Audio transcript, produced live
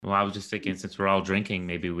Well, I was just thinking, since we're all drinking,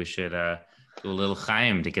 maybe we should do a little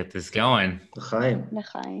chaim to get this going. L'chaim.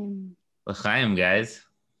 L'chaim. L'chaim, guys.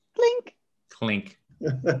 Clink. Clink.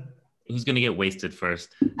 Who's gonna get wasted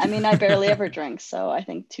first? I mean, I barely ever drink, so I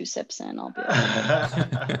think 2 sips in, I'll be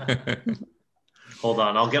okay. Hold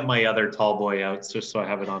on, I'll get my other tall boy out just so I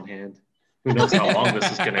have it on hand. Who knows how long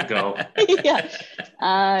this is gonna go? Yeah.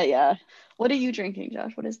 Yeah. What are you drinking,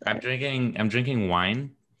 Josh? What is that? I'm drinking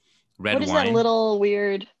wine. Red wine. What is that little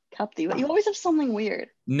weird cup that you always have something weird?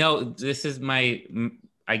 No, this is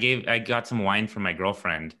I got some wine from my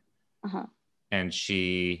girlfriend. Uh-huh. And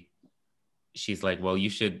she's like, well, you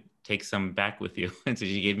should take some back with you. And so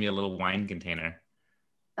she gave me a little wine container.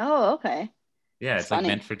 Oh, okay. Yeah, it's like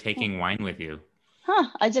meant for taking wine with you. Huh.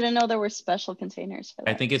 I didn't know there were special containers for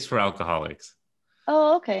that. I think it's for alcoholics.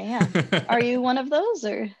 Oh, okay. Yeah. Are you one of those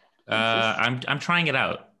or? I'm trying it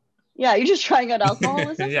out. Yeah, you're just trying out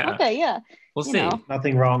alcoholism? Yeah. Okay, yeah. We'll see.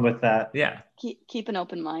 Nothing wrong with that. Yeah. Keep an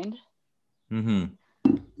open mind. Mm-hmm.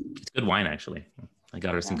 It's good wine, actually. I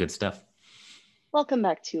got her some good stuff. Welcome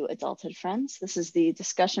back to Adulthood Friends. This is the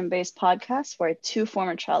discussion-based podcast where 2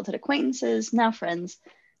 former childhood acquaintances, now friends,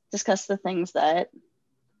 discuss the things that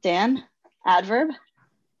Dan, adverb.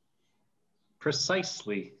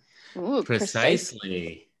 Precisely. Ooh,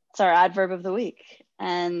 precisely. It's our adverb of the week.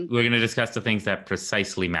 And we're going to discuss the things that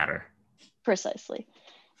precisely matter. Precisely.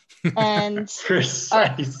 And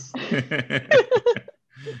precise.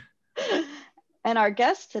 And our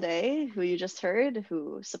guest today, who you just heard,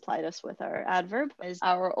 who supplied us with our adverb, is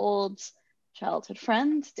our old childhood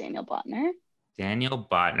friend, Daniel Botner. Daniel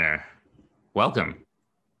Botner. Welcome.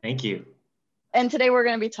 Thank you. And today we're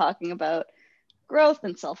going to be talking about growth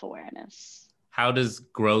and self-awareness. How does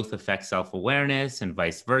growth affect self-awareness and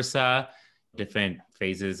vice versa? Different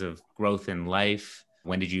phases of growth in life.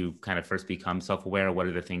 When did you kind of first become self-aware? What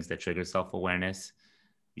are the things that trigger self-awareness?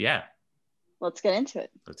 Yeah. Let's get into it.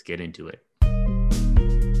 Let's get into it.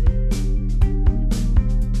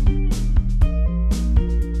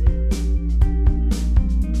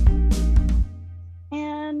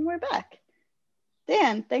 And we're back.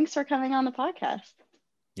 Dan, thanks for coming on the podcast.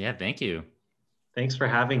 Yeah, thank you. Thanks for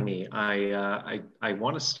having me. I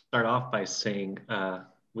want to start off by saying,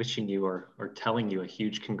 wishing you or telling you a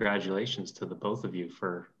huge congratulations to the both of you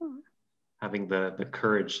for having the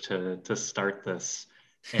courage to start this.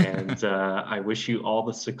 And I wish you all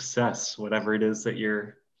the success, whatever it is that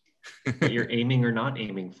you're aiming or not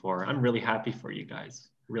aiming for. I'm really happy for you guys.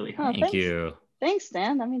 Really happy. Thank you. Thanks,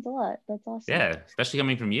 Dan. That means a lot. That's awesome. Yeah, especially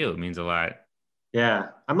coming from you. It means a lot. Yeah.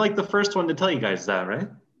 I'm like the first one to tell you guys that, right?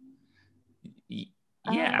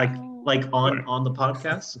 Yeah. Like on the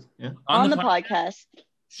podcast? Yeah. On the podcast.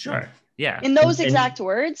 Sure. Yeah. In those exact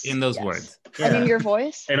words? In those words. Yeah. And in your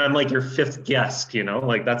voice? And I'm like your 5th guest,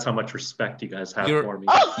 like that's how much respect you guys have for me.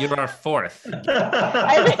 You're our 4th.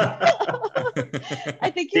 I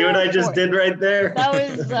think see what I just did right there? That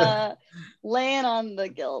was laying on the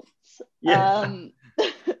guilt. Yeah.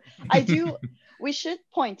 We should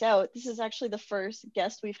point out, this is actually the first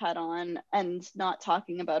guest we've had on and not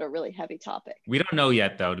talking about a really heavy topic. We don't know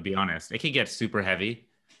yet, though, to be honest. It could get super heavy.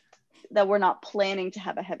 That we're not planning to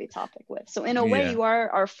have a heavy topic with. So in a way, you are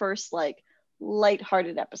our first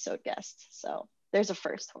lighthearted episode guest. So there's a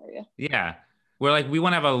first for you. Yeah. We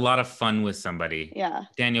want to have a lot of fun with somebody. Yeah.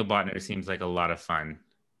 Daniel Botner seems like a lot of fun.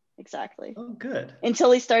 Exactly. Oh, good.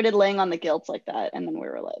 Until he started laying on the guilt like that. And then we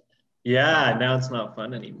were like. Yeah, now it's not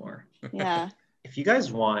fun anymore. Yeah. If you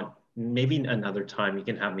guys want, maybe another time you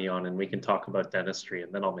can have me on and we can talk about dentistry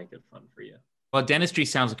and then I'll make it fun for you. Well, dentistry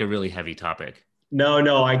sounds like a really heavy topic.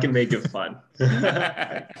 No, I can make it fun.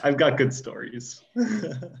 I've got good stories.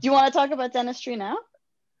 Do you want to talk about dentistry now?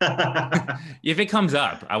 If it comes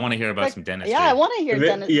up, I want to hear about some dentistry. Yeah, I want to hear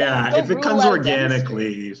dentistry. Yeah, if it comes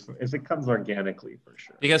organically, for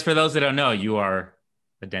sure. Because for those that don't know, you are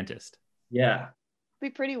a dentist. Yeah.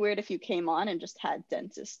 It'd be pretty weird if you came on and just had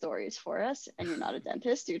dentist stories for us and you're not a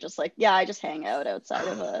dentist. You're just like, yeah, I just hang out outside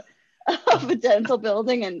of a dental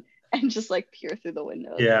building and just peer through the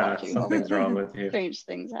windows. Yeah, something's wrong with you. Strange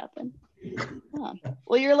things happen. Yeah.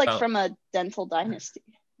 Well, you're from a dental dynasty,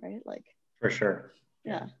 right? For sure.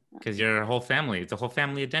 Yeah. Because you're a whole family. It's a whole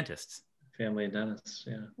family of dentists. Family of dentists,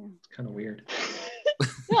 yeah. It's kind of weird.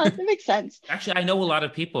 No, it makes sense. Actually, I know a lot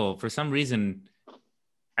of people, for some reason,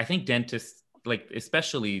 I think dentists,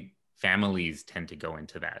 especially families tend to go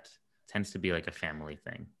into that. It tends to be a family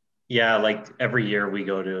thing. Yeah, every year we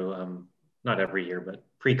go to, not every year, but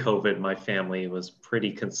pre-COVID, my family was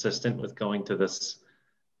pretty consistent with going to this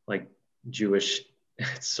Jewish,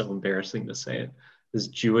 it's so embarrassing to say it, this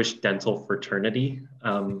Jewish dental fraternity,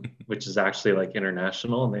 which is actually like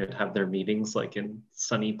international, and they'd have their meetings like in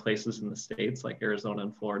sunny places in the States, like Arizona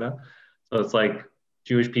and Florida. So it's like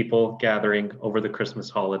Jewish people gathering over the Christmas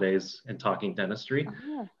holidays and talking dentistry.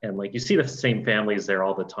 Uh-huh. And like you see the same families there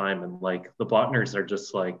all the time. And like the Botners are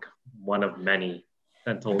just like one of many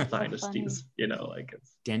dental dynasties, you know, like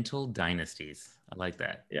it's Dental dynasties. I like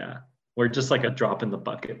that. yeah. We're just like a drop in the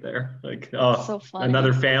bucket there. Like, oh, so funny.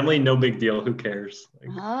 another family, no big deal. Who cares? Like,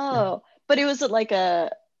 Oh, but it was like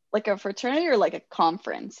a fraternity or like a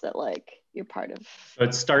conference that like you're part of? so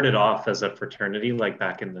it started off as a fraternity, like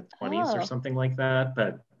back in the 20s or Oh. something like that.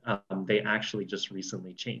 But they actually just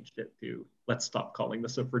recently changed it to let's stop calling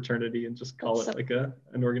this a fraternity and just call That's it like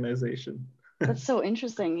an organization. That's so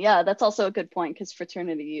interesting. Yeah, that's also a good point because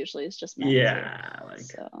fraternity usually is just men. Yeah, like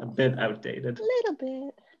So, a bit outdated. a little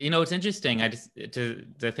bit. You know, it's interesting. I just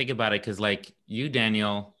to think about it because, like you,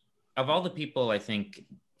 Daniel, of all the people, I think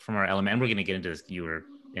from our element, and we're going to get into this. You were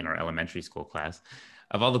in our elementary school class.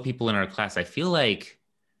 Of all the people in our class, I feel like,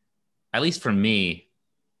 at least for me,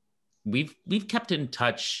 we've kept in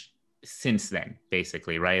touch since then.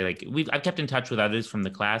 Basically, right? Like I've kept in touch with others from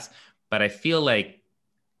the class, but I feel like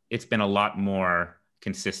it's been a lot more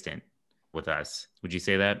consistent with us. Would you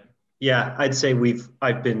say that? Yeah, I'd say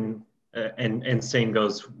I've been, and same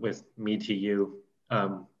goes with me to you.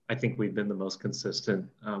 I think we've been the most consistent.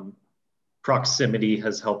 Proximity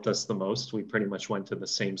has helped us the most. We pretty much went to the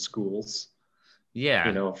same schools, Yeah.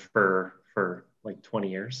 you know, for like 20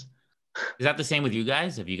 years. Is that the same with you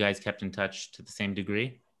guys? Have you guys kept in touch to the same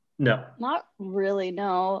degree? No. Not really,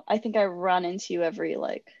 no. I think I run into you every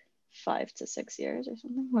like 5 to 6 years or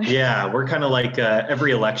something. Yeah, we're kind of like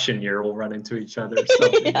every election year we'll run into each other. So,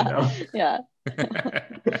 yeah. you know. Yeah.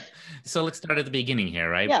 So let's start at the beginning here,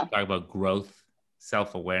 right? Yeah. Talk about growth,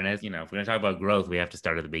 self-awareness. You know, if we're going to talk about growth, we have to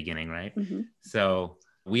start at the beginning, right? Mm-hmm. So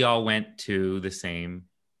we all went to the same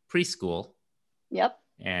preschool. Yep.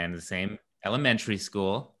 And the same elementary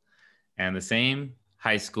school and the same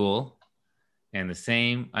high school and the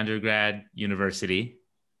same undergrad university.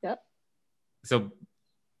 Yep. So,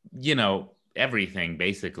 you know, everything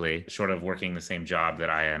basically, short of working the same job that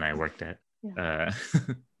I worked at,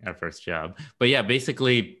 our first job. But yeah,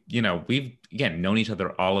 basically, you know, we've again known each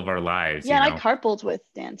other all of our lives. Yeah, you and I carpooled with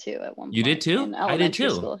Dan too at one point. You did too? In I did too.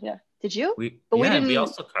 School. Yeah. Did you? We didn't. We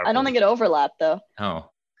also carpooled. I don't think it overlapped though. Oh.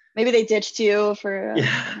 Maybe they ditched you for.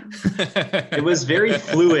 Yeah. It was very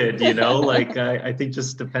fluid, you know, like I think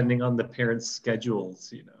just depending on the parents'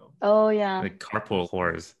 schedules, you know. Oh, yeah. The carpool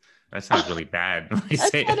whores. That sounds really bad when I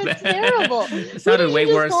say that. That sounded terrible. It sounded way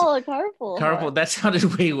worse. Call it carpool. Carpool. That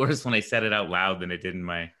sounded way worse when I said it out loud than it did in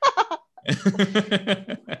my.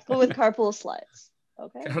 But with carpool slides.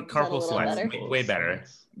 Okay. Carpool slides. Better? Way better.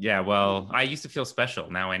 Yeah. Well, I used to feel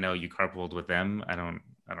special. Now I know you carpooled with them. I don't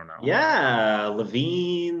know. Yeah,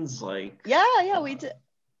 Levine's, like. Yeah, we did.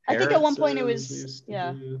 I think at one point it was.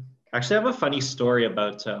 Yeah. Actually, I have a funny story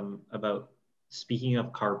about speaking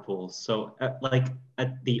of carpools. So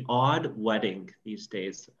at the odd wedding these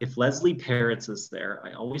days, if Leslie Parrots is there,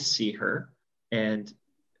 I always see her, and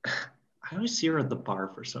I always see her at the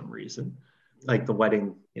bar for some reason, like the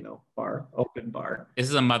wedding, you know, bar, open bar. This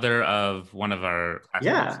is a mother of one of our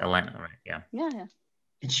classmates, Elena, right? Yeah. Yeah.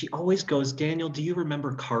 And she always goes, Daniel, do you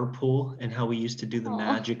remember carpool and how we used to do the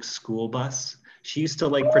magic school bus? She used to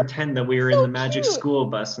like pretend that we were in the magic school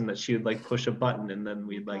bus and that she would like push a button and then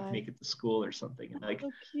we'd like make it to school or something. And like,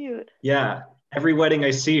 so cute. Yeah. Every wedding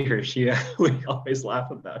I see her, we always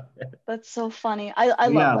laugh about it. That's so funny. I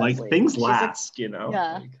love Leslie. Like things last, you know?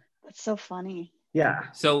 Yeah. Like, that's so funny.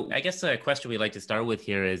 Yeah. So I guess a question we'd like to start with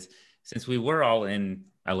here is, since we were all in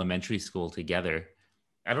elementary school together,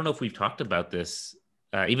 I don't know if we've talked about this,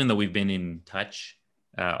 even though we've been in touch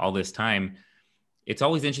all this time. It's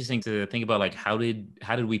always interesting to think about, like, how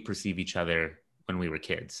did we perceive each other when we were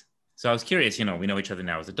kids? So I was curious, you know, we know each other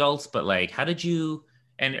now as adults, but like, how did you,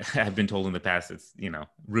 and I've been told in the past, it's, you know,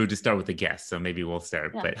 rude to start with a guest. So maybe we'll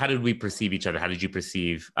start, but how did we perceive each other? How did you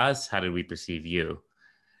perceive us? How did we perceive you?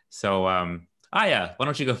 So, Aya, why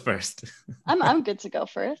don't you go first? I'm good to go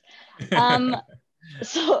first.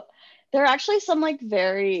 So there are actually some like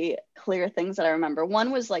very clear things that I remember.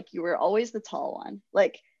 One was like, you were always the tall one,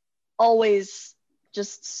 like always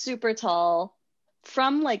just super tall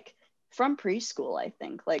from preschool. I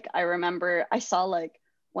think, like, I remember I saw like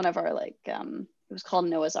one of our like, it was called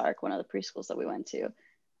Noah's Ark, one of the preschools that we went to.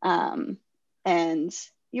 And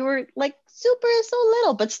you were like so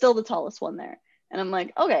little, but still the tallest one there. And I'm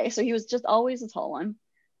like, okay, so he was just always a tall one.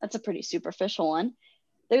 That's a pretty superficial one.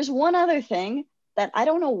 There's one other thing that I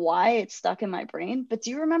don't know why it's stuck in my brain, but do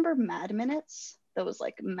you remember Mad Minutes? those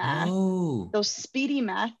like math, Oh, those speedy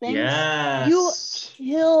math things. Yes. You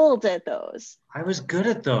killed at those. I was good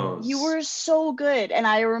at those. You were so good. And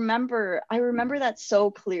I remember that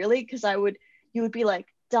so clearly because you would be like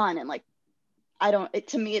done. And like,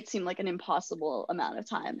 to me, it seemed like an impossible amount of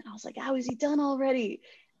time. And I was like, how is he done already?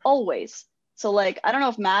 Always. So like, I don't know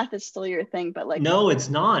if math is still your thing, but like. No, it's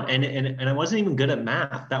not. And I wasn't even good at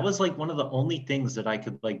math. That was like one of the only things that I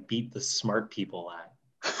could like beat the smart people at.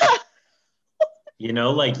 You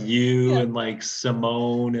know, like you and like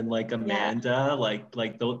Simone and like Amanda,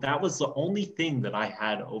 that was the only thing that I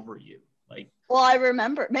had over you. Like, well, I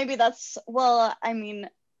remember maybe I mean,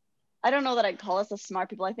 I don't know that I'd call us the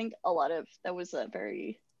smart people. I think a lot of that was a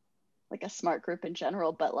very like a smart group in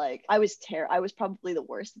general, but like I was probably the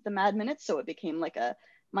worst at the Mad Minutes. So it became like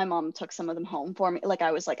my mom took some of them home for me. Like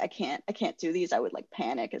I was like, I can't do these. I would like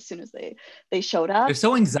panic as soon as they showed up. They're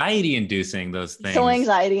so anxiety inducing, those things. So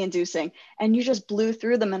anxiety inducing. And you just blew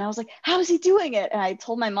through them. And I was like, how is he doing it? And I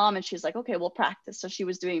told my mom and she's like, okay, we'll practice. So she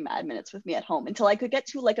was doing Mad Minutes with me at home until I could get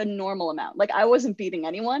to like a normal amount. Like I wasn't beating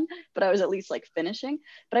anyone, but I was at least like finishing.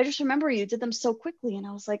 But I just remember you did them so quickly. And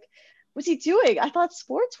I was like, what's he doing? I thought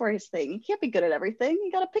sports were his thing. You can't be good at everything.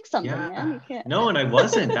 You got to pick something, man. You can't. No, and I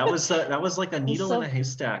wasn't. That was like a needle in a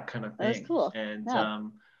haystack kind of thing. That was cool.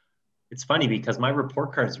 And it's funny because my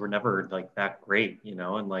report cards were never like that great, you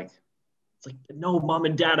know, and like it's like, no, mom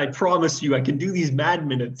and dad, I promise you I can do these Mad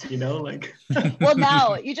Minutes, you know, like. Well,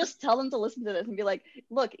 now you just tell them to listen to this and be like,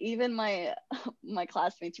 look, even my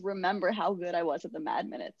classmates remember how good I was at the Mad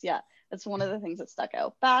Minutes. Yeah, that's one of the things that stuck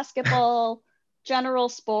out. Basketball, general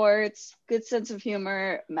sports, good sense of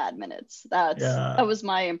humor, Mad Minutes. That was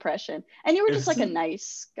my impression. And you were just like a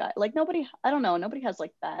nice guy. Like nobody has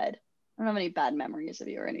like I don't have any bad memories of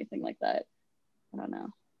you or anything like that. I don't know.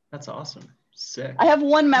 That's awesome. Sick. I have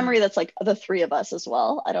one memory that's like the three of us as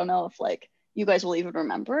well. I don't know if like you guys will even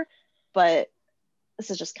remember, but this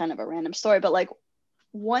is just kind of a random story. But like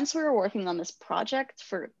once we were working on this project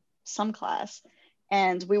for some class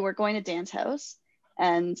and we were going to Dan's house.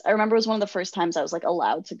 And I remember it was one of the first times I was like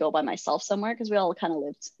allowed to go by myself somewhere because we all kind of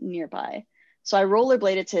lived nearby. So I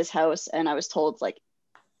rollerbladed to his house and I was told like,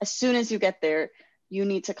 as soon as you get there, you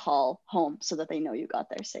need to call home so that they know you got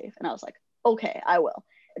there safe. And I was like, okay, I will.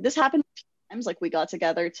 This happened a few times, like we got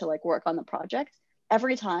together to like work on the project.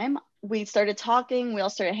 Every time we started talking, we all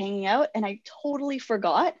started hanging out and I totally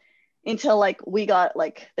forgot until like we got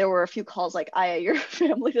like there were a few calls like Aya, your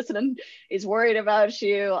family is worried about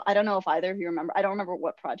you. I don't know if either of you remember. I don't remember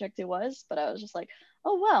what project it was, but I was just like,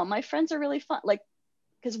 oh wow, my friends are really fun. Like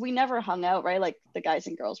because we never hung out, right? Like the guys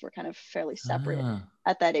and girls were kind of fairly separate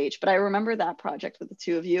at that age. But I remember that project with the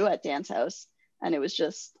two of you at Dan's house and it was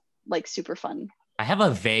just like super fun. I have a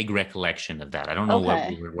vague recollection of that. I don't know what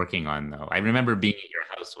we were working on though. I remember being at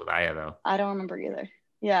your house with Aya though. I don't remember either.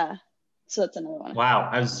 Yeah. So that's another one. Wow,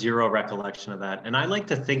 I have zero recollection of that. And I like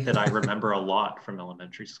to think that I remember a lot from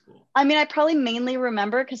elementary school. I mean, I probably mainly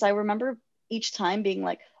remember because I remember each time being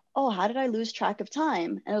like, oh, how did I lose track of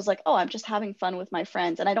time? And it was like, oh, I'm just having fun with my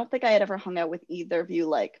friends. And I don't think I had ever hung out with either of you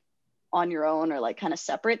like on your own or like kind of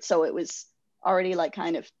separate. So it was already like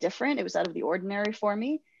kind of different. It was out of the ordinary for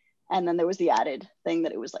me. And then there was the added thing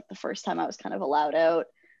that it was like the first time I was kind of allowed out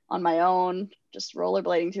on my own, just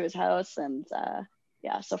rollerblading to his house. And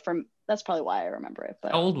yeah, so that's probably why I remember it.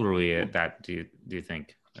 But how old were we at that? Do you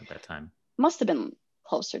think at that time? Must have been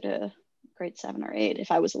closer to grade 7 or 8 if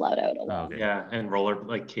I was allowed out alone. Okay. Yeah, and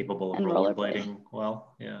capable of rollerblading.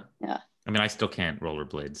 Well, yeah. Yeah. I mean, I still can't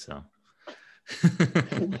rollerblade, so.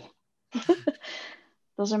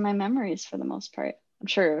 Those are my memories for the most part. I'm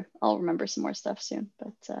sure I'll remember some more stuff soon,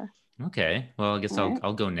 but. Okay, well, I guess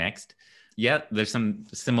I'll go next. Yeah, there's some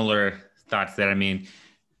similar thoughts there. I mean,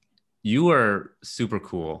 you were super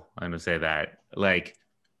cool. I'm gonna say that. Like,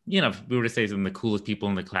 you know, if we were to say some of the coolest people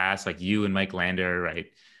in the class, like you and Mike Lander, right?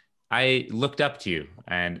 I looked up to you,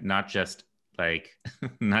 and not just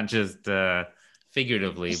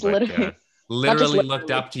figuratively, just but literally looked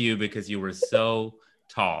up to you because you were so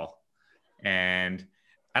tall. And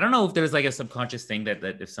I don't know if there's like a subconscious thing that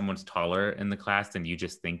if someone's taller in the class, then you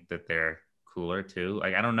just think that they're cooler too.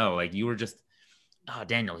 Like, I don't know. Like you were just, oh,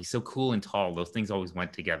 Daniel, he's so cool and tall. Those things always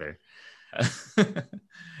went together.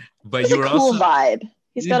 But you were cool also vibe.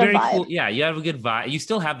 He's got a vibe. Cool. Yeah, you have a good vibe. You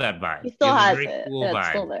still have that vibe. He still has it. Cool It's vibe.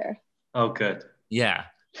 still there. Oh, good. Yeah,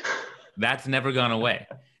 that's never gone away.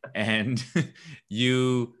 And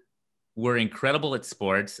you were incredible at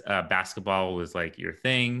sports. Basketball was like your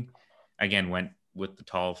thing. Again, went with the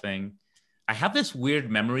tall thing. I have this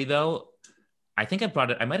weird memory though. I think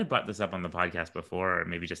I might have brought this up on the podcast before, or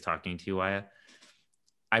maybe just talking to you, Aya.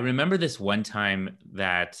 I remember this one time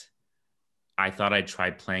that I thought I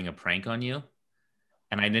tried playing a prank on you,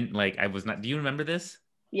 and I didn't like. I was not. Do you remember this?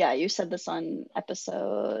 Yeah, you said this on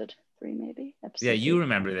episode 3, maybe Yeah, episode you 3.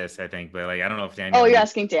 remember this, I think, but like I don't know if Oh, Daniel. you're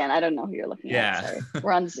asking Dan. I don't know who you're looking at. Yeah. Sorry,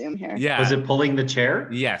 we're on Zoom here. Yeah. Was it pulling the chair?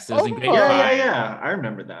 Yes, it was in grade Oh. Yeah, 5. yeah. I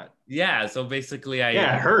remember that. Yeah. So basically,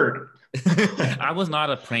 I heard. I was not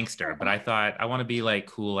a prankster, but I thought I want to be like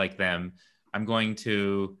cool like them. I'm going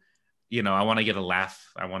to, I want to get a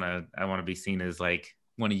laugh. I want to be seen as like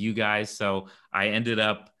one of you guys. So I ended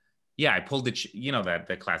up, I pulled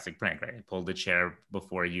the classic prank, right? I pulled the chair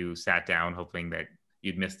before you sat down, hoping that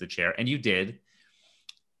you'd miss the chair, and you did.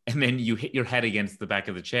 And then you hit your head against the back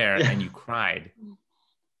of the chair and you cried.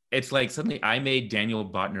 It's like suddenly I made Daniel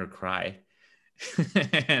Botner cry.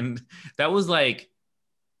 And that was like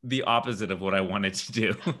the opposite of what I wanted to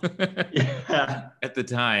do at the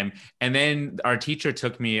time. And then our teacher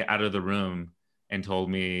took me out of the room and told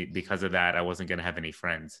me because of that, I wasn't going to have any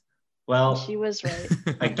friends. Well, she was right.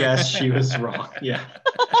 I guess she was wrong. Yeah.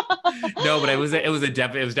 No, but it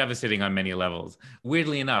was devastating on many levels.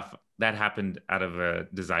 Weirdly enough, that happened out of a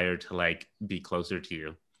desire to like be closer to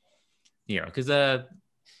you. Because I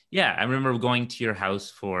remember going to your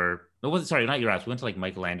house not your house. We went to like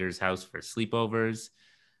Michael Anders' house for sleepovers.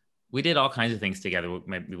 We did all kinds of things together.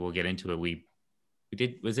 Maybe we'll get into it. We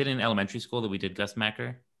did. Was it in elementary school that we did Gus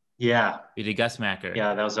Macker? Yeah. We did Gus Macker.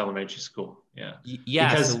 Yeah, that was elementary school. Yeah. Yeah.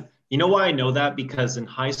 Because you know why I know that? Because in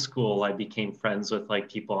high school, I became friends with like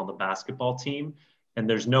people on the basketball team. And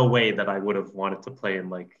there's no way that I would have wanted to play in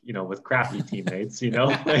like, with crappy teammates, like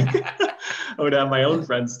I would have my own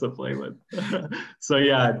friends to play with. So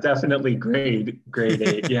yeah, definitely grade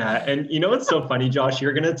 8. Yeah. And what's so funny, Josh,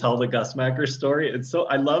 you're going to tell the Gus Macker story.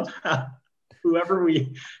 I love how whoever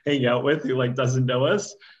we hang out with who like doesn't know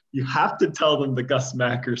us, you have to tell them the Gus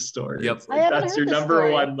Macker story. Yep. Like, that's your number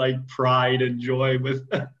one like pride and joy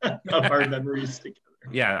of our memories together.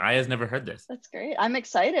 Yeah, Aya's never heard this. That's great. I'm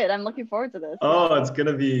excited. I'm looking forward to this. Oh, it's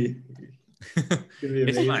gonna be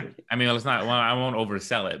it's fun. I mean, it's not. Well, I won't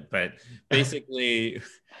oversell it, but basically,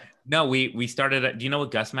 no. We started. Do you know what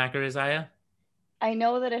Gus Macker is, Aya? I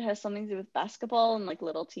know that it has something to do with basketball and like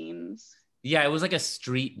little teams. Yeah, it was like a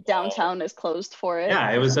street. Downtown is closed for it. Yeah,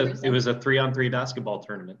 it was a 3-on-3 basketball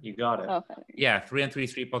tournament. You got it. Okay. Yeah, 3-on-3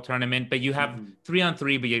 street ball tournament, but you have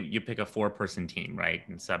 3-on-3, but you pick a 4-person team, right,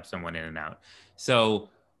 and sub someone in and out. So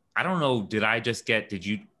I don't know. Did I just get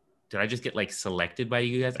like selected by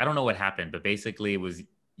you guys? I don't know what happened, but basically it was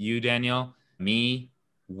you, Daniel, me,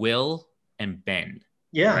 Will, and Ben.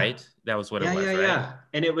 Yeah. Right. That was what it was. Yeah. Right? Yeah.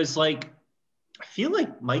 And it was like, I feel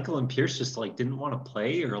like Michael and Pierce just like didn't want to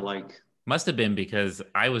play or like. Must have been because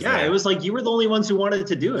I was. Yeah, there. it was like you were the only ones who wanted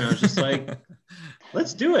to do it. I was just like,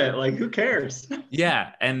 let's do it. Like, who cares?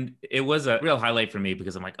 Yeah, and it was a real highlight for me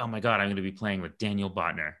because I'm like, oh my God, I'm going to be playing with Daniel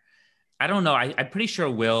Botner. I don't know. I'm pretty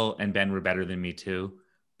sure Will and Ben were better than me too,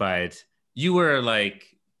 but you were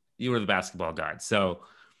the basketball god. So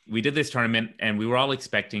we did this tournament and we were all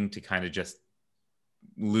expecting to kind of just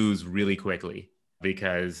lose really quickly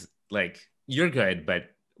because like you're good, but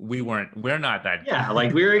we're not that. Yeah,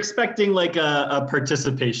 like we were expecting like a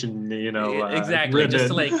participation, exactly. ribbon. Just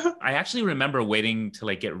to like, I actually remember waiting to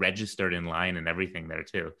like get registered in line and everything there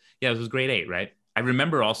too. Yeah, it was grade 8, right? I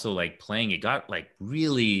remember also like playing, it got like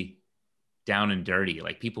really down and dirty.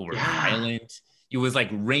 Like people were violent. It was like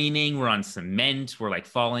raining. We're on cement. We're like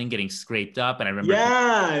falling, getting scraped up. And I remember.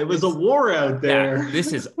 Yeah, it was a war out there. Yeah,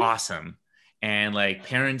 this is awesome. And like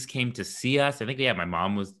parents came to see us. I think my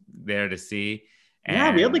mom was there to see.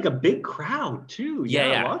 And we had like a big crowd too.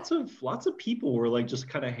 Yeah. Lots of people were like just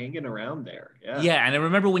kind of hanging around there. Yeah. And I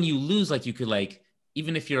remember when you lose, like you could like,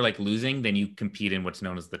 even if you're like losing, then you compete in what's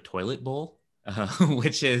known as the toilet bowl,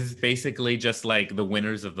 which is basically just like the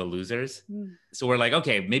winners of the losers. So we're like,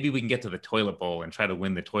 okay, maybe we can get to the toilet bowl and try to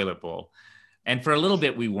win the toilet bowl. And for a little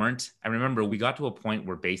bit we weren't. I remember we got to a point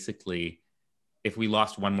where basically if we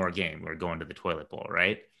lost one more game, we're going to the toilet bowl,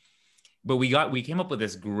 right? But we came up with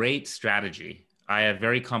this great strategy. I have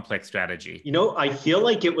very complex strategy. I feel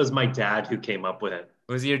like it was my dad who came up with it.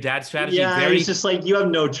 Was it your dad's strategy? Yeah, he's just like, you have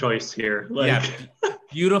no choice here. Like... Yeah,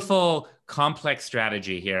 beautiful, complex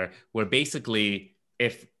strategy here, where basically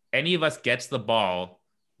if any of us gets the ball,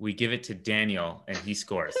 we give it to Daniel and he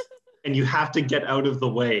scores. And you have to get out of the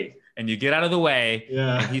way. And you get out of the way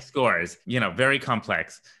and he scores. Very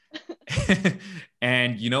complex.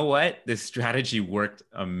 And you know what? This strategy worked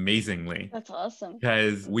amazingly. That's awesome.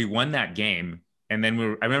 Because we won that game. And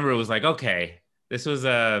then I remember it was like, okay, this was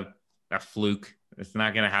a fluke. It's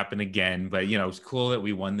not going to happen again. But, it was cool that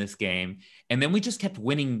we won this game. And then we just kept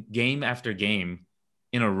winning game after game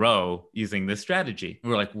in a row using this strategy. We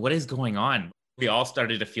were like, what is going on? we all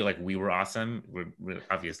started to feel like we were awesome.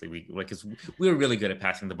 Obviously we like, because we were really good at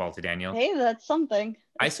passing the ball to Daniel. Hey, that's something.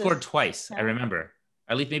 I scored twice. Yeah. I remember.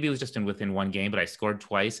 At least maybe it was just within one game, but I scored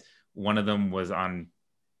twice. One of them was on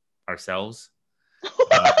ourselves.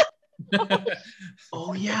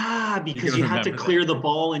 Oh yeah, because you had to clear the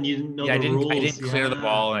ball and you didn't know the rules. I didn't clear the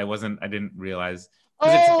ball, and I didn't realize.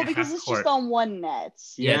 Oh, because it's just on one net.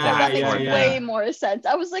 Yeah, that makes way more sense.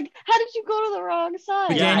 I was like, how did you go to the wrong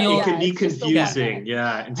side? Yeah, Daniel, it can be confusing.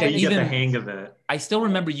 Yeah, until you get the hang of it. I still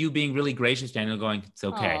remember you being really gracious, Daniel, going, "It's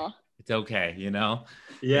okay, it's okay," you know.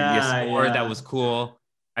 Yeah, you scored. That was cool.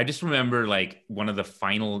 I just remember like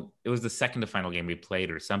it was the second to final game we played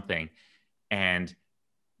or something, and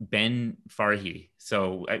Ben Farhi.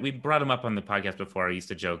 So we brought him up on the podcast before. I used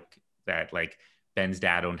to joke that like Ben's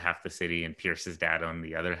dad owned half the city and Pierce's dad owned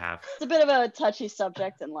the other half. It's a bit of a touchy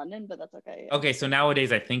subject in London, but that's okay. Yeah. Okay, so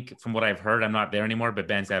nowadays I think from what I've heard, I'm not there anymore, but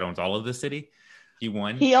Ben's dad owns all of the city. He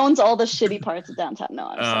won. He owns all the shitty parts of downtown. No,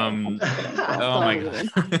 I'm oh my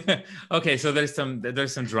god. Okay, so there's some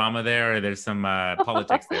drama there, or there's some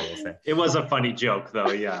politics there, we'll say. It was a funny joke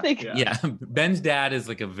though, yeah. Yeah. Ben's dad is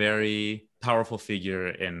like a very powerful figure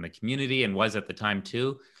in the community and was at the time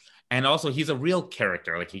too. And also he's a real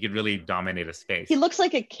character. Like he could really dominate a space. He looks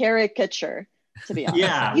like a caricature, to be honest.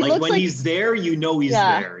 Yeah, like when he's there, you know he's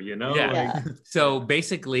there, you know? Yeah. So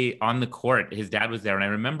basically on the court, his dad was there. And I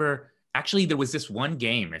remember actually there was this one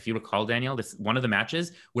game, if you recall, Daniel, one of the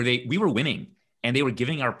matches where we were winning and they were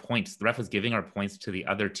giving our points. The ref was giving our points to the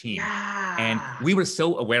other team. Yeah. And we were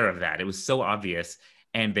so aware of that. It was so obvious.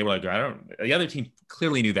 And they were like, the other team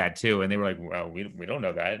clearly knew that too. And they were like, well, we don't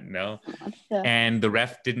know that. No. Yeah. And the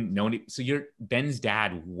ref didn't know. So Ben's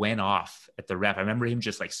dad went off at the ref. I remember him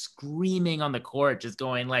just like screaming on the court, just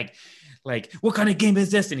going like, what kind of game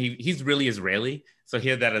is this? And he's really Israeli. So he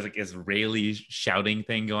had that as like Israeli shouting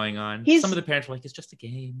thing going on. Some of the parents were like, it's just a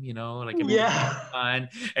game, you know, like fun.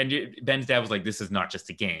 And Ben's dad was like, this is not just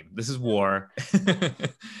a game. This is war.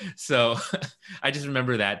 So I just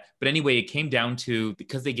remember that. But anyway, it came down to,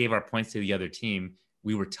 because they gave our points to the other team,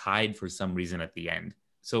 we were tied for some reason at the end.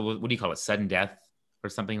 So what do you call it? Sudden death or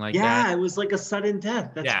something like that? Yeah, it was like a sudden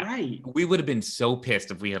death. That's right. We would have been so pissed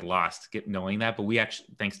if we had lost, knowing that. But we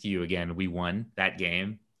actually, thanks to you again, we won that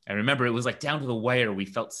game. I remember it was like down to the wire. We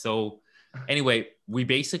felt so. Anyway, we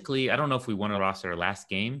basically, I don't know if we won or lost our last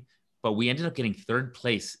game, but we ended up getting third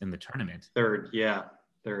place in the tournament. Third.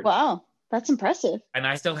 Wow, that's impressive. And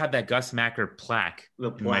I still have that Gus Macker plaque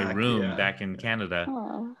in my room back in Canada.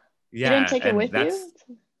 Aww. Yeah, you didn't take it with you?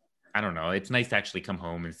 I don't know. It's nice to actually come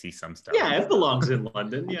home and see some stuff. Yeah, it belongs in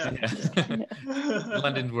London. Yeah.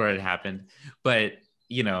 London's where it happened. But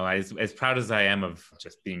you know, as proud as I am of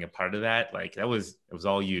just being a part of that, like it was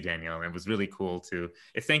all you, Daniel. And it was really cool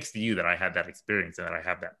it's thanks to you that I had that experience and that I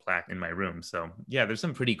have that plaque in my room. So yeah, there's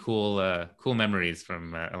some pretty cool memories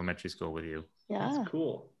from elementary school with you. Yeah. That's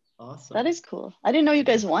cool. Awesome. That is cool. I didn't know you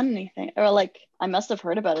guys won anything, or like I must have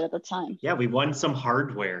heard about it at the time. Yeah, we won some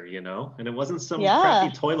hardware, you know, and it wasn't some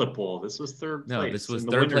crappy toilet bowl. This was third place. No, this was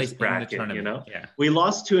third place bracket, in the tournament. You know, yeah. We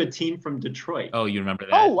lost to a team from Detroit. Oh, you remember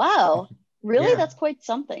that? Oh wow, really? Yeah. That's quite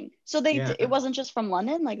something. So it wasn't just from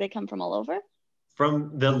London; like they come from all over.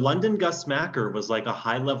 From the London Gus Macker was like a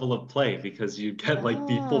high level of play because you get like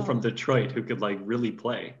people from Detroit who could like really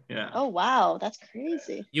play. Yeah. Oh wow, that's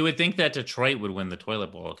crazy. You would think that Detroit would win the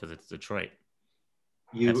toilet bowl because it's Detroit.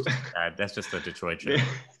 That's just a Detroit joke.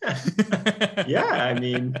 Yeah, I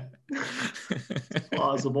mean, it's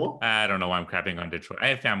plausible. I don't know why I'm crapping on Detroit. I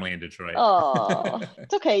have family in Detroit. Oh,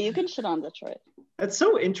 it's okay. You can shit on Detroit. That's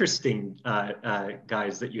so interesting,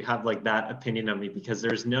 guys, that you have like that opinion of me, because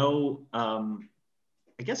there's no,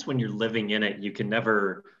 I guess when you're living in it, you can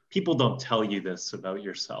never, people don't tell you this about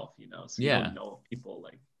yourself, you know? So you don't know if people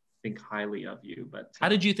like think highly of you. But how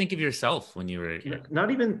did you think of yourself when you were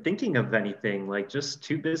not even thinking of anything, like just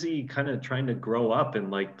too busy kind of trying to grow up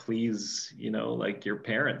and like please, you know, like your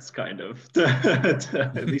parents kind of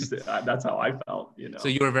at least that's how I felt, you know. So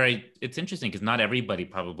you were it's interesting because not everybody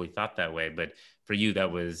probably thought that way, but for you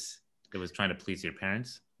it was trying to please your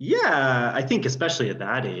parents. Yeah, I think especially at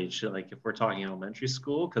that age, like if we're talking elementary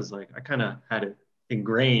school, because like I kind of had it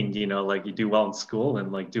ingrained, you know, like you do well in school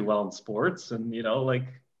and like do well in sports and, you know, like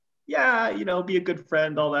yeah, you know, be a good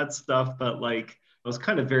friend, all that stuff. But like, it was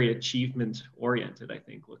kind of very achievement oriented, I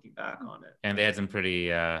think, looking back on it. And they had some pretty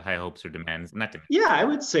high hopes or demands. Yeah, I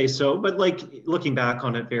would say so. But like looking back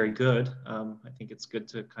on it, very good. I think it's good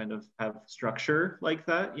to kind of have structure like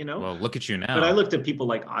that, you know? Well, look at you now. But I looked at people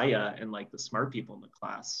like Aya and like the smart people in the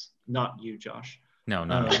class. Not you, Josh. No.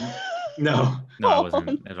 No, I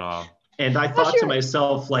wasn't at all. And I Gosh, thought to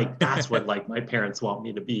myself, like, that's what like my parents want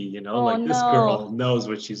me to be, you know, Oh, like this no. girl knows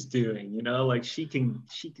what she's doing, you know, like she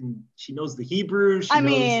knows the Hebrew, I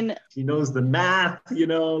mean, she knows the math, you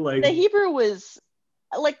know, like the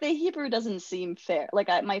Hebrew doesn't seem fair. Like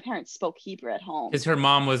my parents spoke Hebrew at home. Because her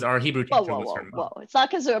mom was our Hebrew Whoa, teacher. whoa, Was her whoa, mom. whoa! It's not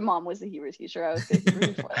because her mom was the Hebrew teacher. I was the Hebrew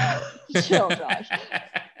before that. Chill, Josh.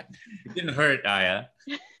 It didn't hurt, Aya.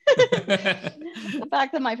 The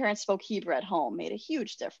fact that my parents spoke Hebrew at home made a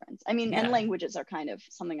huge difference. I mean, Yeah. and languages are kind of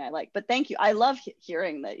something I like. But thank you. I love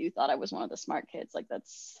hearing that you thought I was one of the smart kids. Like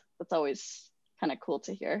that's always kind of cool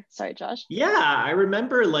to hear. Sorry, Josh. yeah, I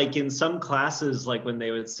remember like in some classes, like when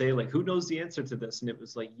they would say like, who knows the answer to this? And it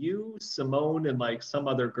was like you, Simone, and like some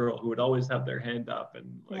other girl who would always have their hand up.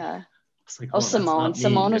 And like, Yeah. it's like, Oh, that's not Simone. me,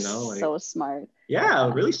 Simone you is know, like, so smart.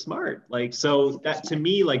 yeah, really smart. Like, so Super that to smart.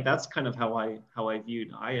 me, like, that's kind of how I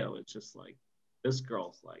viewed Io. It's just like, this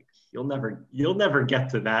girl's like, you'll never get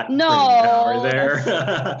to that No, brain power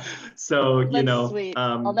there. So, you That's know, sweet.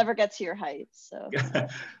 I'll never get to your height. So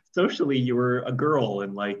socially you were a girl,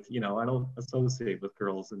 and like, you know, I don't associate with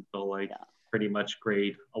girls until like Yeah. pretty much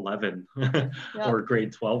grade 11 Yeah. or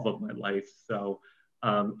grade 12 of my life. So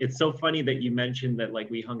it's so funny that you mentioned that like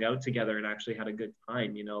we hung out together and actually had a good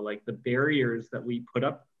time, you know, like the barriers that we put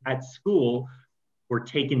up at school were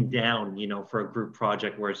taken down, you know, for a group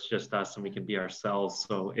project where it's just us and we can be ourselves.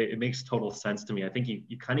 So it makes total sense to me. I think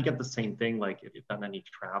you kind of get the same thing, like if you've done any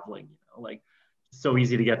traveling, you know, like it's so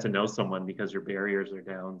easy to get to know someone because your barriers are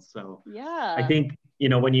down. So yeah. I think, you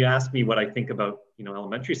know, when you ask me what I think about, you know,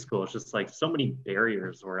 elementary school, it's just like so many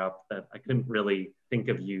barriers were up that I couldn't really think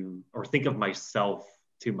of you or think of myself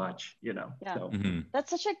too much, you know. Yeah. So That's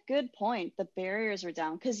such a good point. The barriers are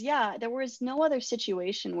down because yeah, there was no other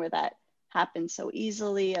situation where that happened so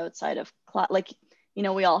easily outside of class. Like, you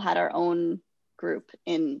know, we all had our own group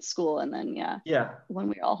in school, and then yeah, when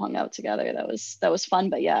we all hung out together, that was fun.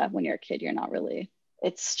 But yeah, when you're a kid, you're not really.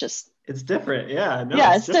 It's just. it's different. Yeah, no,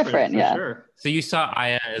 Yeah, it's it's different. for Yeah. sure. So you saw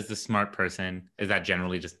Aya as the smart person. Is that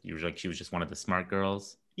generally just you were like she was just one of the smart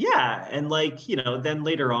girls? Yeah, and like, you know, then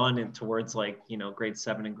later on and towards like, you know, grade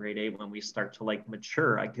 7 and grade 8, when we start to like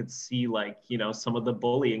mature, I could see like, you know, some of the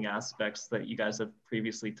bullying aspects that you guys have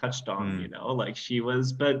previously touched on, you know, like she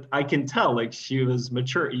was, but I can tell like she was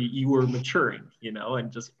mature, you were maturing, you know,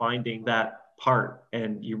 and just finding that part.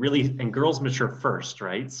 And you really, and girls mature first,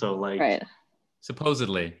 right? So like Right.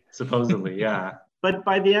 Supposedly, yeah. But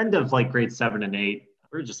by the end of like grade 7 and 8,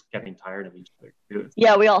 we're just getting tired of each other too.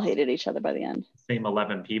 Yeah, we all hated each other by the end. Same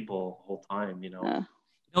 11 people the whole time, you know.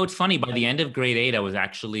 No, it's funny. By the end of grade 8, I was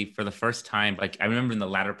actually, for the first time, like I remember in the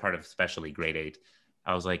latter part of especially grade 8,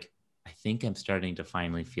 I was like, I think I'm starting to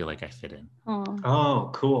finally feel like I fit in. Oh,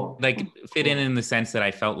 cool. Like fit in the sense that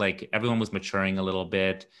I felt like everyone was maturing a little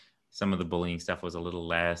bit. Some of the bullying stuff was a little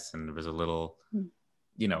less, and there was a little,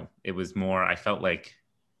 you know, it was more, I felt like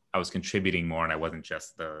I was contributing more and I wasn't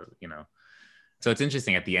just the, you know. So it's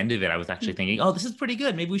interesting. At the end of it, I was actually thinking, oh, this is pretty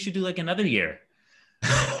good. Maybe we should do like another year.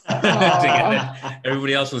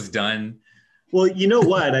 Everybody else was done. Well, you know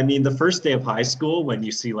what? I mean, the first day of high school, when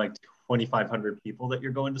you see like 2,500 people that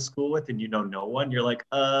you're going to school with and you know no one, you're like,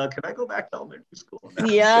 can I go back to elementary school now?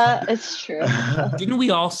 Yeah, it's true. Didn't we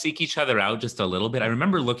all seek each other out just a little bit? I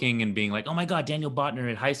remember looking and being like, oh my God, Daniel Botner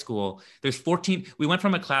at high school. There's 14. We went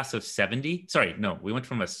from a class of 70. Sorry, no, we went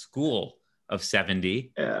from a school of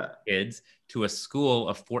 70 kids to a school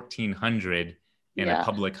of 1,400 in a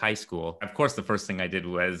public high school. Of course, the first thing I did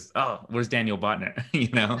was, oh, where's Daniel Botner? You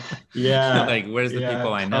know? Yeah. Like, where's the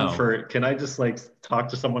people I know? Comfort. Can I just like talk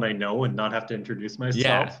to someone I know and not have to introduce myself?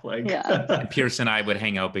 Yeah. Like, And Pierce and I would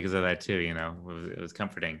hang out because of that too, you know? It was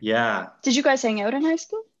comforting. Yeah. Did you guys hang out in high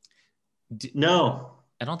school? No.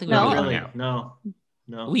 I don't think we really hung out.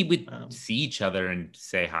 No. We would see each other and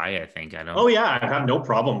say hi, I think. I don't. Oh yeah, I have no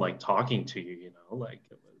problem like talking to you, you know, like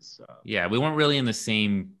it was. Yeah, we weren't really in the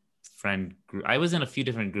same friend group. I was in a few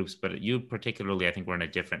different groups, but you particularly, I think, were in a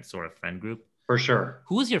different sort of friend group. For sure.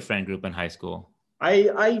 Who was your friend group in high school?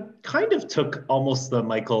 I kind of took almost the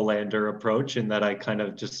Michael Lander approach in that I kind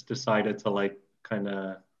of just decided to like kind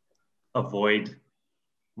of avoid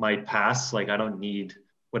my past. Like I don't need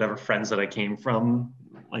whatever friends that I came from,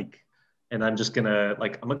 like. And I'm just gonna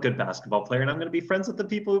like I'm a good basketball player, and I'm gonna be friends with the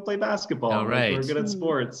people who play basketball. Oh, right. Like, we're good at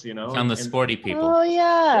sports, you know. Found the sporty people. Oh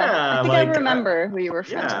Yeah, I think I remember who you were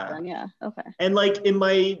friends with then. Yeah. Okay. And like in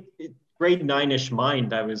my grade 9-ish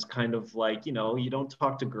mind, I was kind of like, you know, you don't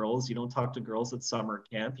talk to girls at summer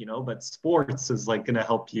camp, you know, but sports is like gonna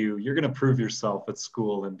help you. You're gonna prove yourself at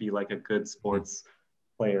school and be like a good sports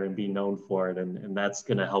player and be known for it, and that's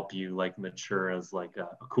going to help you like mature as like a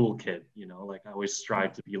cool kid, you know. Like I always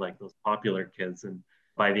strive to be like those popular kids, and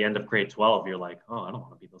by the end of grade 12, you're like, oh, I don't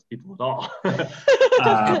want to be those people at all.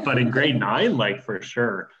 But in grade 9, like for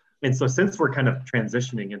sure. And so since we're kind of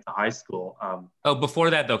transitioning into high school. Oh,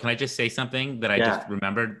 before that though, can I just say something that I Yeah. just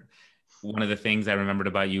remembered? One of the things I remembered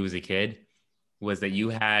about you as a kid was that you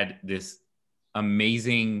had this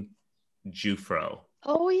amazing Jufro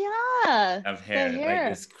Oh yeah. of hair, The hair.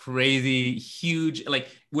 like this crazy, huge, like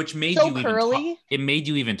which made So you even curly. it made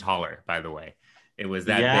you even taller, by the way. It was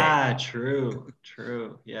that big. Yeah,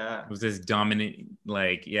 true. Yeah. It was this dominant,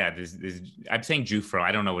 like, yeah, this I'm saying Jufro.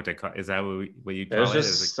 I don't know what to call. Is that what you It call was it?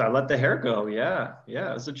 just, I let the hair go. Yeah.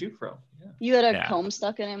 It was a Jufro. Yeah. You had a Yeah. comb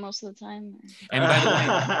stuck in it most of the time.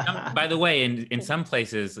 And by the way, in some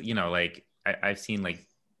places, you know, like I've seen like,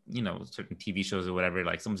 you know, certain TV shows or whatever,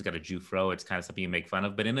 like someone's got a Jufro. It's kind of something you make fun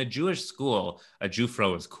of. But in a Jewish school, a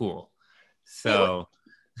Jufro is cool. So,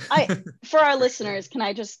 For our listeners, can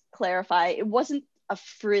I just clarify? It wasn't a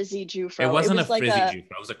frizzy Jufro. It wasn't was a frizzy like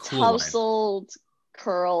Jufro. It was a cool one. tousled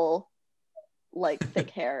curl, like thick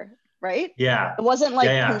hair, right? Yeah. It wasn't like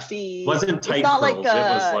Yeah. poofy. It wasn't tight It's not curls. like It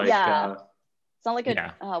was like, yeah. It's not like a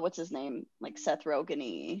Yeah. what's his name? Like Seth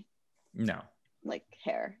Rogen-y, No. like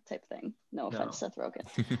hair type thing. No offense, Seth Rogen.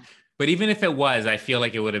 But even if it was, I feel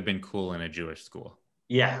like it would have been cool in a Jewish school.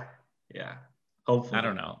 yeah. Hopefully. I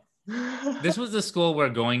don't know. This was the school where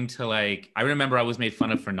going to like, I remember I was made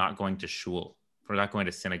fun of for not going to shul, for not going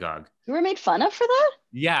to synagogue. You were made fun of for that?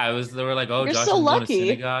 Yeah, they were like, oh, You're Josh so is going to lucky.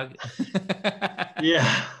 synagogue.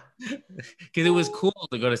 Yeah. Because it was cool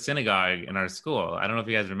to go to synagogue in our school. I don't know if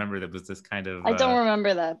you guys remember, there was this kind of I don't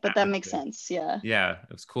remember that, but that makes atmosphere. sense. Yeah. Yeah,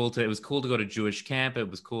 it was cool to go to Jewish camp. It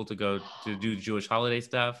was cool to go to do Jewish holiday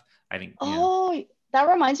stuff. I think. Yeah. Oh, that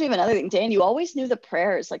reminds me of another thing. Dan, you always knew the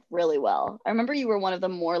prayers like really well. I remember you were one of the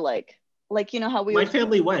more like you know how we My would,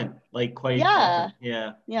 family went like quite Yeah. often.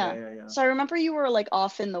 Yeah. So I remember you were like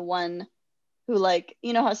often the one who, like,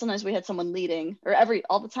 you know how sometimes we had someone leading, or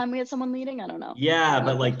all the time we had someone leading. I don't know. Yeah,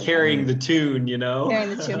 but like carrying the tune, you know.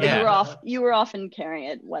 Carrying the tune, but Yeah. you were often carrying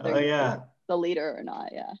it, whether Oh, you yeah. were the leader or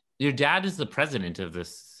not. Yeah. Your dad is the president of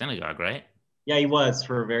this synagogue, right? Yeah, he was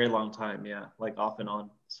for a very long time. Yeah, like off and on,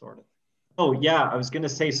 sort of. Oh yeah, I was gonna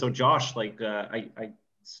say. So Josh, like, I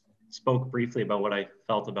spoke briefly about what I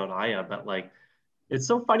felt about Aya, but like, it's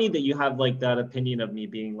so funny that you have like that opinion of me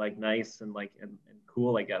being like nice and like and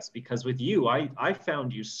cool, I guess, because with you, I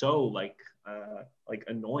found you so like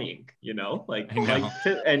annoying, you know, like I know.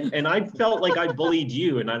 and I felt like I bullied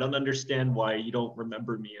you, and I don't understand why you don't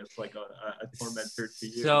remember me as like a tormentor to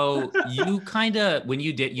you. So you kind of, when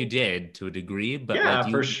you did to a degree, but yeah,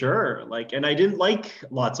 like for sure. Like, and I didn't like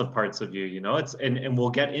lots of parts of you, you know. It's and we'll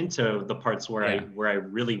get into the parts where I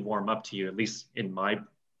really warm up to you, at least in my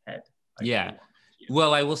head. Yeah.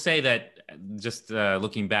 Well, I will say that just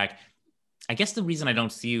looking back, I guess the reason I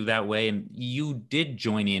don't see you that way, and you did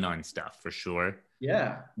join in on stuff for sure.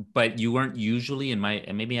 Yeah. But you weren't usually and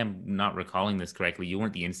maybe I'm not recalling this correctly. You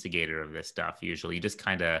weren't the instigator of this stuff usually. You just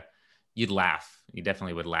kind of, you'd laugh. You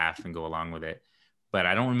definitely would laugh and go along with it. But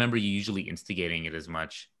I don't remember you usually instigating it as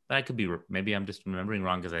much. But I could be, maybe I'm just remembering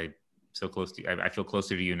wrong because I'm so close to you. I feel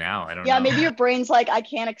closer to you now. I don't know. Yeah, maybe your brain's like, I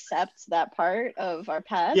can't accept that part of our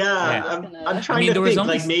past. Yeah, I'm trying to think,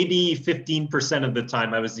 like maybe 15% of the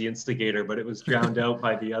time I was the instigator, but it was drowned out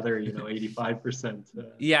by the other, 85%.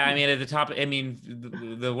 Yeah, I mean, at the top, I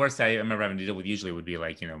mean, the worst I remember having to deal with usually would be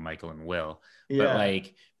like, Michael and Will. Yeah. But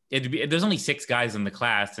like, there's only 6 guys in the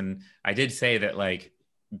class. And I did say that like,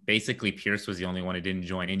 basically Pierce was the only one who didn't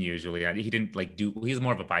join in usually. He didn't like he's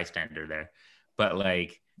more of a bystander there. But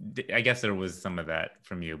like, I guess there was some of that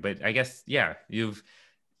from you, but I guess, yeah,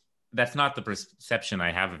 that's not the perception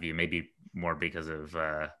I have of you, maybe more because of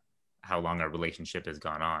how long our relationship has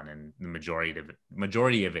gone on, and the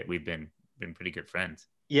majority of it, we've been pretty good friends.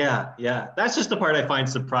 Yeah. That's just the part I find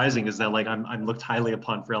surprising, is that like, I'm looked highly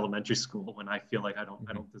upon for elementary school when I feel like I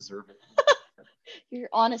don't deserve it. Your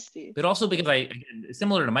honesty. But also because again,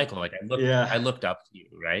 similar to Michael, like I looked up to you,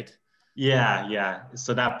 right? Yeah.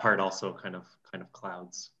 So that part also kind of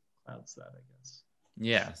clouds that, I guess.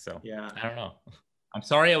 Yeah. So yeah, I don't know. I'm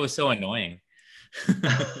sorry I was so annoying.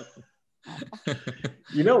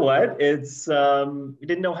 You know what? It's we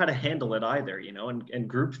didn't know how to handle it either, and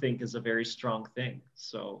groupthink is a very strong thing.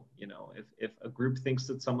 So, if a group thinks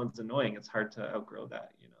that someone's annoying, it's hard to outgrow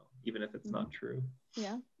that, even if it's not true.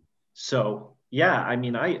 Yeah. So yeah, I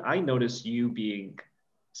mean, I noticed you being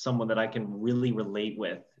someone that I can really relate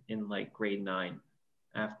with in like grade 9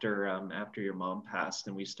 after your mom passed,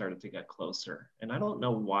 and we started to get closer. And I don't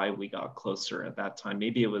know why we got closer at that time.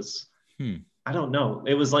 Maybe it was, I don't know.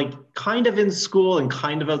 It was like kind of in school and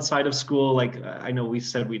kind of outside of school. Like I know we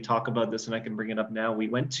said we'd talk about this, and I can bring it up now. We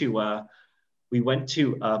went to We went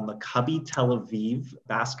to a Maccabi Tel Aviv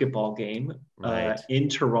basketball game Right. in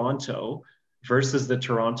Toronto versus the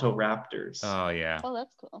Toronto Raptors. Oh yeah. Oh,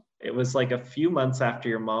 that's cool. It was like a few months after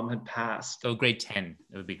your mom had passed. So grade 10.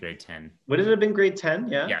 It would be grade 10. Would it have been grade 10?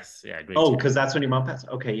 Yeah. Yes. Yeah. Grade Oh, 10. because that's when your mom passed.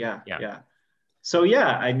 Okay. Yeah. Yeah. Yeah. So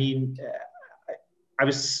yeah, I mean, I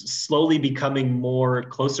was slowly becoming more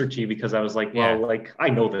closer to you because I was like, well, Yeah. like I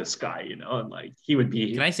know this guy, you know, and like he would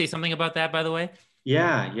be. Can I say something about that, by the way?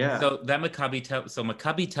 Yeah. Yeah. So that Maccabi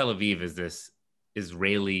Tel Aviv is this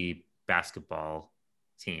Israeli basketball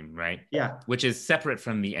team, right? Yeah. Which is separate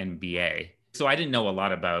from the NBA. So I didn't know a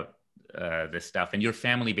lot about this stuff, and your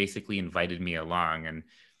family basically invited me along, and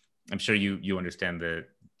I'm sure you understand the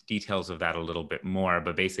details of that a little bit more.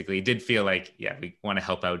 But basically, it did feel like, yeah, we want to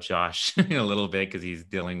help out Josh a little bit because he's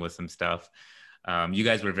dealing with some stuff. You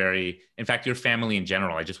guys were in fact, your family in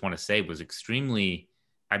general, I just want to say, was extremely.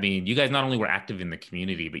 I mean, you guys not only were active in the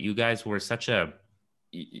community, but you guys were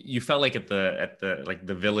you felt like at the like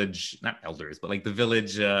the village, not elders, but like the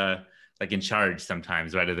village, like in charge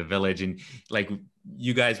sometimes, right, of the village. And like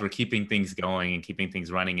you guys were keeping things going and keeping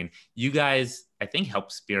things running. And you guys, I think,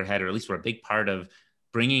 helped spearhead, or at least were a big part of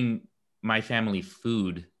bringing my family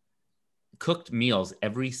food, cooked meals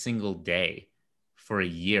every single day for a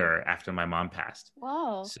year after my mom passed.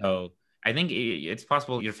 Wow. So I think it's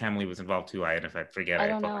possible your family was involved too. And if I forget, I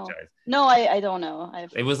don't know. apologize. No, I don't know.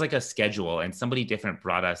 It was like a schedule, and somebody different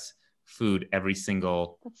brought us food every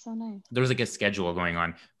single. That's so nice. There was like a schedule going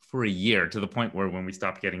on for a year, to the point where when we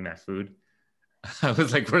stopped getting that food, I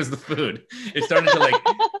was like, "Where's the food?" It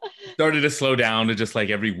started to slow down to just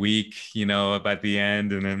like every week, you know, at the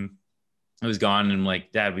end, and then it was gone. And I'm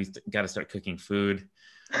like, Dad, we got to start cooking food.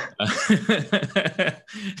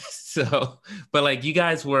 So, but like you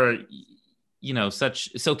guys were, you know,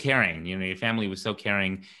 so caring, you know, your family was so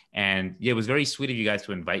caring, and yeah, it was very sweet of you guys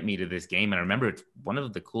to invite me to this game. And I remember it's one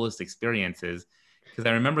of the coolest experiences, because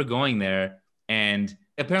I remember going there, and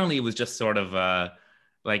apparently it was just sort of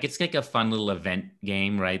like, it's like a fun little event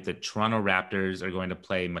game, right? The Toronto Raptors are going to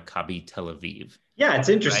play Maccabi Tel Aviv. Yeah, it's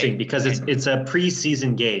interesting, right? because it's a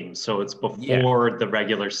preseason game, so it's before the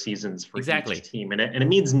regular seasons for each team, and it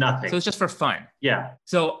means nothing. So it's just for fun. Yeah.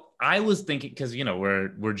 So I was thinking, because you know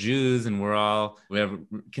we're Jews and we have a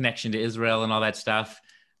connection to Israel and all that stuff.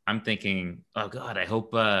 I'm thinking, oh God, I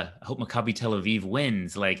hope Maccabi Tel Aviv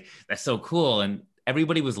wins. Like, that's so cool. And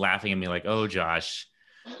everybody was laughing at me like, oh Josh,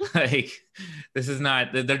 like this is not.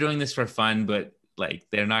 They're doing this for fun, but like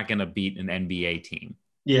they're not gonna beat an NBA team.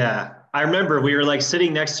 Yeah, I remember we were like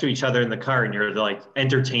sitting next to each other in the car, and you're like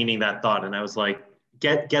entertaining that thought, and I was like,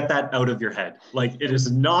 get that out of your head. Like, it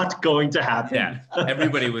is not going to happen. Yeah,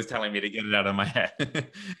 everybody was telling me to get it out of my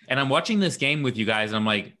head. And I'm watching this game with you guys, and I'm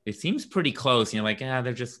like, it seems pretty close. And you're like, yeah,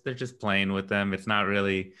 they're just playing with them. It's not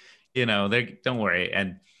really, you know, don't worry.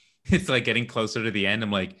 And it's like getting closer to the end.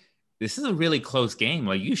 I'm like, this is a really close game.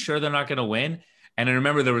 Like, you sure they're not going to win? And I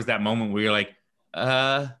remember there was that moment where you're like,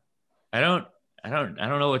 I don't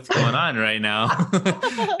know what's going on right now.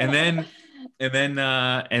 and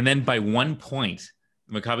then by 1 point,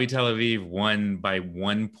 Maccabi Tel Aviv won by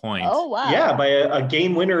 1 point. Oh wow! Yeah, by a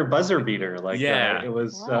game winner buzzer beater. Like, yeah, it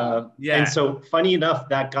was. Wow. Yeah. And so, funny enough,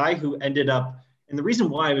 that guy who ended up, and the reason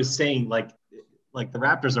why I was saying like the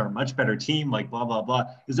Raptors are a much better team, like blah blah blah,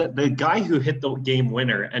 is that the guy who hit the game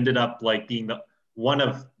winner ended up like being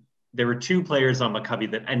there were two players on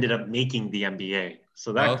Maccabi that ended up making the NBA.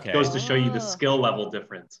 So that goes to show you the skill level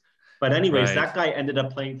difference. But anyways, that guy ended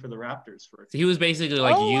up playing for the Raptors for. He was basically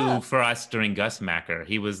like for us during Gus Macker.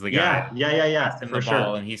 He was the guy. Yeah. In the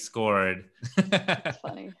ball, and he scored. That's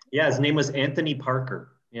funny. Yeah, his name was Anthony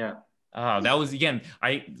Parker. Yeah. Oh, that was, again,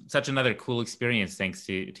 such another cool experience, thanks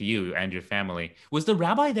to you and your family. Was the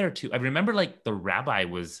rabbi there too? I remember like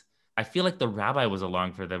I feel like the rabbi was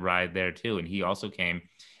along for the ride there too. And he also came,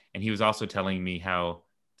 and he was also telling me how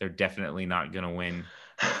they're definitely not going to win.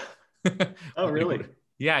 Oh, really?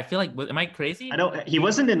 Yeah, I feel like, am I crazy? He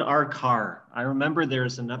wasn't in our car. I remember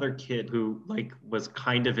there's another kid who like was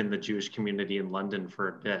kind of in the Jewish community in London for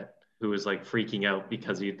a bit, who was like freaking out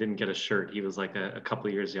because he didn't get a shirt. He was like a couple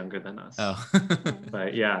of years younger than us. Oh.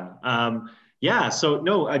 But yeah. So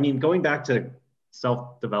no, I mean, going back to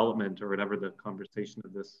self-development or whatever the conversation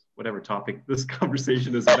of whatever topic this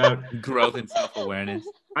conversation is about. Growth and self-awareness.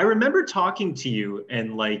 I remember talking to you,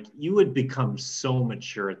 and like you had become so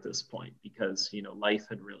mature at this point because, you know, life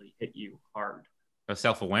had really hit you hard. So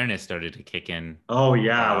self-awareness started to kick in. Oh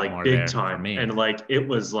yeah, like big time. Me. And like it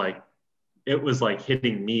was like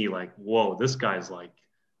hitting me like, whoa, this guy's like,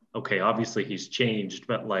 okay, obviously he's changed,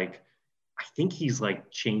 but like I think he's like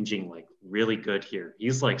changing like really good here.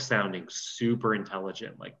 He's like sounding super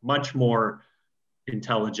intelligent, like much more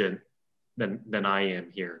intelligent than I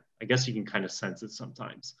am here. I guess you can kind of sense it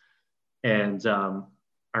sometimes. And I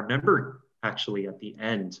remember actually at the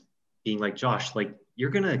end being like, Josh, like, you're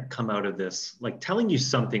going to come out of this, like telling you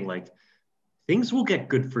something like, things will get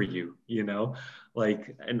good for you, you know?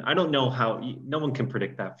 Like, and I don't know how, no one can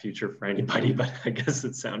predict that future for anybody, but I guess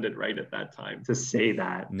it sounded right at that time to say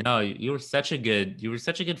that. No, you were such a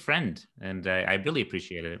good friend, and I really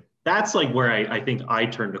appreciated it. That's like where I think I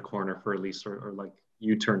turned a corner for Elise, or like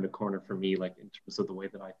you turned a corner for me, like in terms of the way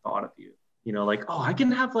that I thought of you. You know, like, oh, I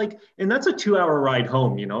can have like, and that's a 2-hour ride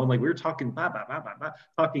home, you know, like we were talking,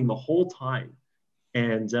 talking the whole time.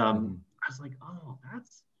 And I was like, oh,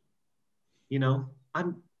 that's, you know,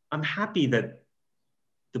 I'm happy that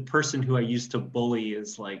the person who I used to bully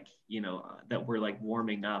is like, you know, that we're like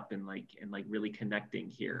warming up and like really connecting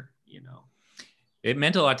here, you know. It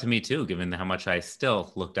meant a lot to me too, given how much I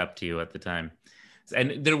still looked up to you at the time.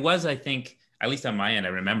 And there was, I think, at least on my end, I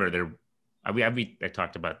remember I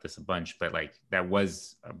talked about this a bunch, but like that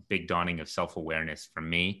was a big dawning of self-awareness for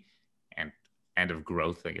me and of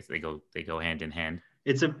growth. I guess they go hand in hand.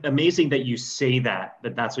 It's amazing that you say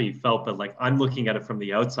that's what you felt, but like I'm looking at it from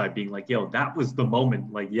the outside being like, yo, that was the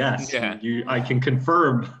moment. Like, yes, yeah. I can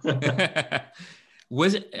confirm.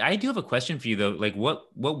 I do have a question for you though. Like what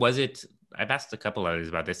was it? I've asked a couple others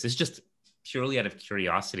about this. It's just purely out of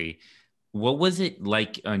curiosity. What was it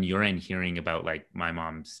like on your end hearing about like my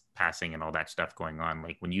mom's passing and all that stuff going on?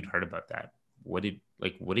 Like when you'd heard about that, what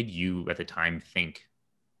did you at the time think?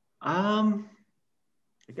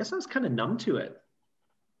 I guess I was kind of numb to it.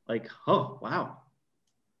 Like, oh, wow.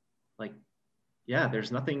 Like, yeah,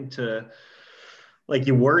 there's nothing to, like,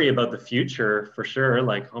 you worry about the future for sure.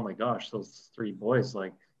 Like, oh my gosh, those 3 boys,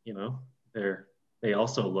 like, you know, they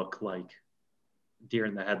also look like deer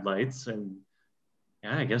in the headlights. And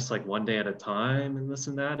yeah, I guess like one day at a time and this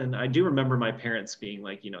and that. And I do remember my parents being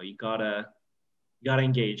like, you know, you gotta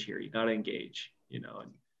engage here. You gotta engage, you know.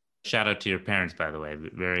 And shout out to your parents, by the way.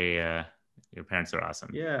 Very, your parents are awesome.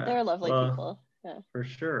 Yeah. They're lovely people. Yeah. For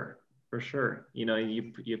sure. You know,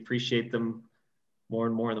 you appreciate them more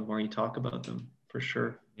and more the more you talk about them, for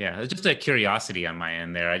sure. Yeah, it's just a curiosity on my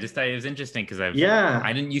end there. It was interesting because I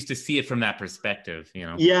didn't used to see it from that perspective, you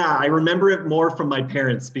know. Yeah, I remember it more from my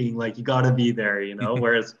parents being like, you got to be there, you know.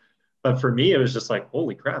 Whereas, but for me, it was just like,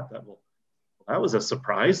 holy crap, that was a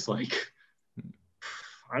surprise. Like,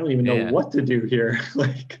 I don't even know what to do here.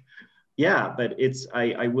 Like, yeah, but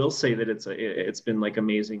I will say that it's been like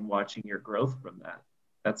amazing watching your growth from that.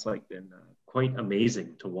 That's like been quite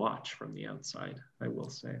amazing to watch from the outside, I will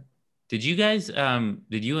say. Did you guys,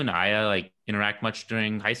 did you and Aya like interact much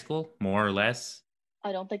during high school, more or less?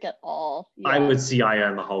 I don't think at all. Yeah. I would see Aya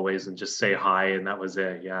in the hallways and just say hi, and that was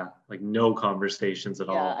it. Yeah, like no conversations at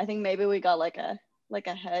all. Yeah, I think maybe we got like a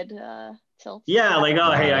head tilt. Yeah, like,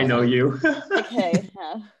 oh, hey, I know you. Like, hey,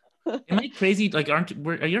 yeah. Am I crazy? Like,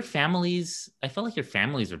 are your families? I felt like your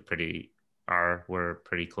families were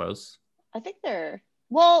pretty close. I think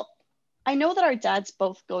well, I know that our dads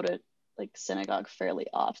both go to like synagogue fairly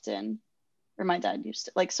often, or my dad used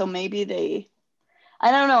to, like, so maybe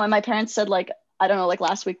I don't know. And my parents said, like, I don't know, like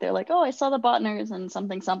last week they're like, oh, I saw the Botners and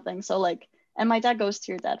something. So like, and my dad goes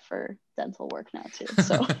to your dad for dental work now too.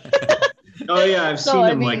 So. Oh yeah, I've seen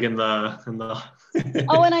him like in the.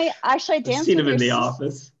 Oh, and I danced. I've seen him in the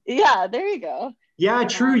office. Yeah, there you go. Yeah,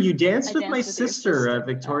 true. You danced with my sister at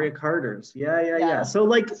Victoria Carter's. Yeah. So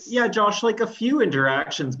like, yeah, Josh, like a few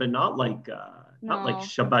interactions, but not like not like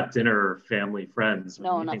Shabbat dinner or family friends. Or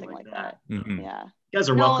no, nothing like that. Mm-hmm. Yeah. You guys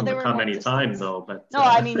are welcome to come anytime though, but. No,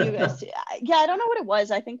 I mean, you guys, yeah, I don't know what it was.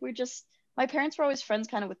 I think my parents were always friends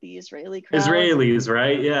kind of with the Israeli crowd. Israelis,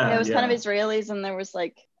 right? Yeah. It was kind of Israelis, and there was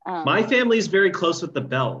like. My family's very close with the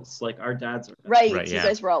Bells. Like our dads are. Right. You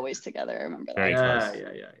guys were always together. I remember that. Very close.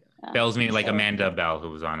 Yeah. Bells mean like Amanda Bell, who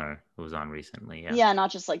was on recently. Yeah. Yeah,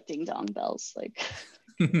 not just like ding dong bells, like.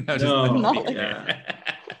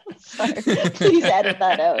 Sorry, please edit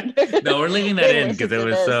that out. No, we're leaving that in because it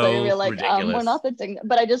was so like, ridiculous. We're not the ding,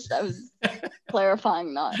 but I was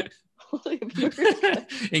clarifying not.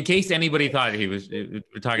 In case anybody thought we're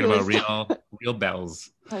talking about real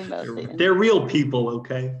bells. They're real people,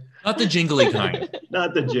 okay? Not the jingly kind.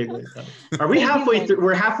 Not the jingly kind. Are we halfway through?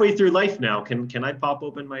 We're halfway through life now. Can I pop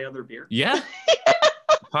open my other beer? Yeah.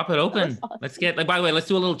 Pop it open. Let's get. Like, by the way, let's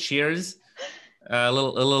do a little cheers. A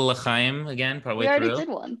little l'chaim again. Probably. We already did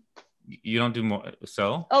one. You don't do more.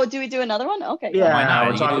 So. Oh, do we do another one? Okay. Yeah. Why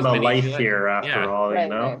not? We're talking about life here after all. Right, you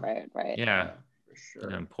know. Right. Yeah. Sure.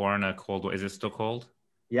 And pouring a cold. Is it still cold?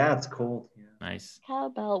 Yeah, it's cold. Yeah. Nice.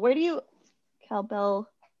 Cowbell. Cowbell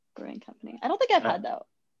Brewing Company. I don't think I've had that.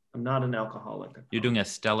 I'm not an alcoholic. You're doing a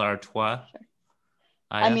Stella Artois. Sure.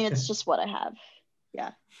 I mean, it's just what I have.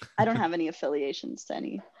 Yeah. I don't have any affiliations to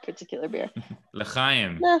any particular beer.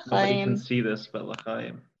 L'chaim. Nobody can see this, but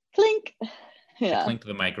l'chaim. Clink. I Yeah. clinked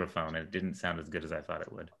the microphone. It didn't sound as good as I thought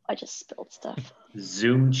it would. I just spilled stuff.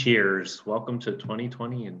 Zoom cheers. Welcome to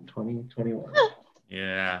 2020 and 2021.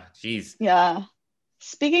 Yeah. Jeez. Yeah.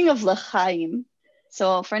 Speaking of l'chaim,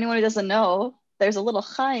 so for anyone who doesn't know, there's a little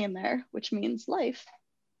chai in there, which means life.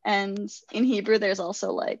 And in Hebrew, there's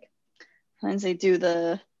also like, sometimes they do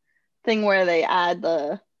the thing where they add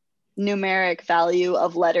the numeric value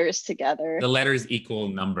of letters together. The letters equal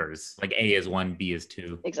numbers. Like A is 1, B is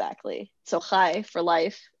 2. Exactly. So chai for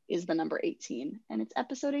life is the number 18, and it's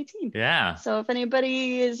episode 18. Yeah. So if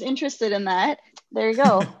anybody is interested in that, there you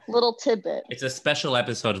go. Little tidbit. It's a special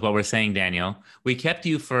episode is what we're saying, Daniel. We kept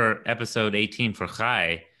you for episode 18 for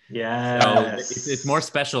Chai. Yes. So it's more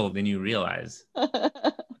special than you realize.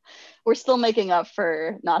 We're still making up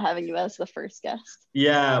for not having you as the first guest.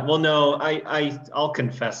 Yeah, well, no, I'll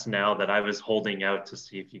confess now that I was holding out to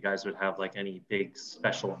see if you guys would have like any big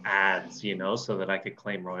special ads, you know, so that I could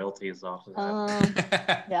claim royalties off of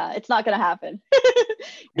that. Yeah, it's not gonna happen.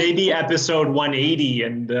 Maybe episode 180,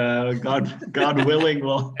 and God willing,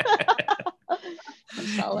 we'll.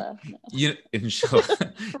 Inshallah. No.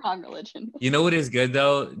 Inshallah. Wrong religion. You know what is good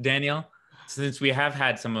though, Daniel? Since we have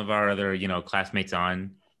had some of our other, classmates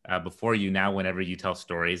on before you, now whenever you tell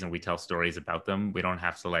stories and we tell stories about them, we don't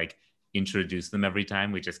have to like introduce them every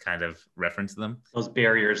time. We just kind of reference them. Those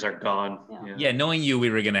barriers are gone. Yeah, knowing you, we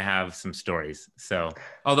were going to have some stories. So,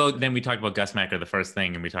 although then we talked about Gus Macker the first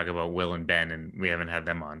thing, and we talked about Will and Ben, and we haven't had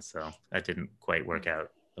them on. So that didn't quite work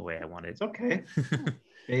out the way I wanted. It's okay.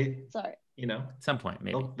 Sorry. At some point,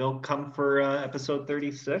 maybe. They'll come for episode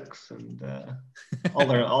 36 and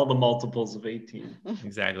all the multiples of 18.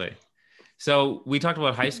 Exactly. So we talked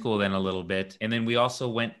about high school then a little bit, and then we also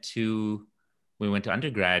went to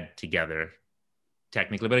undergrad together,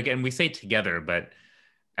 technically. But again, we say together, but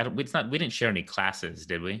we didn't share any classes,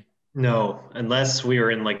 did we? No, unless we were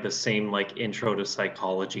in like the same like intro to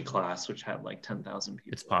psychology class, which had like 10,000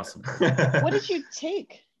 people. It's possible. What did you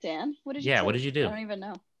take, Dan? What did you take? What did you do? I don't even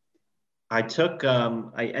know. I took,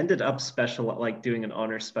 I ended up doing an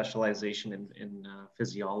honors specialization in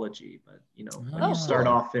physiology, but when you start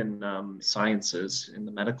off in sciences, in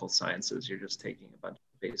the medical sciences, you're just taking a bunch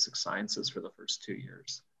of basic sciences for the first 2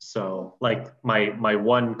 years. So like my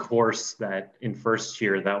one course that in first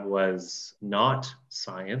year that was not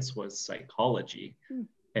science was psychology.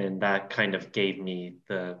 And that kind of gave me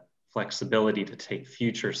the flexibility to take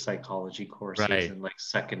future psychology courses in like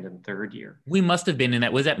second and third year. We must have been in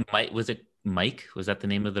that. Was it Mike? Was that the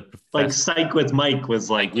name of the professor? Like Psych with Mike was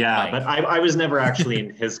like, Mike. But I was never actually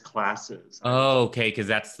in his classes. Oh, okay. Because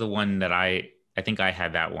that's the one that I think I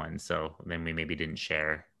had that one. So then we maybe didn't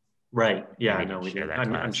share. Right. Yeah, no, we didn't.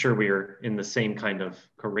 I'm sure we were in the same kind of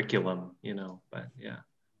curriculum, but yeah.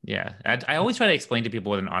 Yeah. I always try to explain to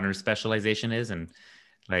people what an honors specialization is. And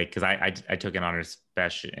like, because I took an honors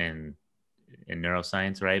spec in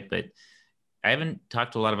neuroscience, right? But I haven't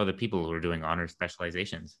talked to a lot of other people who are doing honors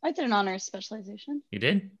specializations. I did an honors specialization. You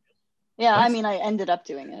did? Yeah, I mean, I ended up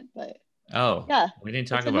doing it, but yeah, we didn't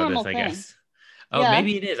talk about this, I guess. Oh,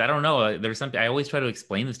 maybe it is. I don't know. There's something I always try to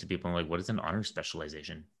explain this to people. I'm like, what is an honors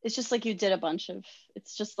specialization? It's just like you did a bunch of.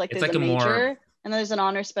 It's just like it's there's like a major and there's an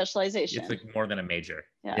honors specialization. It's like more than a major.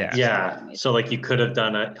 Yeah. So like you could have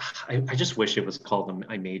done I just wish it was called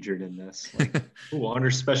I majored in this. Like,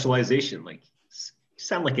 honors specialization. Like, you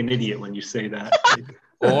sound like an idiot when you say that.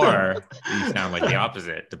 Or you sound like the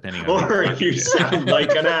opposite, depending on. Or you sound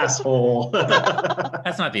like an asshole.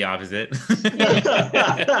 That's not the opposite.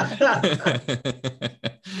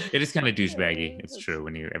 It is kind of douchebaggy. It's true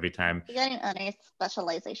when every time. You got an honors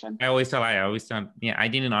specialization. I always tell, I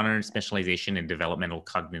did an honors specialization in developmental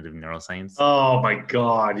cognitive neuroscience. Oh my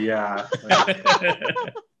God, yeah.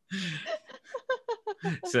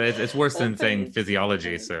 So it's worse than saying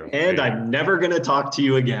physiology. So I'm never gonna talk to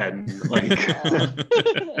you again. Like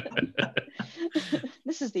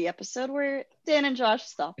this is the episode where Dan and Josh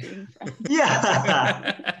stop being friends.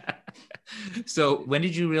 Yeah. So when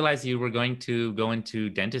did you realize you were going to go into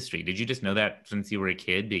dentistry? Did you just know that since you were a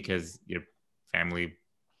kid because your family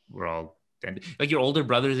were all like your older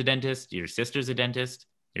brother's a dentist, your sister's a dentist?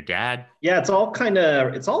 Your dad? Yeah, it's all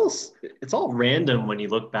random when you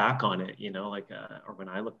look back on it, or when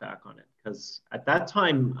I look back on it, because at that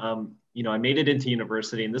time, I made it into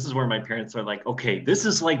university, and this is where my parents are like, okay, this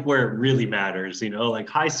is like where it really matters, like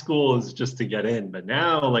high school is just to get in, but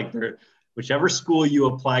now like whichever school you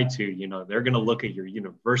apply to, they're going to look at your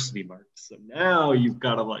university marks. So now you've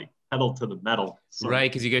got to like pedal to the metal. So.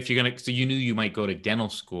 Right, because if you're gonna, so you knew you might go to dental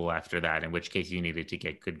school after that, in which case you needed to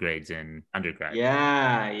get good grades in undergrad.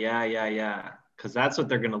 Yeah. Because that's what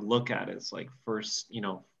they're gonna look at is like first,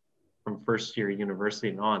 from first year university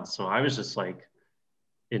and on. So I was just like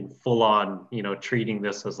in full on, treating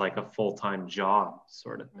this as like a full-time job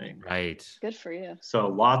sort of thing. Right. Good for you. So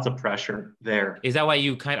lots of pressure there. Is that why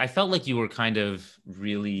I felt like you were kind of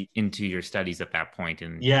really into your studies at that point?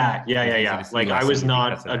 And yeah. Like I was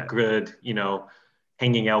not a good,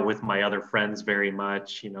 hanging out with my other friends very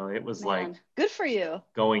much. It was like good for you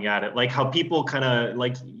going at it. Like how people kind of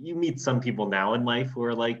like you meet some people now in life who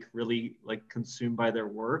are like really like consumed by their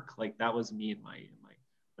work. Like that was me in my,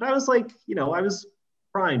 but I was like, I was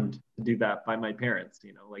primed to do that by my parents,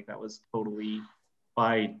 like that was totally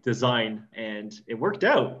by design, and it worked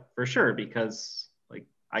out for sure because like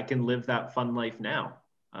I can live that fun life now.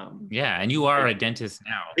 Yeah, and you are a dentist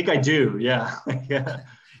now. I think I do. Yeah. Yeah.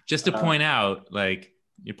 Just to point out, like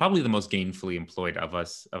you're probably the most gainfully employed of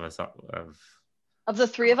the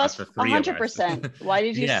three of us. 100%. Why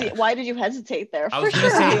did you why did you hesitate there? I was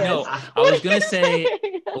gonna say no. I was gonna say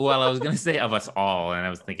well, I was gonna say of us all, and I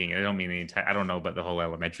was thinking I don't mean the entire. I don't know about the whole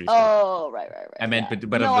elementary school. Oh, right. I meant,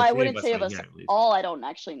 but no, I wouldn't say of us all. I don't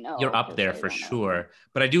actually know. You're up there for sure.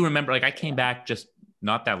 But I do remember, like I came back just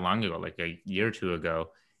not that long ago, like a year or two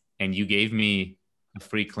ago, and you gave me a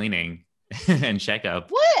free cleaning and checkup.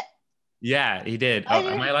 What? Yeah, he did. Oh,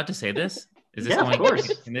 am I allowed to say this? Is this of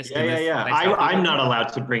course. Yeah. I'm not allowed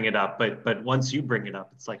to bring it up, but once you bring it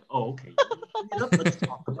up, it's like, oh, okay. Let's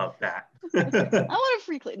talk about that. I want a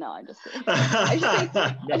free clean. No, I'm just kidding.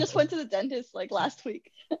 I just went to the dentist like last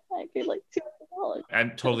week. I paid like $200.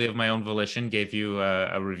 I'm totally of my own volition. Gave you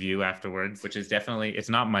a review afterwards, which is definitely, it's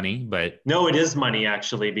not money, but no, it is money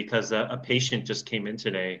actually, because a patient just came in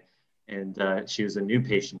today, and she was a new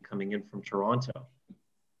patient coming in from Toronto.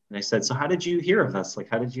 And I said, so how did you hear of us? Like,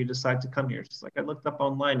 how did you decide to come here? She's like, I looked up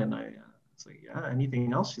online, and it's like, yeah,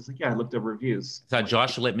 anything else? She's like, yeah, I looked up reviews. Saw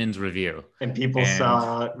Josh Lippman's review. And people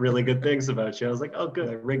saw really good things about you. I was like, oh, good,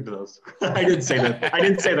 I rigged those. I didn't say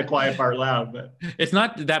the quiet part loud, but. It's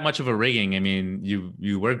not that much of a rigging. I mean,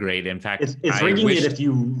 you were great. In fact, it's rigging it if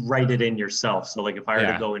you write it in yourself. So like if I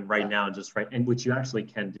were to go in right now and just write, and which you actually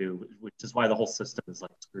can do, which is why the whole system is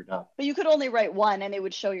like screwed up. But you could only write one and it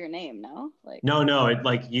would show your name, no? Like no, it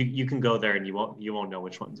like you can go there and you won't know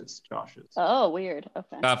which ones it's Josh's. Oh, weird.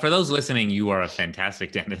 Okay. For those listening, you are a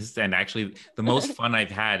fantastic dentist, and actually the most fun I've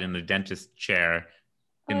had in the dentist chair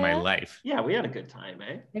in my life. Yeah, we had a good time,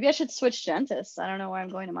 eh? Maybe I should switch dentists. I don't know why I'm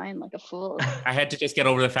going to mine like a fool. I had to just get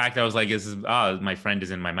over the fact that I was like, my friend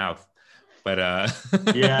is in my mouth. But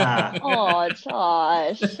yeah. Oh,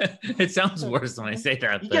 Josh. It sounds worse when I say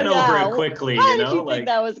that. You get over it quickly, How did you think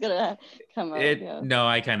that was gonna come up? No,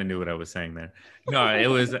 I kind of knew what I was saying there. No, it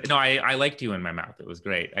was I liked you in my mouth. It was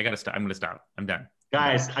great. I'm gonna stop. I'm done.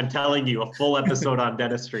 Guys, I'm telling you, a full episode on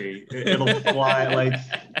dentistry. It'll fly like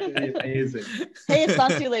amazing. Hey, it's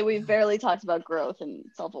not too late. We've barely talked about growth and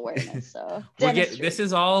self-awareness. So this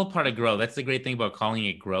is all part of growth. That's the great thing about calling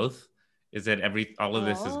it growth, is that all of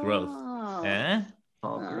this is growth. Eh?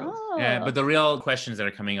 Yeah, but the real questions that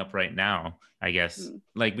are coming up right now, I guess,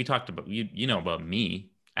 like we talked about, you know about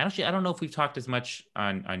me. I don't know if we've talked as much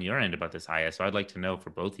on your end about this, Aya. So I'd like to know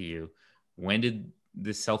for both of you, when did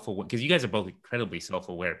this self-aware, because you guys are both incredibly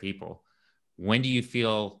self-aware people, when do you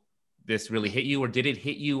feel this really hit you, or did it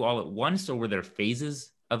hit you all at once, or were there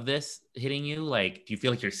phases of this hitting you? Like, do you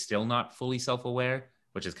feel like you're still not fully self-aware,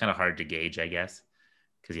 which is kind of hard to gauge, I guess,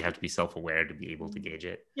 because you have to be self-aware to be able to gauge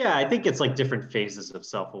it? Yeah, I think it's like different phases of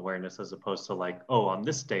self-awareness, as opposed to like, oh, on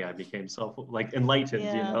this day I became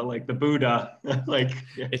enlightened, like the Buddha. Like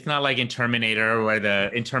it's not like in Terminator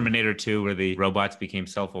 2 where the robots became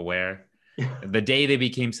self-aware. The day they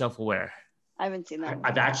became self-aware. I haven't seen that.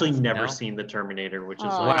 I've actually never seen the Terminator, which is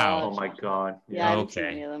oh my god. Yeah, I haven't seen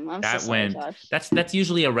any of them. I'm so sorry, Josh. That's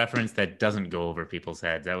usually a reference that doesn't go over people's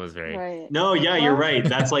heads. That was very right. No, yeah, you're right.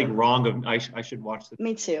 That's like wrong. I should watch this.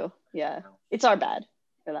 Me too. Yeah, it's our bad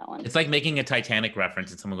for that one. It's like making a Titanic reference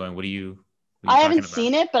and someone going, "What are you?" I haven't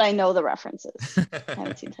seen it, but I know the references. I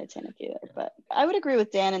haven't seen Titanic either, but I would agree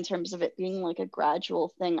with Dan in terms of it being like a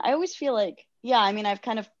gradual thing. I always feel like, I mean, I've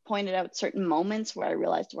kind of pointed out certain moments where I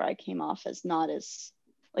realized where I came off as not as,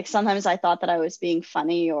 like sometimes I thought that I was being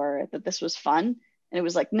funny or that this was fun. And it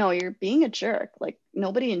was like, no, you're being a jerk. Like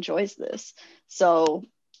nobody enjoys this. So,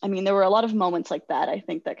 I mean, there were a lot of moments like that, I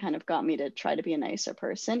think, that kind of got me to try to be a nicer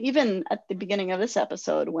person. Even at the beginning of this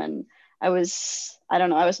episode when I was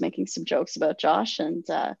making some jokes about Josh, and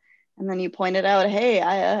then you pointed out, hey,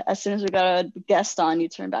 as soon as we got a guest on, you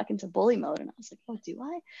turned back into bully mode, and I was like, oh, do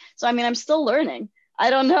I? So I mean, I'm still learning. I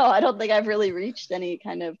don't know. I don't think I've really reached any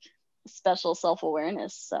kind of special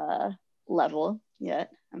self-awareness level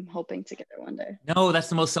yet. I'm hoping to get there one day. No, that's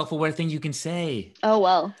the most self-aware thing you can say. Oh,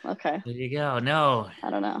 well, okay. There you go. No. I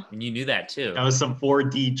don't know. And you knew that too. That was some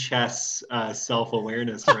 4D chess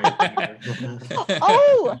self-awareness right there.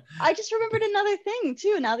 Oh, I just remembered another thing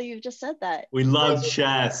too, now that you've just said that. We love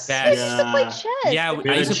chess. Chess. I used to play chess. Yeah, We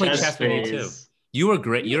I had used a to play chess chess with you too. phase. You were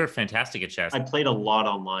great. You were fantastic at chess. I played a lot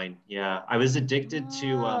online. Yeah, I was addicted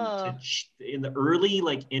to in the early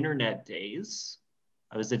like internet days.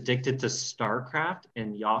 I was addicted to StarCraft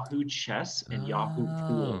and Yahoo Chess and Yahoo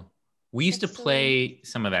Pool. We used That's to so play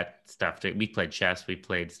some of that stuff. We played chess. We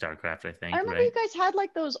played StarCraft, I think. I remember right? you guys had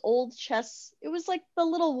like those old chess. It was like the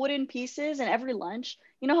little wooden pieces, and every lunch,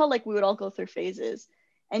 you know how like we would all go through phases,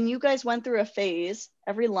 and you guys went through a phase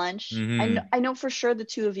every lunch. Mhm. I know for sure the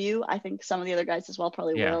two of you. I think some of the other guys as well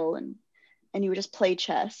probably Yeah. will, and you would just play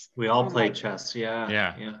chess. We all And, played like, chess. Yeah.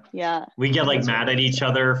 Yeah. Yeah. We get like That's mad what at I each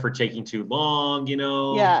other for taking too long, you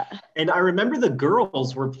know? Yeah. And I remember the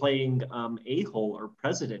girls were playing A-Hole or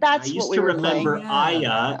President. That's I used what we to were remember playing. Aya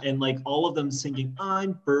Yeah. and like all of them singing,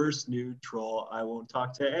 I'm first neutral. I won't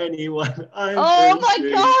talk to anyone. I'm Oh first my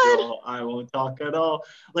God. neutral. I won't talk at all.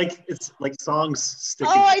 Like it's like songs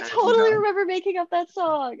sticking. Oh, I in your head, totally you know? remember making up that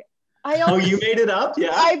song. Oh, you made it up? Yeah.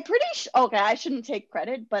 I'm pretty sure. Okay, I shouldn't take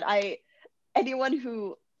credit, but anyone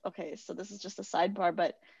who, okay, so this is just a sidebar,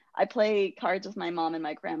 but I play cards with my mom and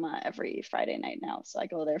my grandma every Friday night now. So I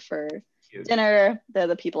go there for Cute. dinner. They're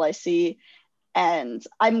the people I see. And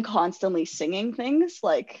I'm constantly singing things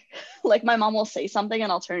like my mom will say something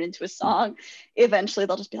and I'll turn it into a song. Eventually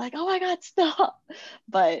they'll just be like, oh my God, stop.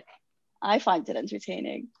 But I find it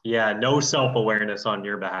entertaining. Yeah, no self-awareness on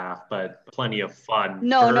your behalf, but plenty of fun.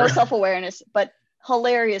 No self-awareness, but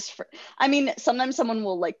hilarious. I mean, sometimes someone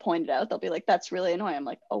will like point it out. They'll be like, that's really annoying. I'm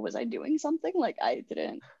like, oh, was I doing something? Like I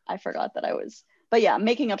forgot that I was. But yeah,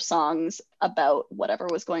 making up songs about whatever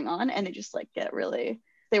was going on. And they just like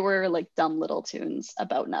they were like dumb little tunes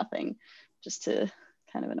about nothing just to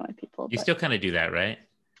kind of annoy people. You still kind of do that, right?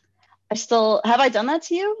 Have I done that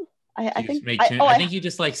to you? I think I think you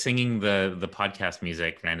just like singing the podcast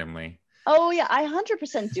music randomly. Oh yeah, I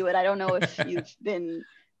 100% do it. I don't know if you've been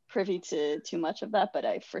privy to too much of that, but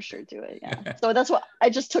I for sure do it. Yeah. So that's what I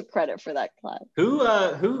just took credit for that class.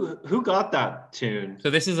 Who got that tune? So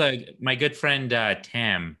this is my good friend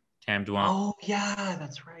Tam Duan. Oh yeah,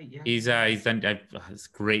 that's right. Yeah. He's done he's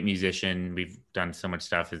a great musician. We've done so much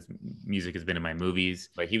stuff. His music has been in my movies.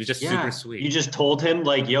 Like he was just super sweet. You just told him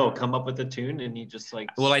like, yo, come up with a tune, and he just like.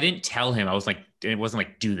 Well, I didn't tell him. I was like, it wasn't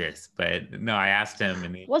like do this, but no, I asked him,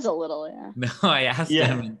 and he was a little, yeah. No, I asked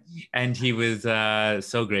him, and he was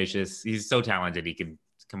so gracious. He's so talented. He can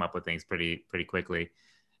come up with things pretty quickly,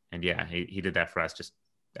 and yeah, he did that for us just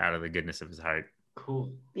out of the goodness of his heart.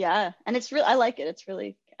 Cool. Yeah, and it's I like it.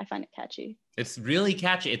 I find it catchy. It's really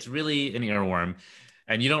catchy. It's really an earworm,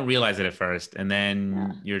 and you don't realize it at first, and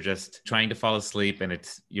then you're just trying to fall asleep, and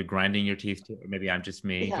you're grinding your teeth. Or maybe I'm just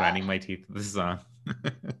me grinding my teeth to this song.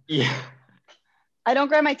 Yeah. I don't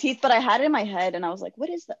grind my teeth, but I had it in my head, and I was like, "What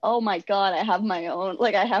is that? Oh my God, I have my own.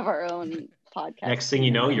 Like I have our own podcast." Next thing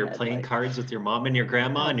you know, you're playing cards with your mom and your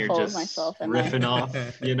grandma, and you're just riffing off,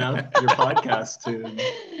 your podcast tune.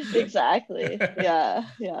 Exactly. Yeah.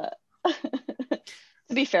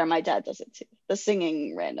 To be fair, my dad does it too. The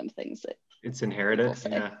singing random things that it's inherited.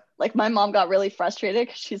 Yeah. Like my mom got really frustrated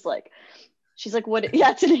because she's like, what?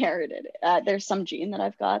 Yeah, it's inherited. There's some gene that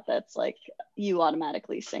I've got that's like you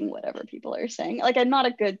automatically sing whatever people are saying. Like I'm not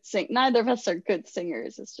a good neither of us are good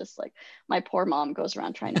singers. It's just like my poor mom goes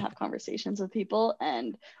around trying to have conversations with people,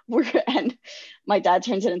 and my dad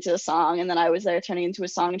turns it into a song, and then I was there turning into a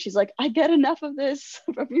song, and she's like, I get enough of this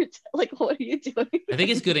from your like, what are you doing? I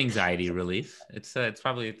think it's good anxiety relief. It's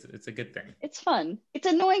probably a good thing. It's fun. It's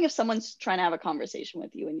annoying if someone's trying to have a conversation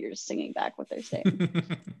with you and you're just singing back what they're saying.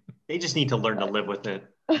 They just need to learn to live with it.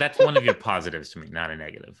 That's one of your positives to me, not a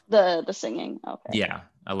negative. The singing. Okay. Yeah,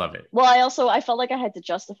 I love it. Well, I felt like I had to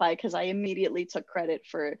justify because I immediately took credit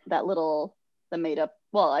for that the made up.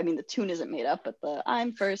 Well, I mean, the tune isn't made up, but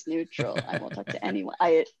I'm first neutral. I won't talk to anyone.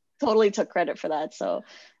 I totally took credit for that. So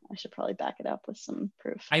I should probably back it up with some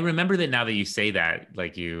proof. I remember that now that you say that,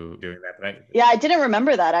 like you doing that. But yeah, I didn't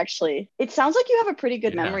remember that actually. It sounds like you have a pretty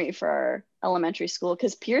good memory for our elementary school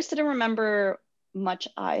because Pierce didn't remember much.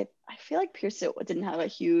 I feel like Pierce didn't have a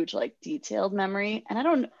huge like detailed memory,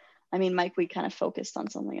 and I mean Mike, we kind of focused on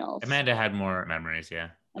something else. Amanda had more memories.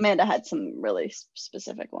 Amanda had some really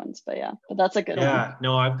specific ones, but yeah, but that's a good one. Yeah,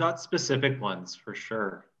 no, I've got specific ones for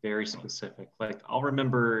sure. Very specific. Like I'll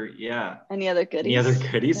remember, yeah. Any other goodies? Any other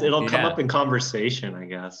goodies? Yeah. It'll come Yeah. up in conversation, I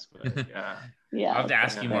guess. But yeah. Yeah. I'll have to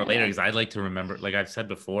ask you more later because I'd like to remember, like I've said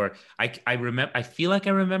before, I remember, I feel like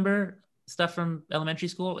I remember stuff from elementary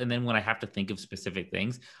school. And then when I have to think of specific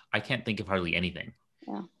things, I can't think of hardly anything.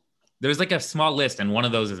 Yeah. There's like a small list. And one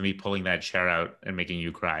of those is me pulling that chair out and making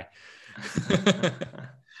you cry.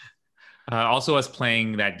 Also us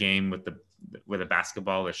playing that game with a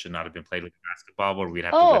basketball that should not have been played with a basketball, where we'd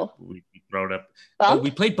have to we throw it up. Bump? Oh,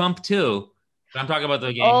 we played Bump too. I'm talking about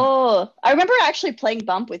the game. Oh, I remember actually playing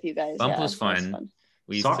Bump with you guys. Bump was fun.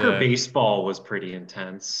 We used Soccer baseball was pretty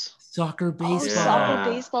intense. Soccer baseball. Oh, soccer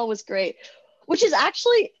baseball was great, which is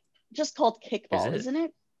actually just called kickball, isn't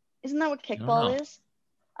it? Isn't that what kickball is?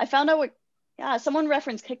 I found out what. Yeah, someone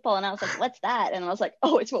referenced kickball, and I was like, "What's that?" And I was like,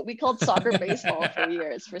 "Oh, it's what we called soccer baseball for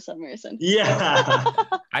years, for some reason." Yeah,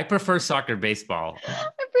 I prefer soccer baseball.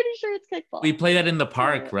 I'm pretty sure it's kickball. We play that in the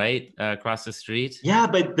park, right, across the street. Yeah,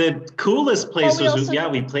 but the coolest place was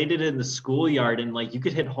we played it in the schoolyard, and like you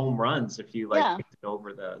could hit home runs if you kicked it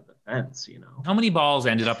over the fence. You know, how many balls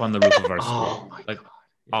ended up on the roof of our school? Oh my God.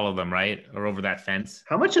 All of them, right? Or over that fence?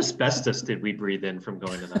 How much asbestos did we breathe in from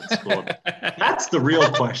going to that school? That's the real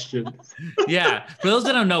question. Yeah. For those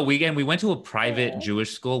that don't know, we went to a private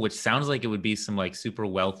Jewish school, which sounds like it would be some like super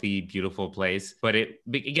wealthy, beautiful place. But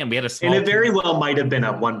we had a small... And it very well might have been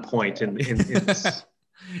at one point in this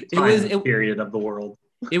period of the world.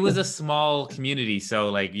 It was a small community. So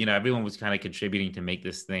like, everyone was kind of contributing to make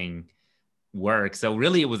this thing work. So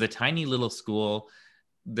really it was a tiny little school.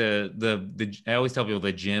 I always tell people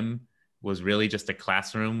the gym was really just a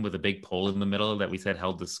classroom with a big pole in the middle that we said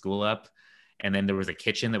held the school up, and then there was a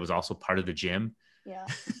kitchen that was also part of the gym. Yeah.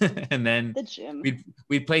 And then the gym.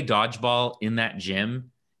 We'd play dodgeball in that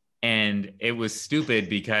gym, and it was stupid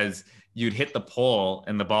because you'd hit the pole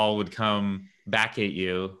and the ball would come back at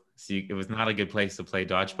you. So it was not a good place to play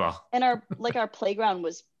dodgeball. And our playground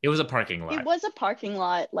was... It was a parking lot. It was a parking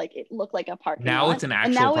lot. Like it looked like a parking lot. Now it's an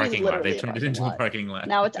actual parking lot. They turned it into a parking lot.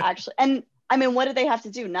 Now it's actually... And I mean, what did they have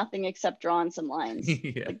to do? Nothing except draw on some lines.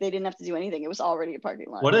 Yeah. Like they didn't have to do anything. It was already a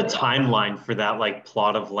parking lot. What a timeline for that like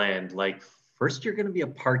plot of land. Like first you're going to be a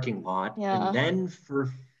parking lot. Yeah. And then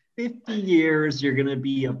for 50 years, you're going to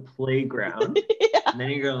be a playground. Yeah. And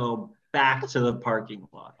then you're going to go back to the parking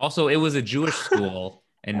lot. Also, it was a Jewish school.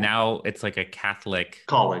 And now it's like a Catholic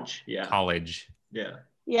college. Yeah. College. Yeah.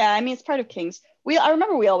 Yeah. I mean, it's part of King's. I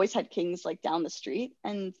remember we always had King's like down the street,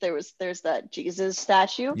 and there's that Jesus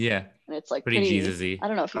statue. Yeah. And it's like pretty Jesus-y. I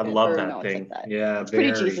don't know if you I love that know thing. It's like that. Yeah. It's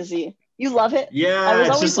pretty Jesus-y. You love it? Yeah.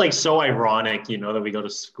 It's just like so ironic, that we go to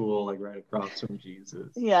school like right across from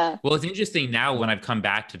Jesus. Yeah. Well, it's interesting now when I've come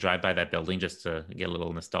back to drive by that building just to get a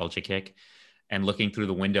little nostalgia kick, and looking through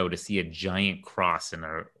the window to see a giant cross in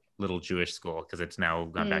our little Jewish school, because it's now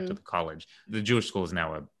gone back to the college. The Jewish school is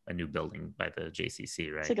now a new building by the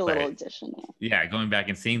JCC, right? It's like a little addition. Yeah, going back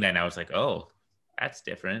and seeing that now, it's like, oh, that's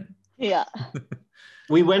different. Yeah.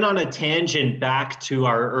 We went on a tangent back to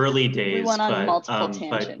our early days. We went on multiple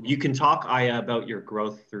tangents. But you can talk, Aya, about your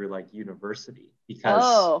growth through like university,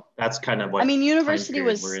 because that's kind of what university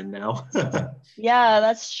we're in now. Yeah,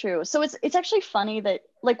 that's true. So it's actually funny that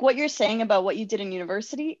like what you're saying about what you did in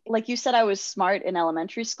university, like you said, I was smart in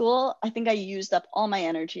elementary school. I think I used up all my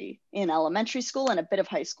energy in elementary school and a bit of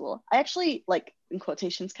high school. I actually, like in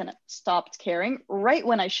quotations, kind of stopped caring right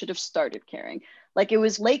when I should have started caring. Like it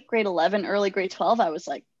was late grade 11, early grade 12. I was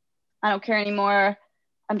like, I don't care anymore.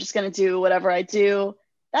 I'm just going to do whatever I do.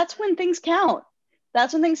 That's when things count.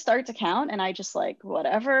 That's when things start to count. And I just like,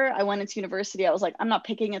 whatever. I went into university. I was like, I'm not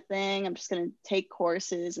picking a thing. I'm just going to take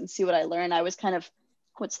courses and see what I learn. I was kind of,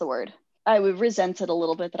 what's the word? I resented a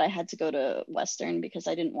little bit that I had to go to Western because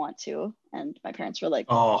I didn't want to. And my parents were like,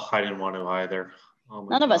 oh, I didn't want to either. Oh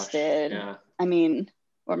none of us did. Yeah. I mean,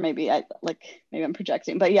 or maybe maybe I'm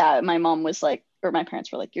projecting, but yeah, my mom was like, or my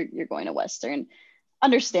parents were like, you're going to Western.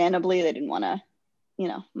 Understandably, they didn't want to,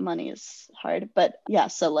 money is hard, but yeah.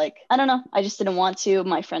 So like, I don't know. I just didn't want to.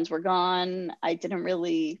 My friends were gone. I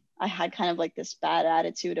had kind of like this bad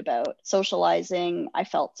attitude about socializing. I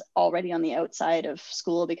felt already on the outside of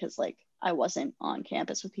school because like I wasn't on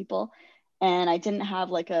campus with people, and I didn't have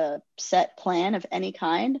like a set plan of any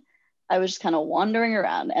kind. I was just kind of wandering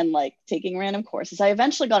around and like taking random courses. I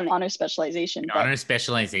eventually got an honor specialization. Honor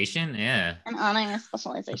specialization? Yeah. An honor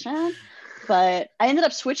specialization. But I ended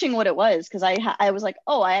up switching what it was because I was like,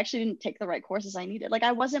 oh, I actually didn't take the right courses I needed. Like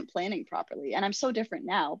I wasn't planning properly, and I'm so different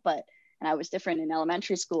now, and I was different in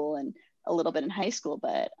elementary school and a little bit in high school,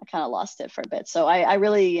 but I kind of lost it for a bit. So I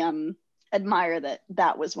really admire that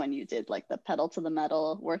that was when you did like the pedal to the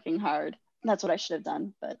metal, working hard. That's what I should have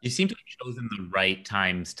done. But You seem to have chosen the right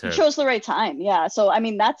times you to. chose the right time. Yeah. So, I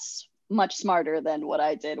mean, that's much smarter than what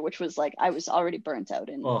I did, which was like, I was already burnt out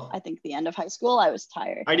in, I think, the end of high school. I was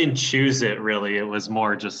tired. I didn't choose it really. It was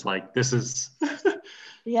more just like, this is,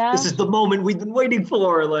 yeah, this is the moment we've been waiting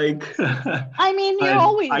for. Like, I mean,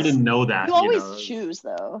 I didn't know that. You always choose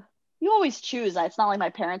though. You always choose. It's not like my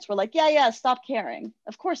parents were like, yeah, stop caring.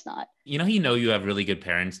 Of course not. You know, you have really good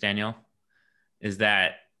parents, Danielle, is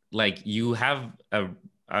that like you have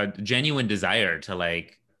a genuine desire to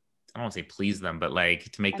like, I don't want to say please them, but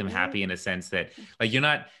like to make them happy in a sense that like they're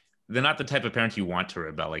not the type of parents you want to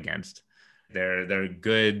rebel against. They're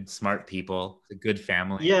good, smart people, a good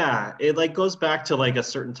family. Yeah, it like goes back to like a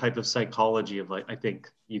certain type of psychology of like, I think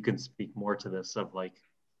you can speak more to this of like,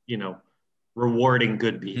 you know, rewarding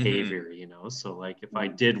good behavior, you know? So like if I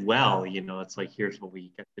did well, you know, it's like, here's what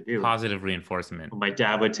we get to do. Positive reinforcement. When my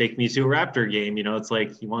dad would take me to a Raptor game, you know, it's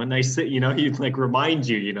like, you want a nice, you know, he'd like remind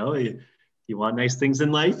you, you know, you want nice things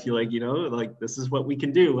in life. You like, you know, like this is what we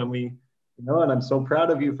can do when we, you know, and I'm so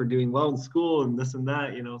proud of you for doing well in school and this and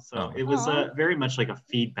that, you know? So it was very much like a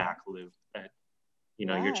feedback loop that, you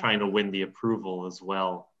know, you're trying to win the approval as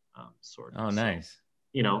well. Sort of. Oh, nice. So,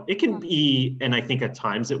 you know, it can be, and I think at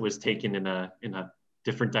times it was taken in a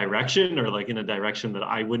different direction or like in a direction that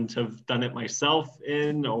I wouldn't have done it myself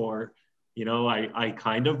in, or, you know, I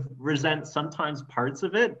kind of resent sometimes parts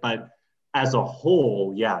of it, but as a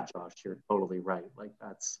whole, yeah, Josh, you're totally right. Like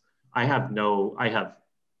I have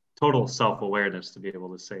total self-awareness to be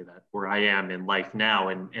able to say that where I am in life now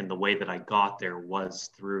and the way that I got there was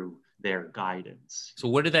through their guidance. So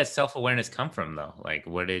where did that self-awareness come from though? Like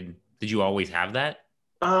did you always have that?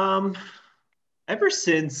 Ever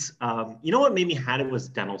since, you know what made me had it was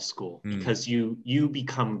dental school, because you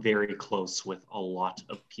become very close with a lot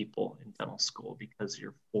of people in dental school because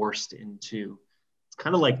you're forced into, it's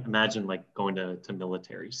kind of like, imagine like going to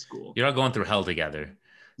military school. You're all going through hell together.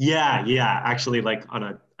 Yeah. Actually, like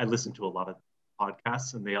I listened to a lot of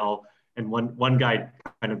podcasts and one guy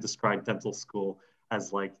kind of described dental school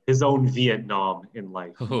as like his own Vietnam in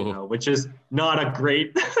life, you know, which is not a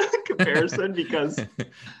great comparison because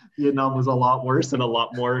Vietnam was a lot worse and a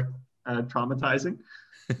lot more traumatizing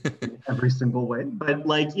in every single way. But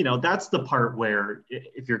like, you know, that's the part where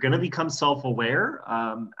if you're going to become self-aware,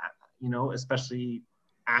 you know, especially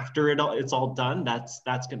after it's all done, that's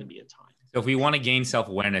going to be a time. So if we want to gain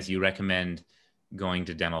self-awareness, you recommend going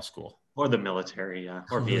to dental school or the military,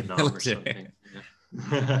 or Vietnam or something.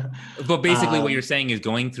 Yeah. But basically what you're saying is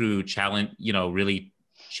going through really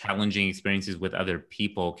challenging experiences with other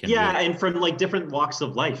people can and from like different walks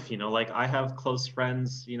of life, you know, like I have close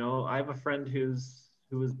friends, you know, I have a friend who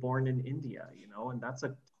was born in India, you know, and that's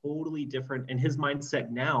a totally different, and his mindset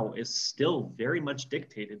now is still very much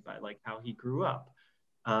dictated by like how he grew up.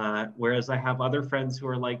 Whereas I have other friends who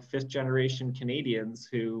are like 5th generation Canadians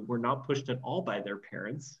who were not pushed at all by their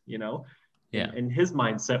parents, you know. Yeah. And his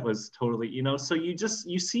mindset was totally, you know, so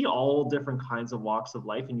you see all different kinds of walks of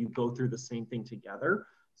life and you go through the same thing together.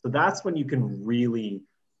 So that's when you can really,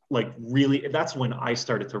 that's when I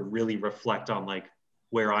started to really reflect on like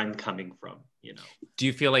where I'm coming from, you know. Do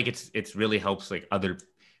you feel like it's really helps like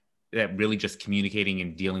that really just communicating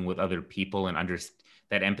and dealing with other people and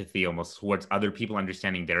that empathy almost towards other people,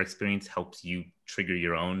 understanding their experience helps you trigger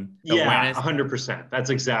your own awareness? 100%. That's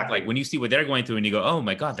exactly. Like when you see what they're going through and you go, oh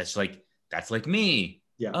my God, that's like me.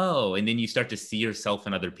 Yeah. Oh, and then you start to see yourself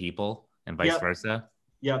in other people and vice versa.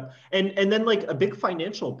 Yeah. And then like a big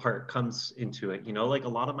financial part comes into it, you know, like a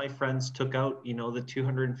lot of my friends took out, you know, the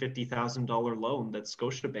 $250,000 loan that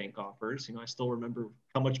Scotiabank offers. You know, I still remember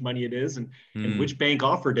how much money it is and which bank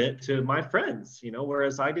offered it to my friends, you know,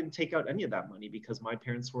 whereas I didn't take out any of that money because my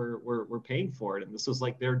parents were paying for it. And this was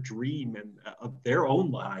like their dream and of their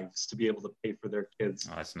own lives to be able to pay for their kids'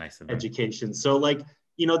 that's nice of them. Education. So like,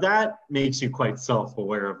 you know, that makes you quite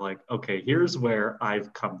self-aware of like, okay, here's where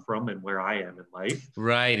I've come from and where I am in life.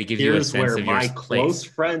 Right. It gives you a sense of your place. Here's where my close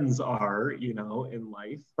friends are, you know, in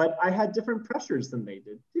life. But I had different pressures than they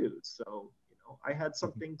did too. So, you know, I had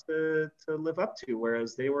something to live up to,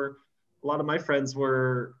 whereas a lot of my friends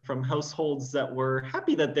were from households that were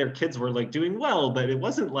happy that their kids were like doing well, but it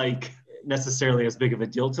wasn't like necessarily as big of a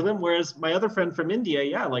deal to them. Whereas my other friend from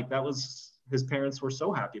India, like that was, his parents were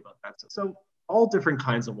so happy about that. So all different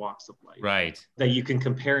kinds of walks of life, right? That you can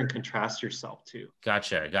compare and contrast yourself to.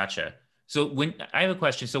 Gotcha. So I have a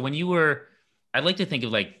question. So I'd like to think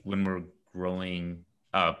of like when we're growing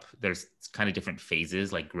up, there's kind of different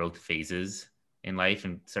phases, like growth phases in life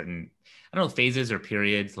and certain, I don't know, phases or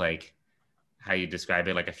periods. Like, how you describe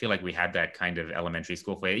it. Like, I feel like we had that kind of elementary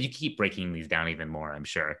school phase. You keep breaking these down even more, I'm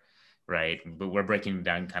sure, right? But we're breaking them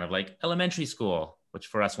down kind of like elementary school, which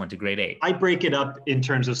for us went to grade 8. I break it up in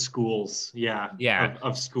terms of schools. Yeah.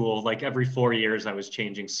 Of school. Like every 4 years I was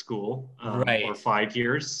changing school, right. or 5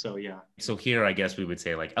 years. So yeah. So here, I guess we would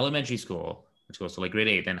say like elementary school, which goes to like grade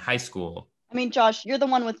 8, then high school. I mean, Josh, you're the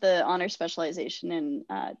one with the honor specialization in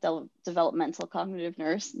developmental cognitive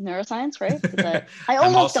neuroscience, right? I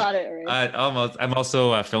almost got it right. Almost. I'm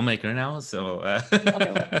also a filmmaker now, so.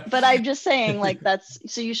 Okay, but I'm just saying, like,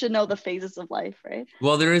 so you should know the phases of life, right?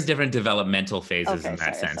 Well, there is different developmental phases in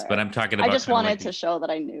that sense, but I'm talking about. I just wanted to show that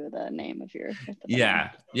I knew the name of your. Yeah.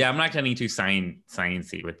 I'm not getting too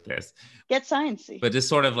sciencey with this. Get sciencey. But just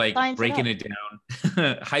sort of like breaking it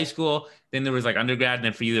down. High school, then there was like undergrad, and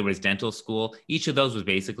then for you there was dental school. Each of those was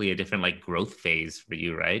basically a different like growth phase for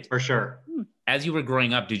you, right? For sure. As you were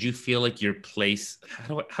growing up, did you feel like your place?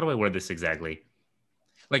 How do I word this exactly?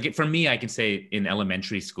 Like for me, I can say in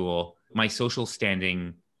elementary school, my social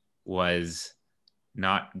standing was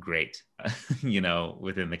not great,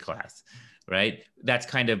 within the class, right? That's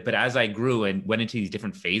kind of, but as I grew and went into these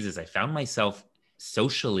different phases, I found myself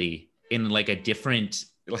socially in like a different,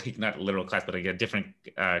 like not literal class, but like a different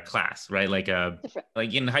class, right? Like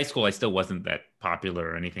in high school, I still wasn't that popular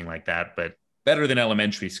or anything like that, but better than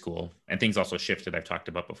elementary school. And things also shifted. I've talked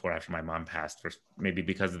about before after my mom passed, maybe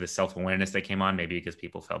because of the self-awareness that came on, maybe because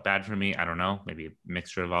people felt bad for me. I don't know, maybe a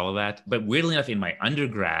mixture of all of that. But weirdly enough, in my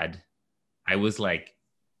undergrad, I was like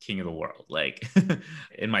king of the world. Like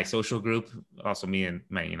in my social group, also me and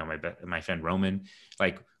my friend Roman,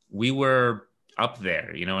 like we were up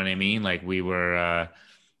there, you know what I mean? Like we were,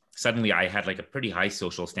 suddenly I had like a pretty high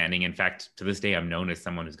social standing. In fact, to this day, I'm known as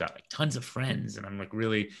someone who's got like tons of friends and I'm like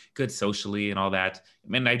really good socially and all that.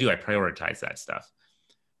 And I prioritize that stuff.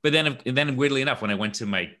 But then weirdly enough, when I went to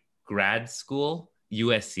my grad school,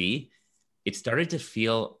 USC, it started to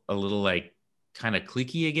feel a little like kind of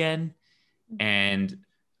cliquey again and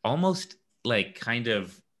almost like kind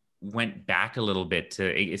of went back a little bit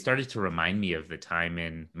it started to remind me of the time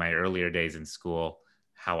in my earlier days in school,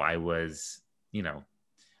 how I was,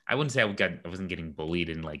 I wouldn't say I wasn't getting bullied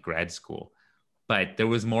in like grad school, but there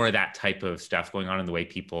was more of that type of stuff going on in the way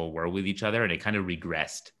people were with each other, and it kind of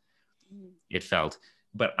regressed, it felt.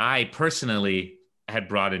 But I personally had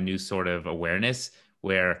brought a new sort of awareness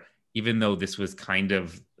where even though this was kind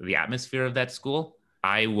of the atmosphere of that school,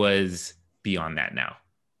 I was beyond that now.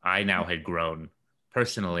 I now had grown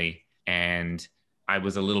personally, and I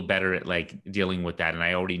was a little better at like dealing with that. And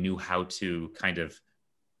I already knew how to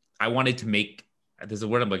I wanted to make, there's a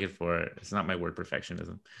word I'm looking for. It's not my word,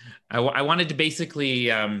 perfectionism. I wanted to basically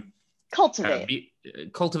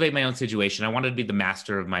cultivate my own situation. I wanted to be the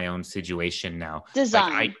master of my own situation now.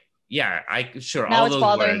 Design. Sure. Now it's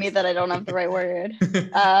bothering me that I don't have the right word.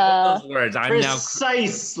 All those words.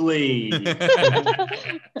 Precisely.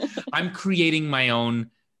 I'm creating my own.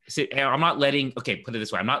 I'm not letting, put it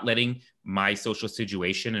this way. I'm not letting my social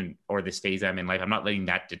situation or this phase I'm in life, I'm not letting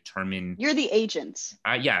that determine. You're the agent.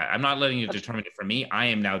 I'm not letting it determine it for me. I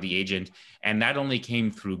am now the agent. And that only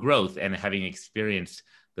came through growth and having experienced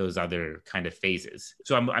those other kind of phases.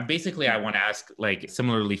 So I'm basically, I want to ask, like,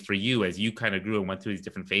 similarly for you, as you kind of grew and went through these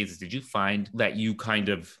different phases, did you find that you kind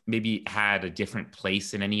of maybe had a different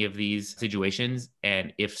place in any of these situations?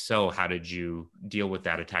 And if so, how did you deal with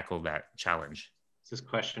that or tackle that challenge? Is this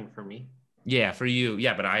question for me? Yeah, for you.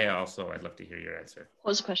 Yeah, but I'd love to hear your answer.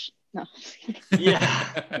 What was the question? No.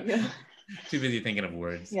 Yeah. Too busy thinking of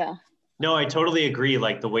words. Yeah. No, I totally agree.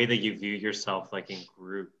 Like the way that you view yourself, like in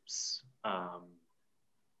groups,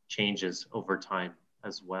 changes over time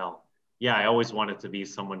as well. Yeah, I always wanted to be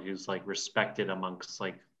someone who's like respected amongst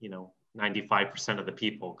 95% of the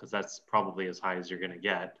people, because that's probably as high as you're going to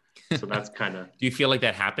get. So that's kind of. Do you feel like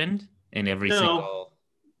that happened in every single?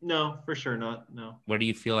 No, for sure not. No. Where do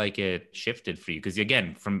you feel like it shifted for you? Because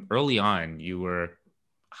again, from early on, you were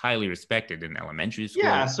highly respected in elementary school.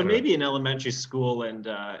 Yeah, so maybe in elementary school and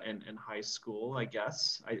high school, I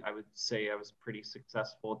guess. I would say I was pretty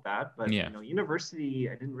successful at that. But university,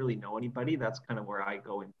 I didn't really know anybody. That's kind of where I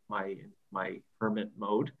go in my hermit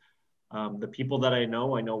mode. The people that I know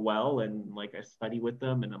well, and like I study with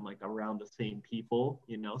them, and I'm like around the same people,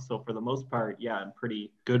 So for the most part, yeah, I'm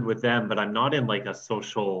pretty good with them, but I'm not in like a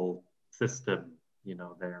social system,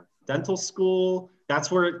 there. Dental school,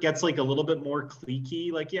 that's where it gets like a little bit more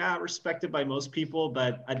cliquey, like, yeah, respected by most people,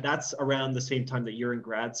 but that's around the same time that you're in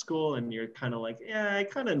grad school and you're kind of like, yeah, I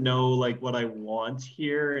kind of know like what I want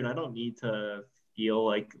here, and I don't need to feel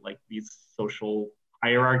like these social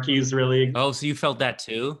hierarchy is really. Oh, so you felt that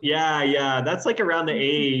too? Yeah. That's like around the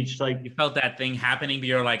age, like You felt that thing happening, but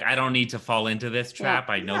you're like, I don't need to fall into this trap.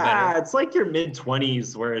 I know yeah, better. it's like your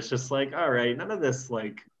mid-20s where it's just like, all right, none of this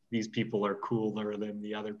like these people are cooler than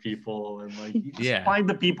the other people, and like you just Yeah. find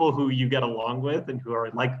the people who you get along with and who are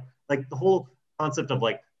like the whole concept of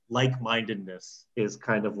like-mindedness is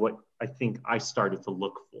kind of what I think I started to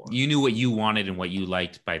look for. You knew what you wanted and what you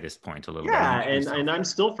liked by this point a little bit. Yeah, and I'm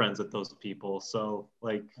still friends with those people, so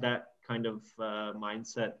like that kind of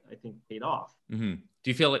mindset I think paid off. Mm-hmm. Do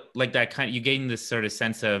you feel like that kind of, you gain this sort of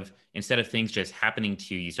sense of, instead of things just happening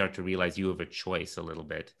to you, you start to realize you have a choice a little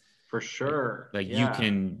bit? For sure. Like yeah. You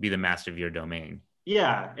can be the master of your domain.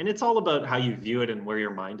 Yeah, and it's all about how you view it and where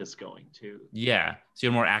your mind is going too. Yeah, so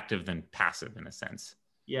you're more active than passive in a sense.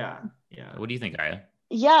 Yeah. What do you think, Aya?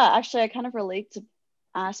 Yeah, actually, I kind of relate to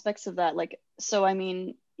aspects of that. Like, so I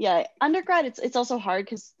mean, yeah, undergrad, it's also hard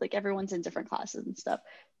because like everyone's in different classes and stuff.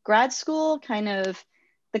 Grad school, kind of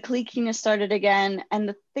the cliquiness started again. And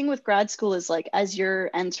the thing with grad school is like, as you're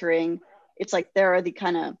entering, it's like there are the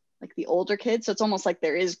kind of like the older kids. So it's almost like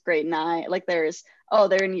there is grade 9, like there's, oh,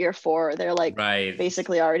 they're in year 4. They're like right.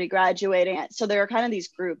 basically already graduating. So there are kind of these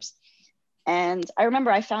groups. And I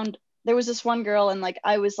remember I found there was this one girl, and like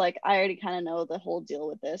I was like, I already kind of know the whole deal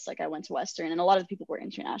with this. Like I went to Western, and a lot of the people were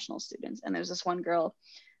international students. And there's this one girl,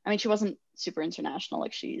 I mean, she wasn't super international.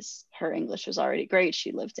 Like her English was already great.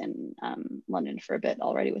 She lived in London for a bit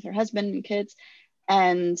already with her husband and kids.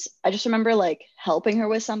 And I just remember like helping her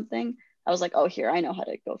with something. I was like, oh, here, I know how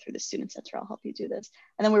to go through the student center. I'll help you do this.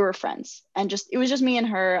 And then we were friends, and it was just me and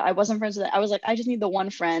her. I wasn't friends with it. I was like, I just need the one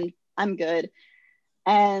friend. I'm good.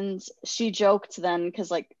 And she joked then, because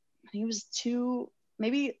like, he was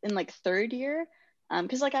maybe in like 3rd year.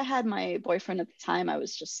 Because like I had my boyfriend at the time. I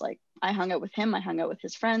was just like, I hung out with him, I hung out with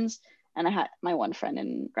his friends, and I had my one friend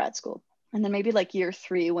in grad school. And then maybe like year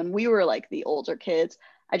 3, when we were like the older kids,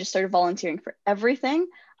 I just started volunteering for everything.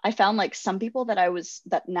 I found like some people that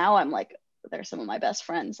now I'm like, they're some of my best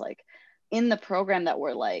friends, like in the program, that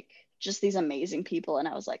were like just these amazing people. And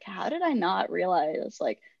I was like, how did I not realize,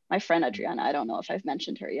 like my friend Adriana, I don't know if I've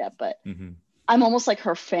mentioned her yet, but I'm almost like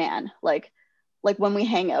her fan. Like when we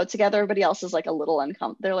hang out together, everybody else is like a little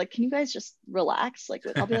uncomfortable. They're like, can you guys just relax? Like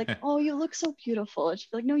I'll be like, oh, you look so beautiful. And she'll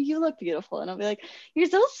be like, no, you look beautiful. And I'll be like, you're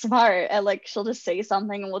so smart. And like she'll just say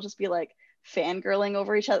something, and we'll just be like fangirling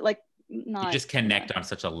over each other. Like not you just connect on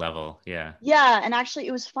such a level. Yeah. And actually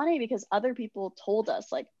it was funny because other people told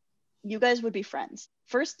us like, you guys would be friends.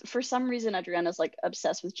 First, for some reason, Adriana's like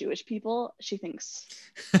obsessed with Jewish people. She thinks,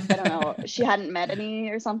 I don't know, she hadn't met any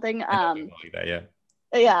or something.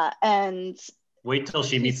 Yeah. And wait till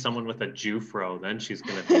she meets someone with a Jufro, then she's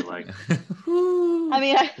gonna be like, I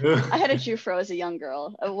mean, I had a Jufro as a young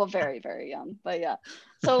girl. Well, very, very young, but yeah.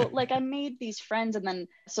 So like I made these friends, and then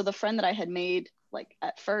so the friend that I had made, like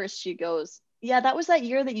at first, she goes, yeah, that was that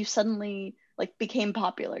year that you suddenly like became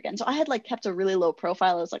popular again. So I had like kept a really low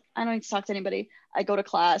profile. I was like, I don't need to talk to anybody. I go to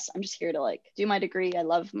class. I'm just here to like do my degree. I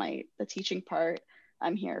love the teaching part.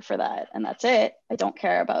 I'm here for that, and that's it. I don't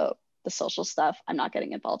care about the social stuff. I'm not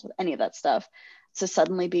getting involved with any of that stuff. So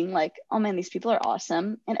suddenly being like, oh man, these people are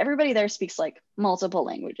awesome. And everybody there speaks like multiple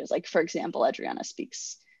languages. Like for example, Adriana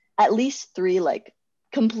speaks at least 3 like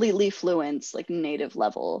completely fluent, like native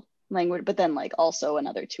level language, but then like also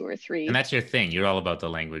another 2 or 3. And that's your thing. You're all about the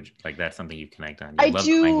language. Like that's something you connect on. I love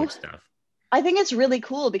do. The language stuff. I think it's really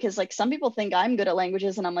cool because like some people think I'm good at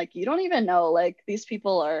languages, and I'm like, you don't even know, like these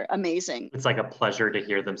people are amazing. It's like a pleasure to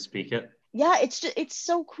hear them speak it. Yeah, it's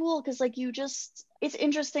so cool because like it's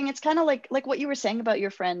interesting. It's kind of like what you were saying about your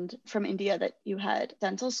friend from India that you had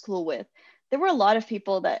dental school with. There were a lot of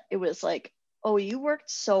people that it was like, oh, you worked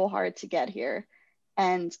so hard to get here.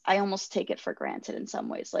 And I almost take it for granted in some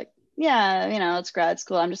ways. Like, yeah, it's grad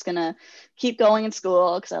school. I'm just gonna keep going in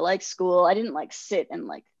school because I like school. I didn't like sit and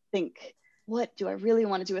like think, what do I really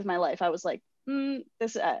want to do with my life? I was like,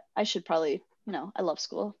 I should probably, I love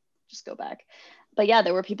school, just go back. But yeah,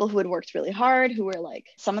 there were people who had worked really hard, who were like,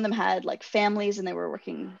 some of them had like families, and they were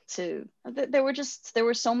working there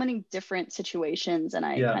were so many different situations. And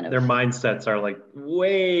their mindsets are like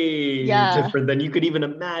way different than you could even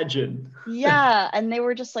imagine. Yeah. And they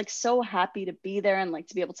were just like so happy to be there and like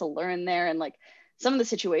to be able to learn there. And like some of the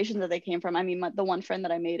situations that they came from, I mean, the one friend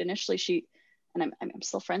that I made initially, I'm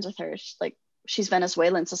still friends with her. She's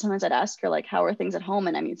Venezuelan. So sometimes I'd ask her like, how are things at home?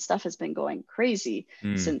 And I mean, stuff has been going crazy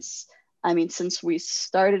since we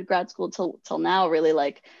started grad school till now, really.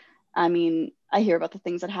 Like, I mean, I hear about the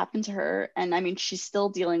things that happened to her, and I mean, she's still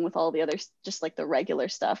dealing with all the other, just like the regular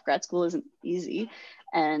stuff. Grad school isn't easy,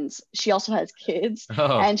 and she also has kids.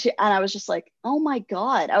 And I was just like, oh my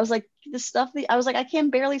God. I was like, the stuff that I was like, I can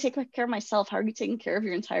barely take care of myself. How are you taking care of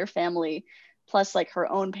your entire family? Plus like her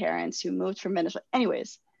own parents who moved from Minnesota.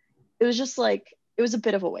 Anyways, it was just like, it was a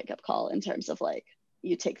bit of a wake up call in terms of like,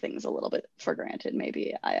 you take things a little bit for granted,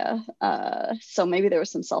 maybe. So maybe there was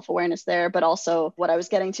some self-awareness there, but also what I was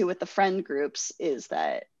getting to with the friend groups is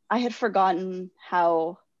that I had forgotten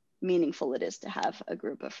how meaningful it is to have a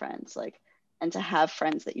group of friends, like, and to have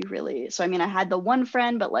friends that you really, so I mean, I had the one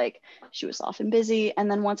friend, but like she was often busy. And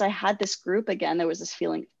then once I had this group again, there was this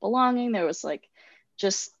feeling of belonging. There was like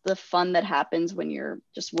just the fun that happens when you're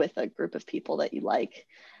just with a group of people that you like.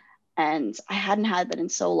 And I hadn't had that in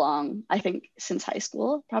so long, I think since high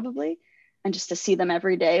school, probably. And just to see them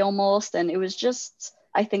every day almost. And it was just,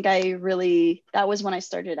 I think that was when I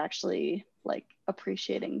started actually like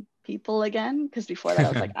appreciating people again. Because before that I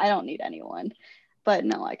was like, I don't need anyone. But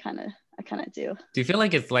no, I kind of do. Do you feel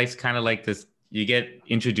like life's kind of like this? You get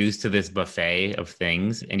introduced to this buffet of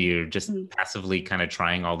things and you're just passively kind of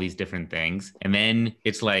trying all these different things. And then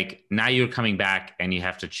it's like, now you're coming back and you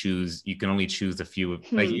have to choose, you can only choose a few,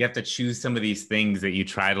 like you have to choose some of these things that you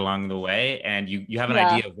tried along the way. And you have an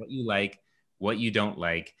idea of what you like, what you don't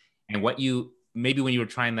like, and what you, maybe when you were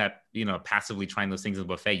trying that, passively trying those things in the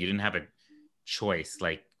buffet, you didn't have a choice,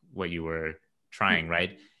 like what you were trying,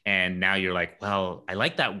 right? And now you're like, well, I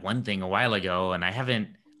liked that one thing a while ago and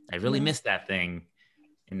I really missed that thing.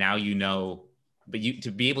 And now but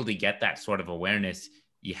to be able to get that sort of awareness,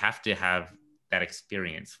 you have to have that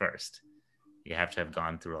experience first. You have to have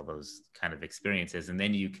gone through all those kind of experiences. And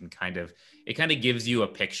then you can it kind of gives you a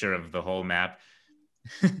picture of the whole map.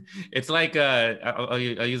 It's like, I'll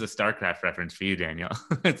use a StarCraft reference for you, Daniel.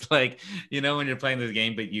 It's like, when you're playing this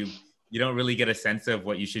game, but you don't really get a sense of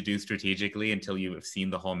what you should do strategically until you have seen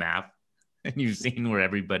the whole map and you've seen where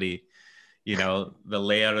everybody, the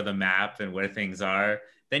layout of the map and where things are.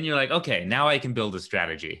 Then you're like, okay, now I can build a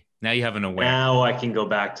strategy. Now you have an awareness. Now I can go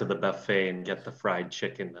back to the buffet and get the fried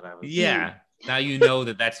chicken that I was. Yeah. Now you know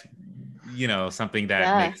that's, something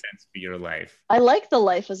that makes sense for your life. I like the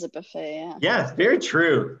life as a buffet. Yeah, it's very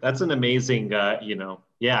true. That's an amazing,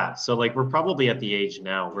 yeah. So like we're probably at the age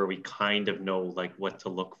now where we kind of know like what to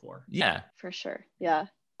look for. Yeah. For sure. Yeah.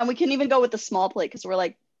 And we can even go with the small plate because we're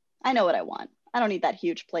like, I know what I want. I don't need that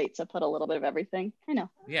huge plate to put a little bit of everything. I know.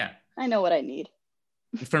 Yeah. I know what I need.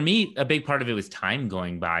 For me, a big part of it was time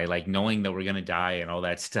going by, like knowing that we're going to die and all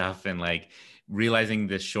that stuff. And like realizing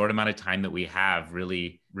the short amount of time that we have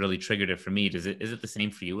really, really triggered it for me. Is it the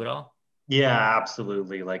same for you at all? Yeah,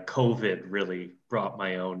 absolutely. Like COVID really brought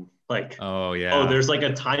my own there's like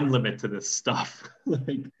a time limit to this stuff,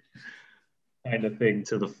 like kind of thing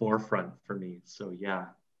to the forefront for me. So yeah,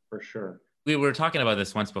 for sure. We were talking about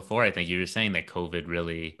this once before. I think you were saying that COVID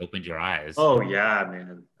really opened your eyes. Oh yeah,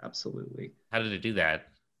 man. Absolutely. How did it do that?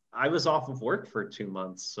 I was off of work for 2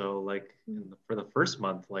 months. So like for the first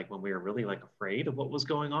month, like when we were really like afraid of what was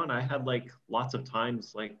going on, I had like lots of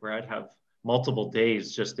times like where I'd have multiple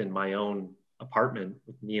days just in my own apartment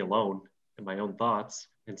with me alone and my own thoughts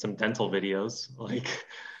and some dental videos,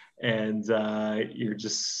 and you're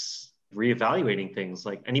just reevaluating things.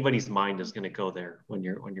 Like anybody's mind is going to go there when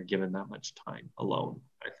you're given that much time alone,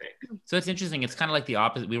 I think. So it's interesting. It's kind of like the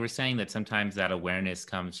opposite. We were saying that sometimes that awareness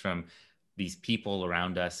comes from these people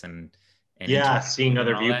around us and seeing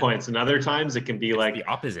other viewpoints. And other times it can be like the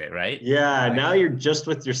opposite, right? Yeah. Now you're just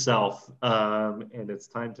with yourself. And it's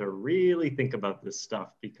time to really think about this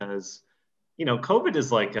stuff because,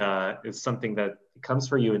 COVID is something that comes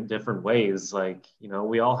for you in different ways. Like,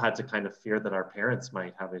 we all had to kind of fear that our parents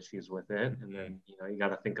might have issues with it. And then, you got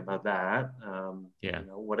to think about that.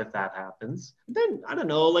 What if that happens? Then, I don't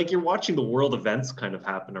know, like you're watching the world events kind of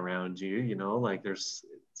happen around you, like it's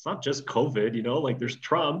not just COVID, like there's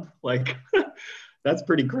Trump, like that's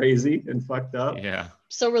pretty crazy and fucked up. Yeah.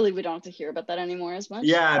 So really, we don't have to hear about that anymore as much.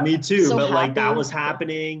 Yeah, me too. So but like that was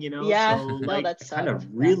happening, Yeah. So like that's kind of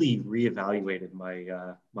really reevaluated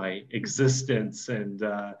my existence, and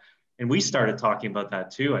we started talking about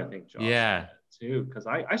that too. I think, Josh. Yeah. Too, because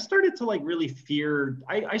I started to like really fear.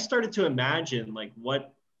 I started to imagine like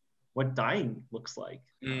what dying looks like,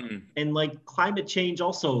 and like climate change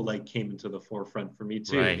also like came into the forefront for me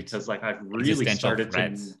too, right. Because like I've really started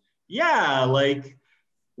threats.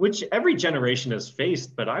 Which every generation has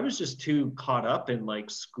faced, but I was just too caught up in like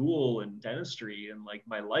school and dentistry and like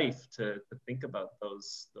my life to think about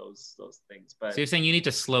those things. But so you're saying you need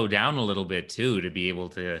to slow down a little bit too to be able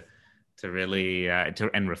to really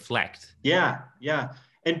and reflect. Yeah.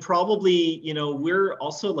 And probably, we're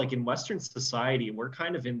also like in Western society, we're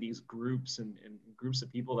kind of in these groups and groups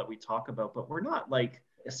of people that we talk about, but we're not like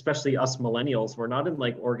especially us millennials, we're not in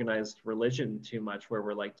like organized religion too much where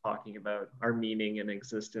we're like talking about our meaning and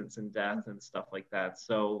existence and death and stuff like that.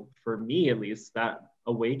 So for me, at least, that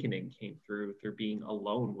awakening came through being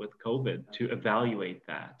alone with COVID to evaluate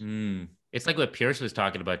that. It's like what Pierce was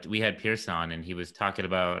talking about. We had Pierce on, and he was talking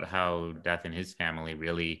about how death in his family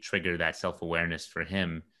really triggered that self-awareness for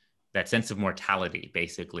him, that sense of mortality,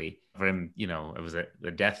 basically. For him, you know, it was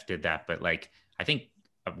the death did that, but like, I think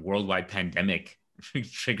a worldwide pandemic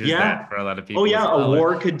triggers that for a lot of people. Oh yeah, a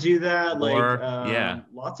war could do that. War, like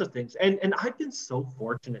lots of things. And I've been so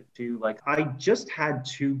fortunate too. Like I just had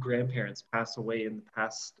 2 grandparents pass away in the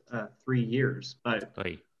past 3 years, but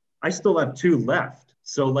I still have 2 left.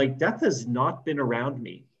 So like death has not been around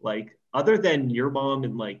me. Like other than your mom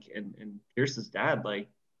and like and Pierce's dad, like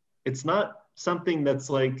it's not something that's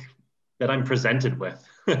like that I'm presented with.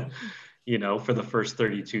 You know, for the first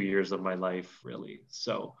 32 years of my life, really.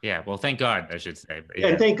 So yeah, well, thank God, I should say. But,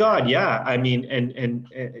 and thank God, yeah. I mean, and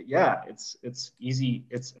yeah, it's easy.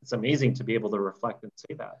 It's amazing to be able to reflect and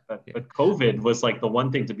say that. But COVID was like the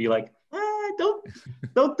one thing to be like,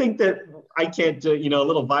 don't think that I can't. You know, a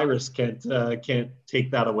little virus can't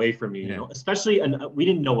take that away from me. You know, especially, and we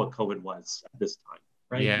didn't know what COVID was at this time.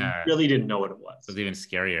 Right? Yeah. We really didn't know what it was. It was even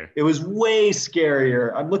scarier. It was way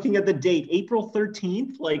scarier. I'm looking at the date, April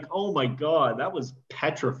 13th. Like, oh my God, that was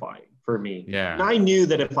petrifying for me. Yeah. And I knew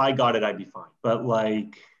that if I got it, I'd be fine. But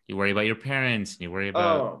like, you worry about your parents and you worry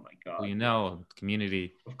about, oh my God, you know,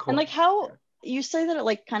 community. Of course. And like how you say that it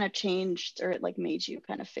like kind of changed or it like made you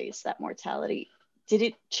kind of face that mortality. Did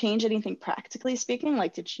it change anything practically speaking?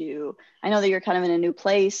 Like, I know that you're kind of in a new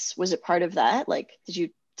place. Was it part of that? Like, did you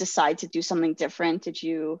decide to do something different? Did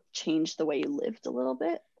you change the way you lived a little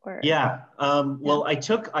bit? Or well,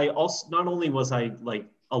 I also, not only was I like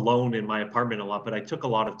alone in my apartment a lot, but I took a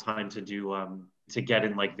lot of time to do to get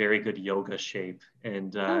in like very good yoga shape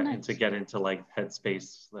and and to get into like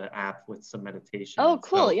Headspace, the app, with some meditation. Oh,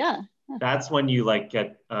 cool. So yeah. That's when you like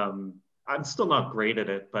get I'm still not great at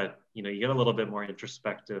it, but you know, you get a little bit more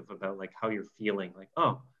introspective about like how you're feeling, like,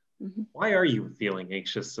 why are you feeling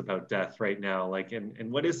anxious about death right now? Like,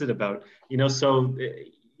 and what is it about, you know, so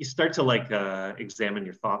you start to like examine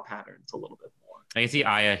your thought patterns a little bit more. I can see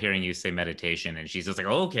Aya hearing you say meditation and she's just like,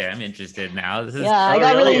 oh, okay, I'm interested now. This is I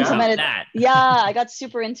got really into meditation. Yeah, I got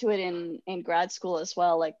super into it in grad school as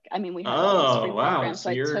well. Like, I mean, we had all these free programs.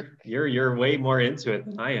 So you're way more into it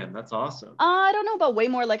than I am. That's awesome. I don't know about way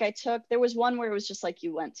more. Like there was one where it was just like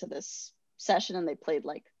you went to this session and they played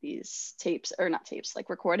like these tapes, or not tapes, like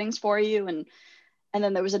recordings for you, and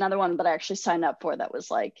then there was another one that I actually signed up for that was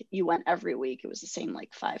like you went every week. It was the same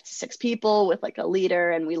like 5 to 6 people with like a leader,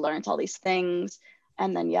 and we learned all these things.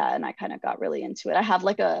 And then and I kind of got really into it. I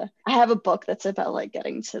have a book that's about like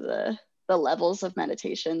getting to the levels of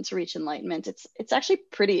meditation to reach enlightenment. It's actually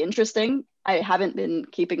pretty interesting. I haven't been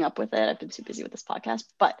keeping up with it. I've been too busy with this podcast,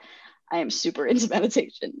 but I am super into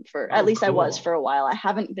meditation at least cool. I was for a while. I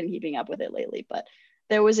haven't been keeping up with it lately, but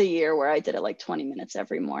there was a year where I did it like 20 minutes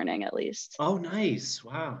every morning at least. Oh, nice.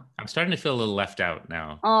 Wow. I'm starting to feel a little left out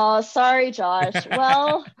now. Oh, sorry, Josh.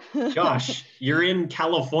 Well, Josh, you're in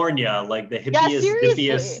California, like the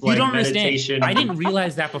hippiest like, you don't meditation. Understand. I didn't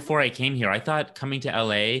realize that before I came here. I thought coming to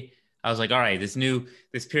LA, I was like, all right, this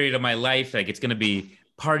period of my life, like it's going to be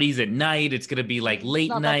parties at night. It's going to be like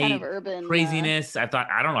late night kind of urban, craziness. I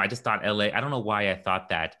don't know. I just thought LA. I don't know why I thought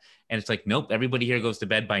that. And it's like, nope, everybody here goes to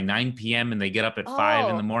bed by 9 p.m. and they get up at 5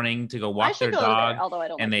 in the morning to go walk their dog. Although I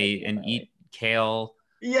don't eat kale.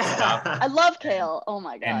 Yeah. Stuff, I love kale. Oh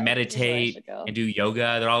my God. And meditate and do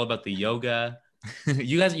yoga. They're all about the yoga.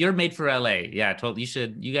 You're made for LA. Yeah, totally.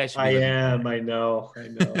 You guys should. I am. I know.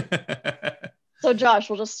 So Josh,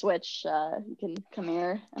 we'll just switch. You can come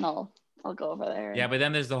here and I'll go over there. Yeah, but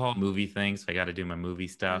then there's the whole movie thing, so I got to do my movie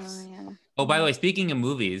stuff. Oh, yeah. Oh, by the way, speaking of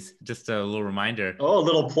movies, just a little reminder. Oh, a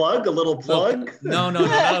little plug? No,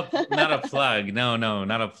 not a plug. No,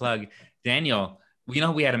 not a plug. Daniel, you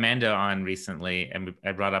know, we had Amanda on recently, and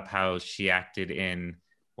I brought up how she acted in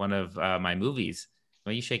one of my movies.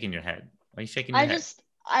 Why are you shaking your head?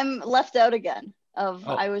 I'm left out again.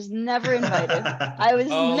 I was never invited. I was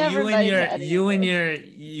never invited.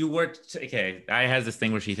 You worked. Okay, I has this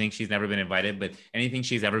thing where she thinks she's never been invited, but anything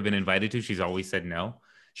she's ever been invited to, she's always said no.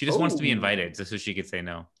 She just wants to be invited just so she could say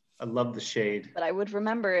no. I love the shade. But I would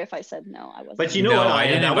remember if I said no. I wasn't. But you know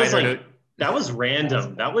what? That was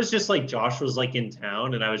random. That was just like Josh was like in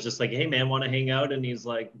town and I was just like, hey man, want to hang out? And he's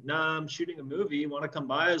like, nah, I'm shooting a movie. You want to come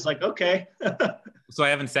by? I was like, okay. So I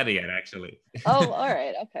haven't said it yet, actually. Oh, all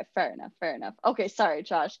right. Okay. Fair enough. Okay. Sorry,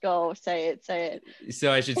 Josh. Go say it. So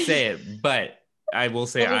I should say it, but I will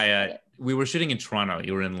say we were shooting in Toronto.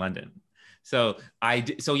 You were in London. So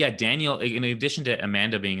yeah, Daniel, in addition to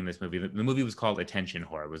Amanda being in this movie, the movie was called Attention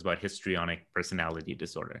Whore. It was about histrionic personality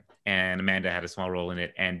disorder. And Amanda had a small role in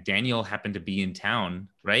it. And Daniel happened to be in town,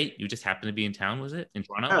 right? You just happened to be in town, was it? In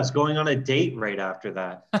Toronto? I was going on a date right after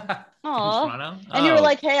that. In Toronto? And you were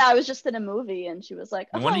like, hey, I was just in a movie. And she was like,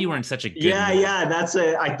 no wonder you were in such a good Yeah, mood.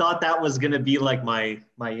 yeah. I thought that was gonna be like my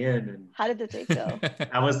in. And how did the date go?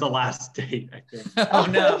 that was the last date, I think. Oh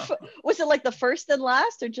no. Was it like the first and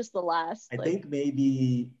last or just the last? I think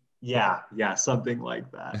maybe, yeah, something like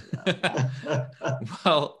that. Yeah.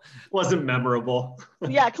 Well, wasn't memorable.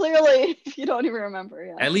 Yeah, clearly you don't even remember.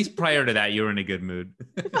 Yeah. At least prior to that, you were in a good mood.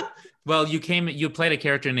 Well, you played a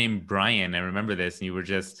character named Brian. I remember this. And you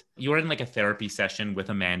were in like a therapy session with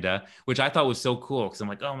Amanda, which I thought was so cool. Cause I'm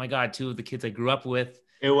like, oh my God, two of the kids I grew up with.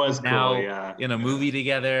 It was now cool, yeah. In a movie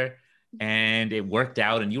together, and it worked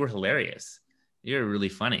out and you were hilarious. You're really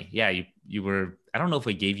funny. Yeah. You were, I don't know if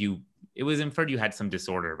I gave you, it was inferred you had some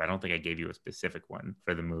disorder, but I don't think I gave you a specific one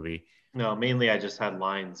for the movie. No, mainly I just had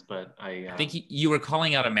lines, but I think you were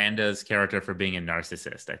calling out Amanda's character for being a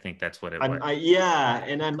narcissist. I think that's what it was. Yeah,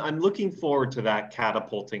 and I'm looking forward to that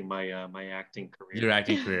catapulting my my acting career. Your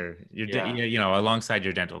acting career, alongside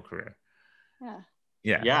your dental career.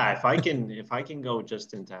 Yeah. If I can go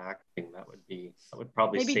just into acting, that would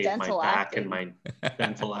probably maybe save my back acting. and my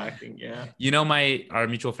dental acting. Yeah. Our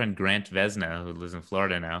mutual friend Grant Vesna, who lives in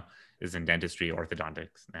Florida now, is in dentistry,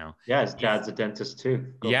 orthodontics now. Yeah, his dad's a dentist too.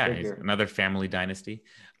 He's another family dynasty.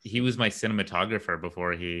 He was my cinematographer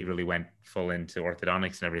before he really went full into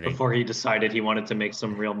orthodontics and everything. Before he decided he wanted to make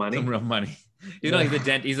some real money. He's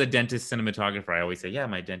a dentist cinematographer. I always say, yeah,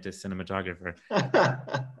 my dentist cinematographer.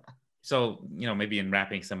 So, maybe in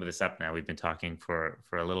wrapping some of this up now, we've been talking for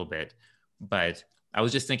a little bit, but I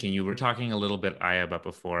was just thinking, you were talking a little bit, Aya, about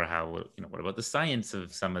before how, what about the science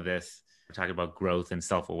of some of this? We're talking about growth and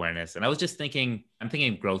self-awareness. And I was just thinking, I'm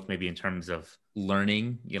thinking growth maybe in terms of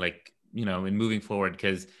learning, in moving forward,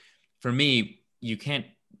 because for me, you can't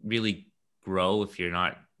really grow if you're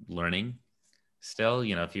not learning still,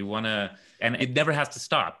 if you want to, and it never has to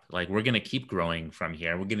stop. Like, we're going to keep growing from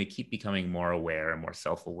here. We're going to keep becoming more aware and more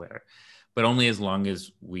self-aware, but only as long as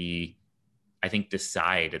we, I think,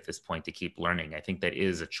 decide at this point to keep learning. I think that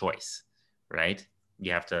is a choice, right?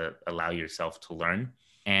 You have to allow yourself to learn.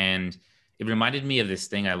 And it reminded me of this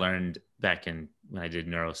thing I learned back when I did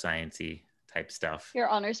neuroscience-y type stuff. Your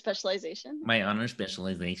honor specialization? My honor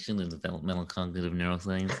specialization in developmental cognitive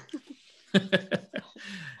neuroscience.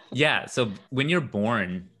 Yeah. So when you're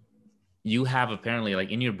born, you have apparently,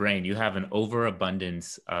 like, in your brain, you have an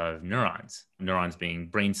overabundance of neurons being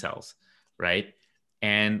brain cells, right?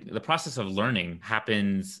 And the process of learning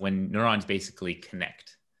happens when neurons basically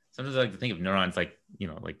connect. Sometimes I like to think of neurons like,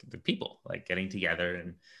 like the people, like getting together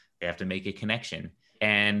and they have to make a connection.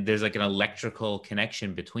 And there's like an electrical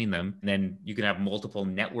connection between them. And then you can have multiple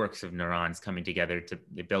networks of neurons coming together to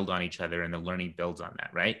build on each other, and the learning builds on that,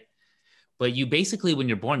 right? But you basically, when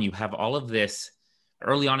you're born, you have all of this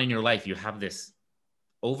early on in your life, you have this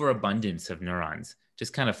overabundance of neurons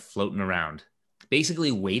just kind of floating around,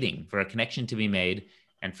 basically waiting for a connection to be made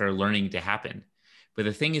and for learning to happen. But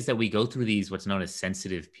the thing is that we go through these, what's known as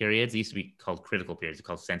sensitive periods. They used to be called critical periods. It's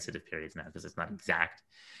called sensitive periods now because it's not exact.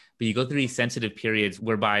 But you go through these sensitive periods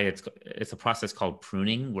whereby it's a process called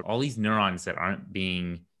pruning, where all these neurons that aren't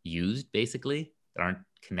being used, basically, that aren't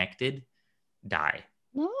connected, die.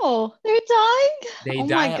 No, they're dying. They oh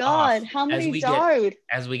die. My God, off. How many died?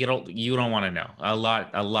 As we get old, you don't want to know. A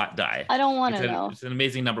lot die. I don't want to know. It's an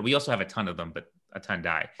amazing number. We also have a ton of them, but a ton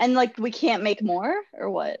die. And like, we can't make more, or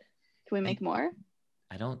what? Can we make more?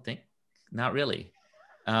 I don't think. Not really.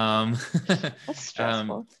 That's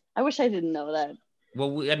stressful. I wish I didn't know that.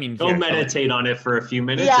 Well, I mean, go meditate on it for a few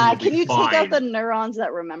minutes. Yeah, can you take out the neurons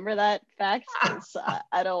that remember that fact?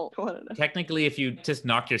 I don't want to know. Technically, if you just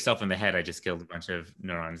knock yourself in the head, I just killed a bunch of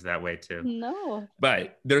neurons that way too. No.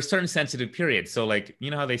 But there are certain sensitive periods. So, like,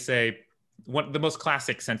 how they say, the most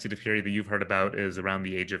classic sensitive period that you've heard about is around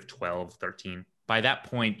the age of 12, 13. By that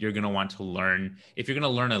point, you're going to want to learn. If you're going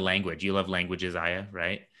to learn a language, you love languages, Aya,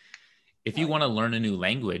 right? If you want to learn a new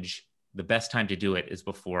language, the best time to do it is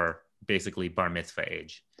before basically bar mitzvah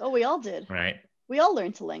age. Oh, we all did. Right. We all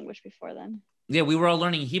learned a language before then. Yeah, we were all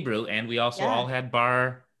learning Hebrew, and we also all had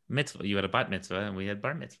bar mitzvah. You had a bat mitzvah, and we had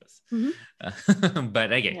bar mitzvahs. Mm-hmm.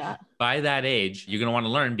 But again, by that age, you're going to want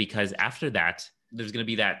to learn, because after that, there's going to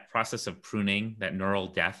be that process of pruning, that neural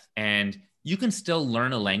death. And you can still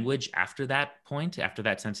learn a language after that point, after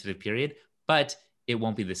that sensitive period, but it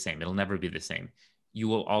won't be the same. It'll never be the same. You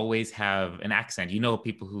will always have an accent.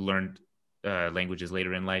 People who learned languages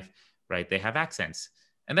later in life, right? They have accents,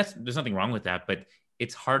 and there's nothing wrong with that, but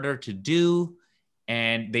it's harder to do.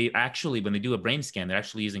 And they actually, when they do a brain scan, they're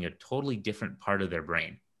actually using a totally different part of their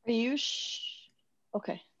brain. Are you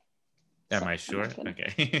okay? Am I sure?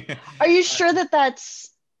 Okay. Are you sure that that's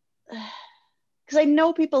because I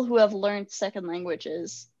know people who have learned second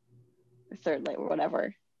languages or third language or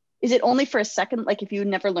whatever. Is it only for a second, like if you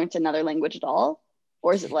never learned another language at all?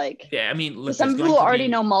 Or is it like, yeah, I mean, look, some people who already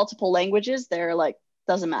know multiple languages, they're like,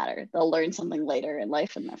 doesn't matter. They'll learn something later in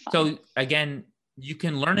life and they're fine. So again, you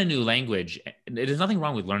can learn a new language. There's nothing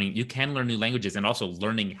wrong with learning. You can learn new languages and also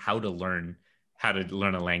learning how to learn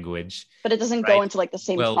a language. But it doesn't go into like the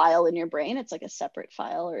same file in your brain. It's like a separate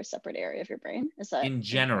file or a separate area of your brain. Is that in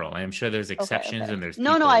general? I'm sure there's exceptions and there's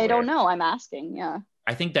no, I don't know. I'm asking. Yeah.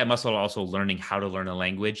 I think that muscle also learning how to learn a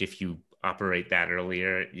language. If you operate that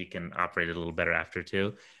earlier, you can operate it a little better after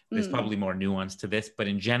too. There's probably more nuance to this, but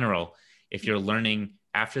in general, if you're learning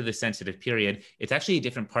after the sensitive period, it's actually a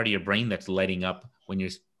different part of your brain that's lighting up when you're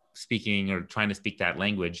speaking or trying to speak that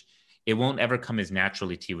language. It won't ever come as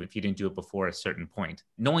naturally to you if you didn't do it before a certain point.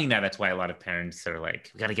 Knowing that, that's why a lot of parents are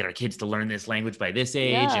like, we got to get our kids to learn this language by this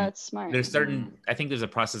age. Yeah, and that's smart. There's certain, I think there's a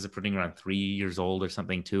process of putting around 3 years old or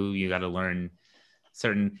something too. You got to learn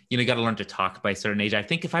you got to learn to talk by a certain age. I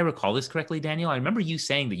think if I recall this correctly, Daniel, I remember you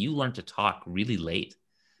saying that you learned to talk really late.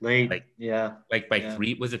 Yeah. Like by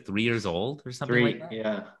 3, was it 3 years old or something like that?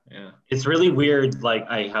 Yeah. It's really weird. Like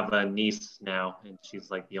I have a niece now and she's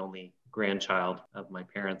like the only grandchild of my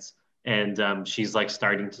parents. And she's like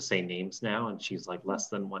starting to say names now and she's like less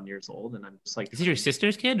than 1 year old. And I'm just like, is it your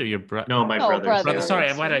sister's kid or your brother? No, my brother. Brother. Sorry,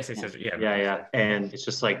 why did I say sister? Yeah. And it's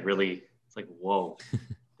just like really, it's like, whoa.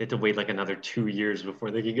 They had to wait like another 2 years before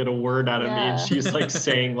they could get a word out of me. And she's like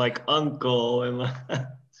saying like uncle and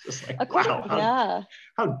it's just like, wow,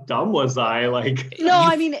 how dumb was I? Like, no,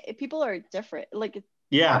 I mean, people are different. Like,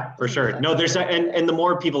 yeah, for sure. No, there's and the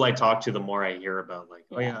more people I talk to, the more I hear about like,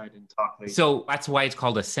 I didn't talk late. So that's why it's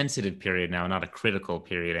called a sensitive period now, not a critical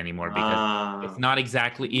period anymore, because it's not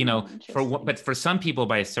exactly, but for some people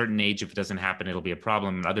by a certain age, if it doesn't happen, it'll be a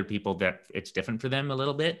problem. And other people that it's different for them a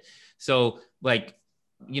little bit. So like,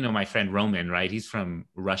 my friend Roman, right? He's from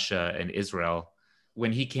Russia and Israel.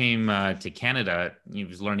 When he came to Canada, he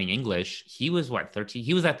was learning English. He was 13?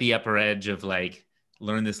 He was at the upper edge of like,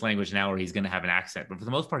 learn this language now or he's going to have an accent. But for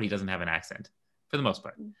the most part, he doesn't have an accent for the most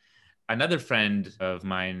part. Another friend of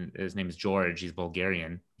mine, his name is George. He's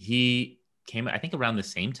Bulgarian. He came, I think, around the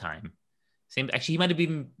same time. Actually, he might have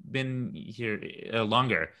even been here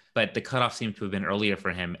longer, but the cutoff seemed to have been earlier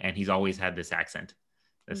for him. And he's always had this accent.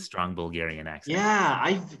 A strong Bulgarian accent.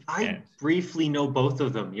 Yeah, I briefly know both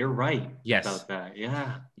of them. You're right. Yes. About that.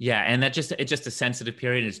 Yeah. Yeah, and it's just a sensitive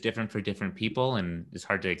period. It's different for different people, and it's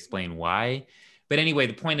hard to explain why. But anyway,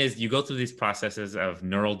 the point is, you go through these processes of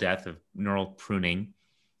neural death, of neural pruning,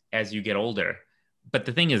 as you get older. But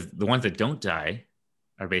the thing is, the ones that don't die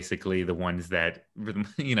are basically the ones that,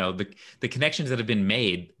 the connections that have been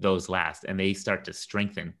made, those last, and they start to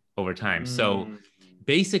strengthen over time. So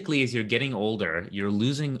basically, as you're getting older, you're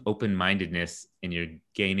losing open-mindedness and you're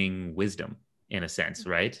gaining wisdom in a sense,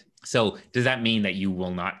 right? So does that mean that you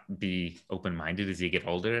will not be open-minded as you get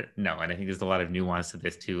older? No. And I think there's a lot of nuance to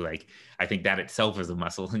this too. Like, I think that itself is a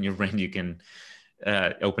muscle in your brain. You can,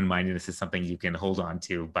 open-mindedness is something you can hold on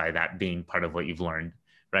to by that being part of what you've learned,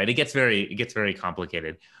 right? It gets very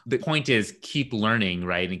complicated. The point is keep learning,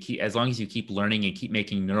 right? And as long as you keep learning and keep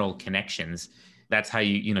making neural connections, that's how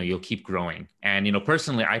you'll keep growing. And,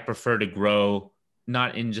 personally, I prefer to grow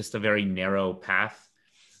not in just a very narrow path.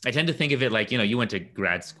 I tend to think of it like, you went to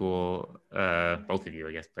grad school, both of you,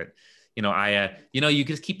 I guess, but, you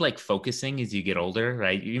just keep like focusing as you get older,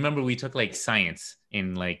 right? You remember we took like science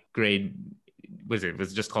in like grade, was it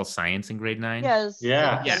just called science in grade 9? Yes.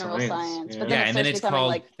 Yeah. General science. But and then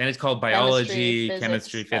it's called biology,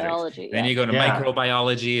 chemistry, physics. Biology, then you go to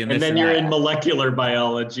microbiology, and then you're in molecular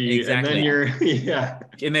biology. Exactly. And then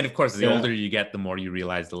and then of course, the older you get, the more you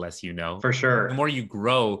realize, the less you know. For sure. The more you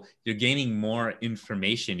grow, you're gaining more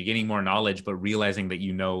information, you're gaining more knowledge, but realizing that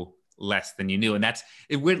you know less than you knew. And that's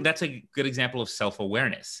a good example of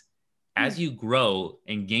self-awareness. As you grow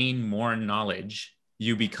and gain more knowledge,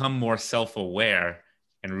 you become more self-aware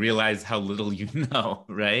and realize how little you know,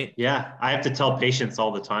 right? Yeah, I have to tell patients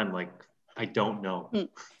all the time, like, I don't know.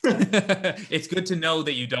 It's good to know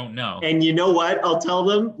that you don't know. And you know what? I'll tell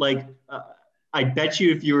them, like, I bet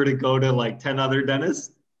you if you were to go to like 10 other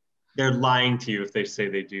dentists, they're lying to you if they say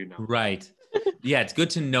they do know. Right. Yeah, it's good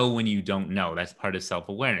to know when you don't know. That's part of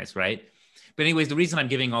self-awareness, right? But anyways, the reason I'm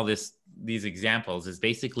giving all these examples is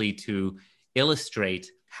basically to illustrate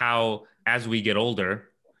how, as we get older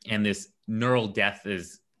and this neural death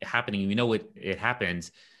is happening, we know it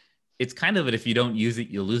happens. it's kind of if you don't use it,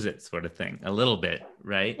 you lose it sort of thing a little bit,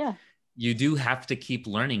 right? Yeah. You do have to keep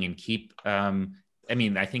learning and keep, I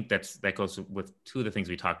mean, I think that goes with two of the things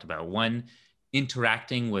we talked about. One,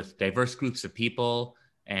 interacting with diverse groups of people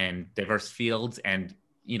and diverse fields, and,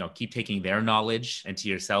 you know, keep taking their knowledge into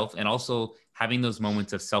yourself, and also having those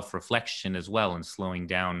moments of self-reflection as well, and slowing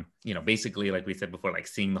down, you know, basically, like we said before, like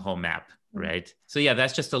seeing the whole map, right? So yeah,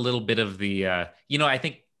 that's just a little bit of the, you know, I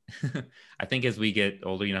think, I think as we get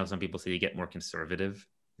older, you know, some people say you get more conservative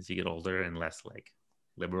as you get older and less like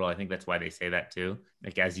liberal. I think that's why they say that too.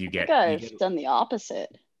 Like as you get, I've done the opposite.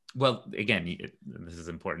 Well, again, this is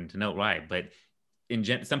important to note why, but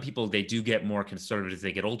some people, they do get more conservative as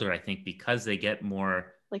they get older, I think, because they get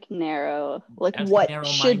more like narrow, like what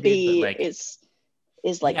should be like, is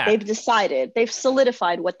like, yeah, they've decided, they've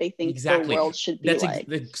solidified what they think the world should be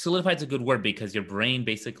like. Solidified is a good word, because your brain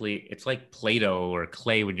basically, it's like Play-Doh or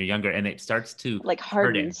clay when you're younger, and it starts to like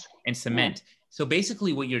harden and cement. Yeah. So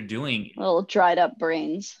basically what you're doing, little dried up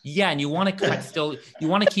brains. Yeah. And you want to you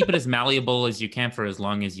want to keep it as malleable as you can for as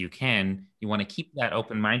long as you can. You want to keep that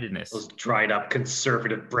open-mindedness. Those dried up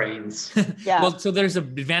conservative brains. Yeah. Well, so there's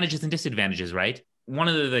advantages and disadvantages, right? One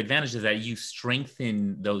of the advantages is that you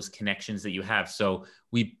strengthen those connections that you have. So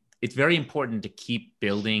it's very important to keep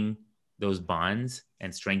building those bonds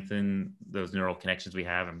and strengthen those neural connections we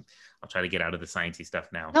have. And I'll try to get out of the sciencey stuff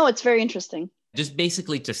now. No, it's very interesting. Just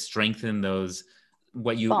basically to strengthen those,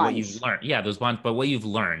 what you've learned. Yeah, those bonds, but what you've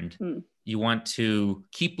learned, you want to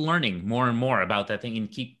keep learning more and more about that thing and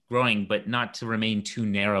keep growing, but not to remain too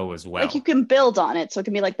narrow as well. Like you can build on it. So it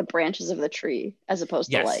can be like the branches of the tree, as opposed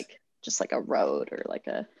to like just like a road or like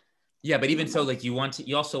a. Yeah, but even so, like you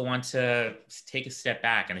also want to take a step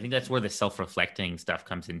back. And I think that's where the self-reflecting stuff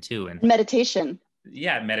comes in too. And meditation.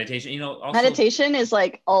 Yeah, meditation, you know, also meditation is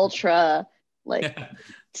like ultra, like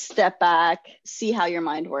step back, see how your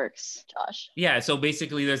mind works, Josh. Yeah, so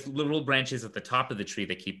basically there's little branches at the top of the tree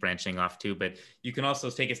that keep branching off too, but you can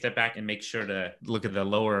also take a step back and make sure to look at the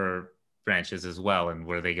lower branches as well and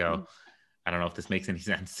where they go. I don't know if this makes any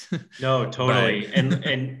sense. No, totally.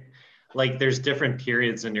 And like there's different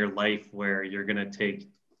periods in your life where you're going to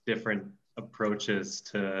take different approaches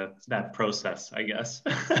to that process, I guess.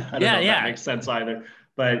 I don't know if that makes sense either.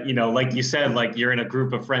 But, you know, like you said, like you're in a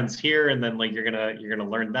group of friends here, and then like you're gonna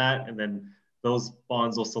learn that, and then those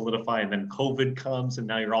bonds will solidify, and then COVID comes, and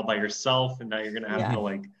now you're all by yourself, and now you're gonna have to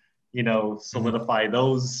like, you know, solidify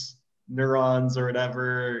those neurons or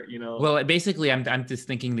whatever, you know. Well, basically, I'm just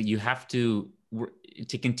thinking that you have to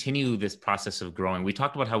continue this process of growing. We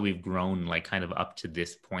talked about how we've grown like kind of up to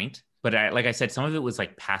this point, but like I said, some of it was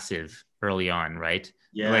like passive early on, right?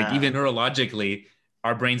 Yeah. Like even neurologically,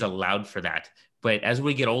 our brains allowed for that. But as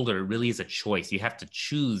we get older, it really is a choice. You have to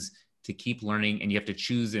choose to keep learning, and you have to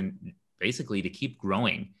choose and basically to keep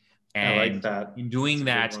growing. And I like that. In doing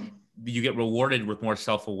that, you get rewarded with more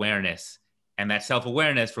self-awareness, and that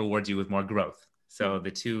self-awareness rewards you with more growth. So the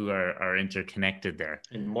two are interconnected there.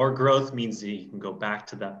 And more growth means that you can go back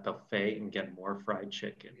to that buffet and get more fried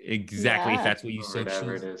chicken. Exactly, if that's what you so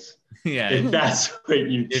whatever choose. It is. Yeah. If that's what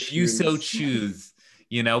you choose. If you so choose,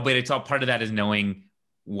 you know, but it's all part of that is knowing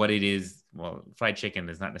what it is. Well, fried chicken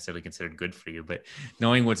is not necessarily considered good for you, but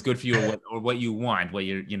knowing what's good for you or what you want, what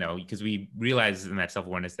you're, you know, because we realize in that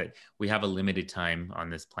self-awareness that we have a limited time on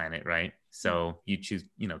this planet, right? So you choose,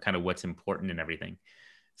 you know, kind of what's important in everything.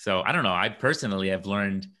 So I don't know. I personally have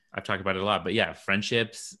learned, I've talked about it a lot, but yeah,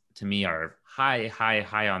 friendships to me are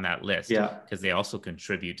high on that list. Yeah. Because they also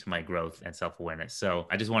contribute to my growth and self-awareness. So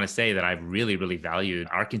I just want to say that I've really, really valued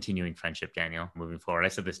our continuing friendship, Daniel, moving forward. I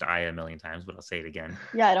said this to Aya a million times, but I'll say it again.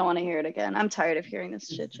 Yeah, I don't want to hear it again. I'm tired of hearing this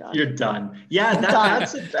shit, Josh. You're done. Yeah,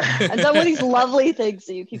 that's I'm done with these lovely things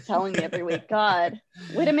that you keep telling me every week. God,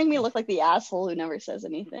 way to make me look like the asshole who never says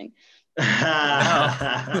anything. I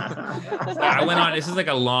went on. This is like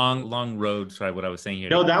a long road. Sorry, what I was saying here.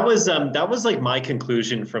 No, that was like my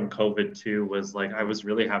conclusion from COVID too. Was like I was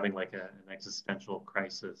really having like an existential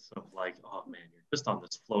crisis of like, oh man, you're just on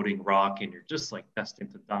this floating rock and you're just like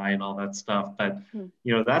destined to die and all that stuff. But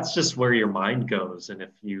you know, that's just where your mind goes. And if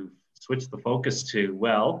you switch the focus to,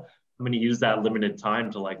 well, I'm going to use that limited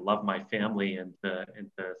time to like love my family and to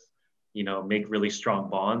you know, make really strong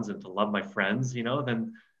bonds and to love my friends, you know,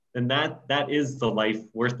 then that is the life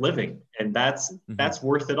worth living, and that's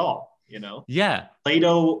worth it all, you know. Yeah.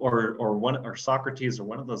 Plato or Socrates or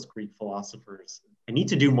one of those Greek philosophers. I need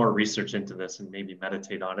to do more research into this and maybe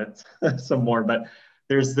meditate on it some more. But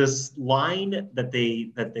there's this line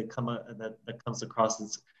that comes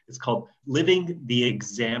across. It's called living the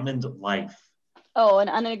examined life. Oh, an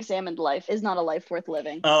unexamined life is not a life worth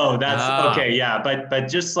living. Oh, that's Ah. okay. Yeah. But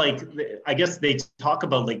just like, I guess they talk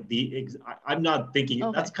about like I'm not thinking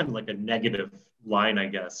Okay. that's kind of like a negative line, I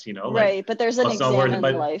guess, like, Right, but there's an well, it's not worth it, examined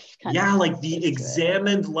but life kind yeah, of like the twist to it.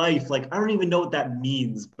 examined life, like I don't even know what that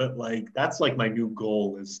means, but like that's like my new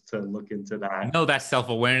goal is to look into that. No, that's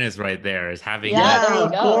self-awareness right there, is having Yeah, that. there you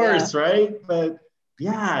Of go, course, right? But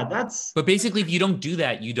yeah, that's But basically, if you don't do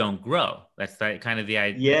that, you don't grow. That's kind of that's kind of what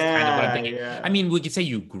I'm yeah, thinking. yeah. I mean, we could say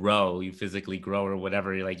you grow, you physically grow or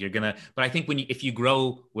whatever. Like you're gonna, but I think if you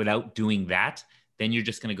grow without doing that, then you're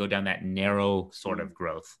just gonna go down that narrow sort of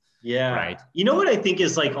growth, Yeah. right? You know what I think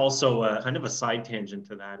is like also kind of a side tangent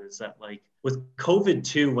to that is that like with COVID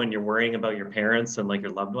too, when you're worrying about your parents and like your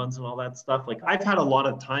loved ones and all that stuff, like I've had a lot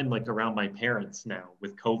of time like around my parents now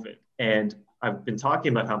with COVID. And I've been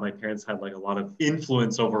talking about how my parents had like a lot of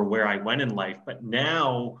influence over where I went in life, but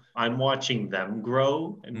now I'm watching them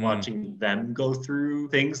grow and watching them go through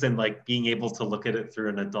things and like being able to look at it through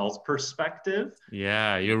an adult's perspective.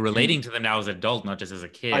 Yeah, you're relating to them now as an adult, not just as a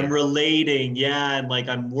kid. I'm relating, yeah, and like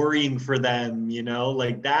I'm worrying for them,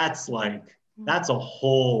 like that's a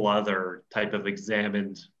whole other type of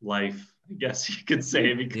examined life, I guess you could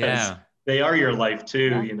say, because they are your life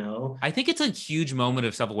too, I think it's a huge moment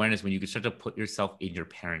of self-awareness when you can start to put yourself in your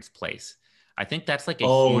parents' place. I think that's like a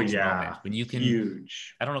huge moment when you can,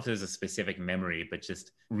 huge. I don't know if there's a specific memory, but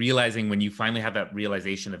just realizing when you finally have that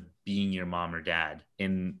realization of being your mom or dad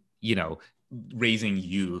in, raising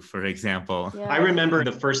you, for example. Yeah. I remember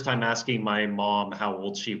the first time asking my mom how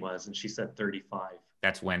old she was, and she said 35.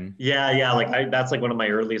 That's when. Yeah. Like that's like one of my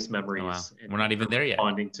earliest memories. Oh, wow. We're not even there yet.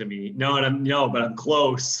 Responding to me. No, but I'm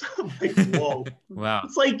close. I'm like, whoa. Wow.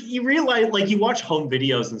 It's like you realize, like you watch home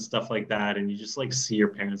videos and stuff like that, and you just like see your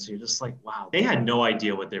parents, and you're just like, wow, they had no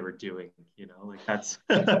idea what they were doing. Like that's.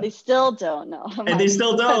 They still don't know. And they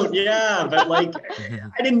still don't. Yeah, but like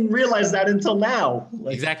I didn't realize that until now.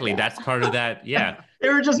 Like, exactly. That's part of that. Yeah. They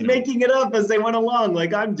were just making it up as they went along,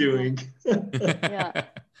 like I'm doing. Yeah.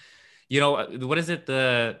 What is it?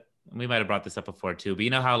 We might have brought this up before too, but you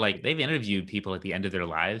know how like they've interviewed people at the end of their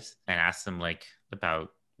lives and asked them like about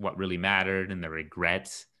what really mattered and their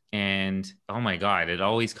regrets. And oh my God, it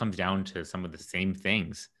always comes down to some of the same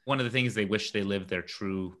things. One of the things they wish they were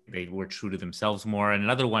true to themselves more. And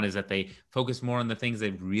another one is that they focus more on the things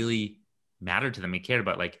that really mattered to them and cared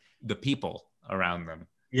about, like the people around them.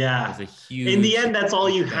 Yeah. It's a huge, in the end, that's all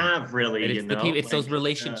you have, really. It's those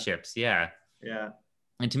relationships. Yeah.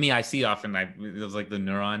 And to me, I see often those like the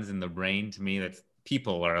neurons in the brain. To me, that's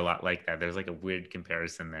people are a lot like that. There's like a weird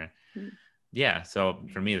comparison there. Yeah. So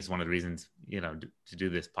for me, that's one of the reasons, to do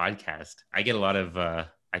this podcast. I get a lot of,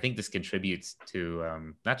 I think this contributes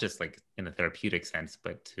to not just like in a therapeutic sense,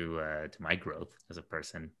 but to my growth as a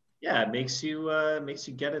person. Yeah, it makes you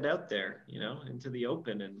get it out there, into the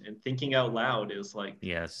open, and thinking out loud is like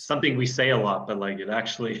something we say a lot, but like it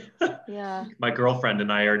actually, my girlfriend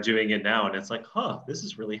and I are doing it now, and it's like, this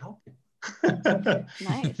is really helping.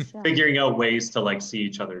 Nice. Yeah. Figuring out ways to like see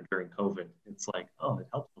each other during COVID. It's like, it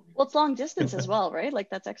helps. Well, it's long distance as well, right?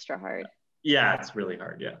 Like that's extra hard. Yeah, it's really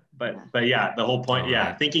hard. Yeah. But yeah, the whole point,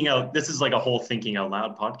 thinking out, this is like a whole thinking out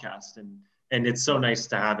loud podcast. And it's so nice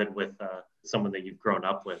to have it with someone that you've grown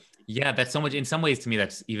up with. Yeah, that's so much. In some ways, to me,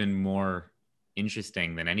 that's even more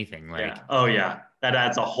interesting than anything. Like, that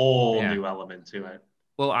adds a whole new element to it.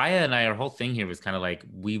 Well, Aya and I, our whole thing here was kind of like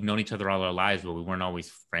we've known each other all our lives, but we weren't always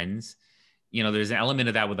friends. There's an element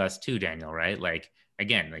of that with us too, Daniel, right? Like,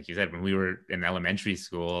 again, like you said, when we were in elementary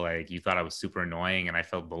school, like you thought I was super annoying and I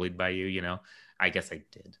felt bullied by you, I guess I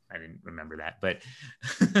did. I didn't remember that,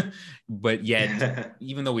 but yet,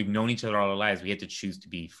 even though we've known each other all our lives, we had to choose to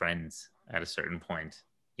be friends at a certain point.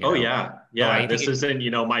 Yeah. This isn't,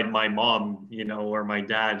 my mom, or my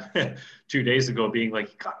dad 2 days ago being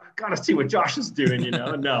like, gotta see what Josh is doing,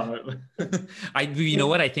 No. You know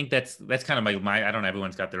what? I think that's kind of my, I don't know,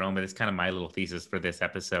 everyone's got their own, but it's kind of my little thesis for this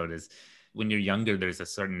episode is when you're younger, there's a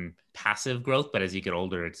certain passive growth, but as you get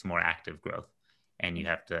older, it's more active growth. And you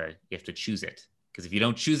have to choose it. Because if you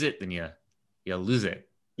don't choose it, then you'll lose it.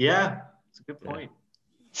 Yeah, it's a good point.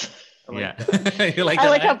 I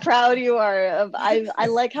like how proud you are. I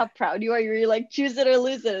like how proud you are. You're like, choose it or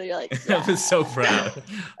lose it. And you're like, I was so proud.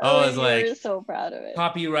 I was like, you're so proud of it.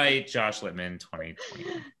 Copyright Josh Littman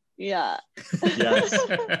 2020. Yeah. Yes.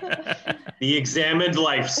 The examined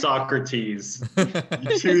life, Socrates.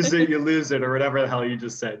 You choose it, you lose it, or whatever the hell you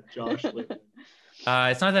just said, Josh Littman.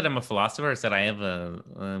 It's not that I'm a philosopher. It's that I have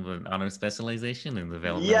an honor specialization in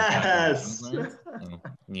development. Yes.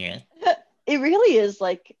 Yeah. It really is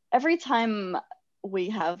like every time we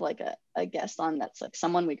have like a guest on that's like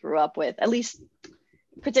someone we grew up with, at least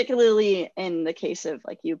particularly in the case of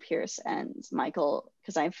like you, Pierce, and Michael,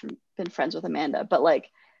 because I've been friends with Amanda, but like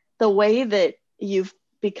the way that you've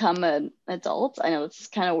become an adult, I know it's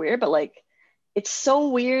kind of weird, but like it's so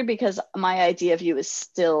weird because my idea of you is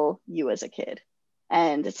still you as a kid.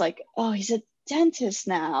 And it's like, oh, he's a dentist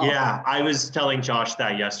now. Yeah, I was telling Josh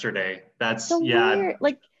that yesterday. That's so weird.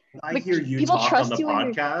 Like I hear you people talk trust on the you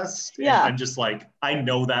podcast, and yeah. I'm just like, I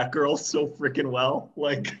know that girl so freaking well.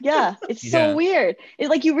 Like, yeah, it's so weird. It's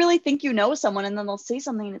like you really think you know someone, and then they'll say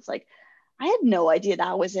something, and it's like, I had no idea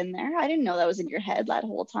that was in there. I didn't know that was in your head that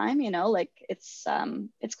whole time. You know, like it's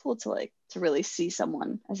cool to really see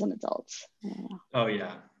someone as an adult. Oh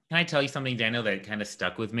yeah. Can I tell you something, Daniel, that kind of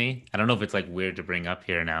stuck with me? I don't know if it's like weird to bring up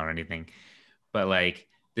here now or anything, but like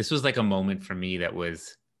this was like a moment for me that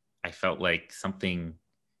was, I felt like something,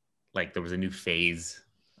 like there was a new phase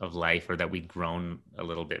of life, or that we'd grown a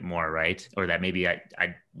little bit more, right? Or that maybe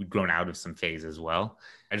we'd grown out of some phase as well.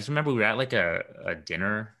 I just remember we were at like a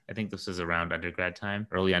dinner. I think this was around undergrad time,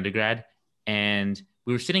 early undergrad. And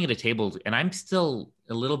we were sitting at a table, and I'm still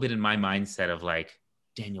a little bit in my mindset of like,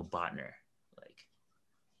 Daniel Botner, like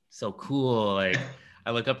so cool. Like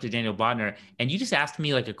I look up to Daniel Botner, and you just asked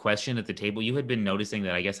me like a question at the table. You had been noticing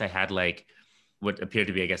that I guess I had like what appeared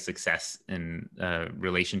to be, I guess, success in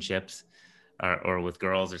relationships or with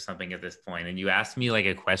girls or something at this point. And you asked me like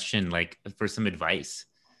a question, like for some advice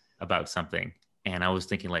about something. And I was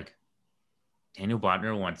thinking like, Daniel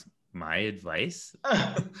Botner wants my advice.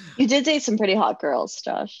 You did date some pretty hot girls,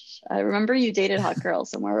 Josh. I remember you dated hot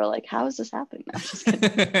girls, and we were like, how is this happening? No, just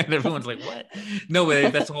and everyone's like, what? No,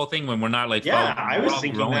 but that's the whole thing when we're not like, yeah, I was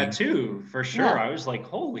thinking growing. That too, for sure. Yeah. I was like,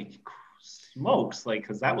 holy smokes, like,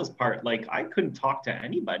 because that was part, like I couldn't talk to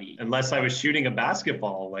anybody unless I was shooting a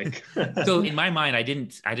basketball, like. So in my mind, I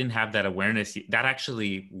didn't have that awareness. That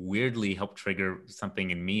actually weirdly helped trigger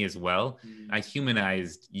something in me as well. I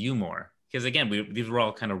humanized you more, because again, these were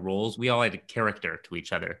all kind of roles. We all had a character to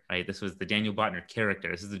each other, right? This was the Daniel Botner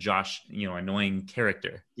character. This is the Josh, annoying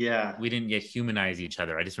character. Yeah. We didn't yet humanize each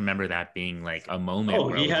other. I just remember that being like a moment.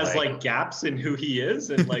 Oh, he has like gaps in who he is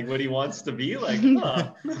and like what he wants to be. Like,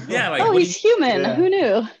 huh. Yeah, like he's human. Yeah. Who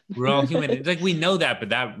knew? We're all human. It's like we know that, but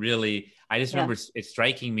that really, I just remember it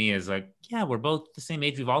striking me as like, yeah, we're both the same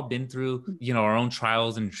age. We've all been through, our own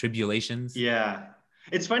trials and tribulations. Yeah,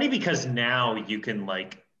 it's funny because now you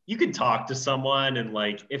can talk to someone, and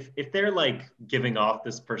like if they're like giving off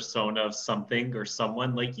this persona of something or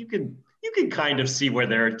someone, like you can kind of see where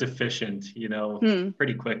they're deficient,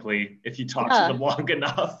 pretty quickly if you talk to them long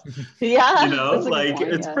enough. Yeah. Like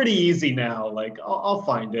point, it's pretty easy now. Like I'll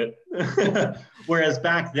find it. Whereas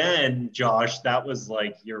back then, Josh, that was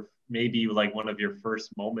like maybe like one of your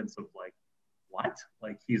first moments of like, what?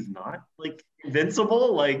 Like he's not like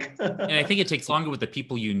invincible, like. And I think it takes longer with the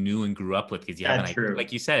people you knew and grew up with, because you have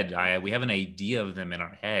like you said, we have an idea of them in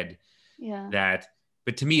our head. Yeah.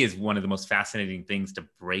 But to me is one of the most fascinating things to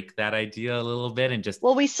break that idea a little bit and just.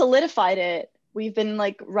 Well, we solidified it. We've been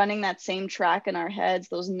like running that same track in our heads.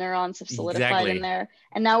 Those neurons have solidified in there,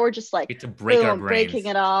 and now we're just like to break our brains. Breaking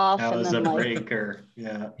it off. That was and then, a breaker.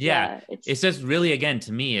 Yeah. Yeah. It's just really, again,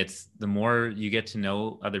 to me, it's the more you get to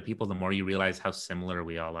know other people, the more you realize how similar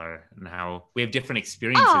we all are and how we have different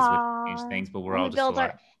experiences with strange things, but we're all just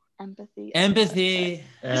alike. Empathy.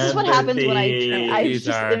 This is what happens when I just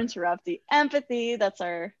interrupt. The empathy. That's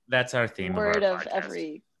our theme. Word of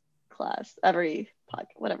every class, every podcast,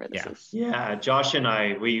 whatever this is. Yeah, Josh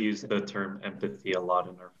and we use the term empathy a lot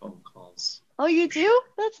in our phone calls. Oh, you do?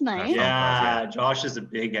 That's nice. Yeah, Josh is a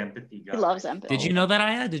big empathy guy. He loves empathy. Did you know that,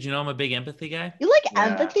 Aya? Did you know I'm a big empathy guy? You like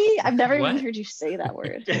empathy? I've never even heard you say that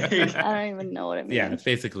word. I don't even know what it means. Yeah, it's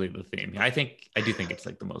basically the theme. I do think it's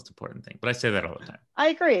like the most important thing, but I say that all the time. I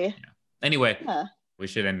agree. Yeah. Anyway, we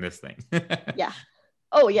should end this thing. Yeah.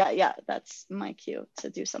 Oh, yeah. That's my cue to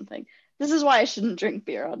do something. This is why I shouldn't drink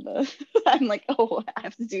beer on the. I'm like, I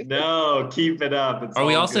have to do. No, keep it up. Are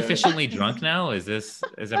we all sufficiently drunk now? Is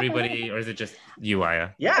everybody, or is it just you, Aya?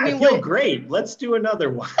 Yeah, I feel great. Let's do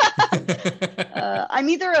another one. I'm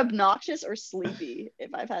either obnoxious or sleepy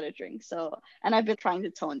if I've had a drink. And I've been trying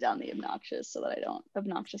to tone down the obnoxious so that I don't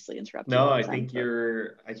obnoxiously interrupt. No, I think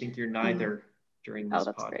you're neither during this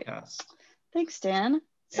podcast. Great. Thanks, Dan.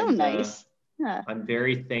 So nice. Yeah. I'm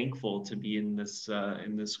very thankful to be in this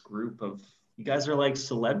group of you guys are like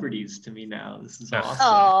celebrities to me now. This is awesome.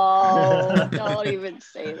 Oh, don't even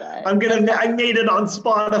say that. I made it on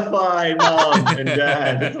Spotify, Mom and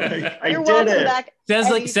Dad. Like, I did it. Back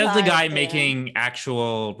says the guy making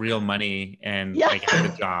actual real money and like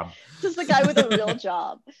has a job. This is the guy with a real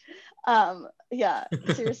job. Yeah,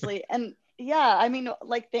 seriously. And yeah, I mean,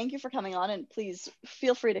 like, thank you for coming on, and please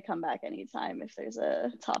feel free to come back anytime if there's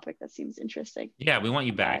a topic that seems interesting. Yeah, we want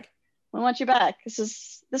you back. We want you back.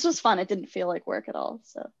 This was fun. It didn't feel like work at all.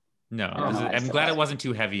 So No, I don't know why I I'm said glad that. it wasn't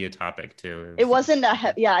too heavy a topic too. It wasn't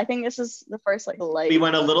yeah, I think this is the first like light. We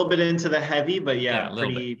went a little bit into the heavy, but Yeah, a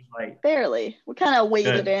little pretty light. Barely. We kind of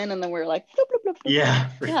waded Good. in, and then we're like, bloop, bloop, bloop, bloop. Yeah.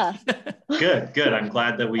 Yeah. Good. I'm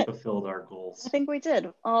glad that we fulfilled our goals. I think we did.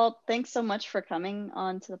 Well, thanks so much for coming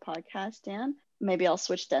on to the podcast, Dan. Maybe I'll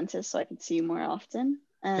switch dentists so I can see you more often.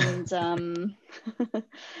 And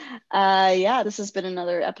yeah, this has been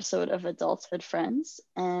another episode of Adulthood Friends.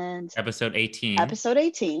 And Episode 18. Episode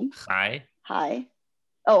 18. Hi. Hi.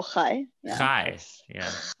 Oh, hi. Yeah. Hi.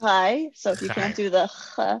 Yeah. Hi. So if you can't do the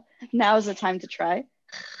now is the time to try.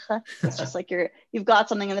 It's just like you've got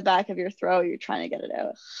something in the back of your throat, you're trying to get it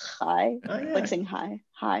out. Hi. Oh, yeah. Like saying hi.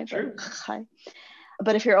 Hi. True. But hi.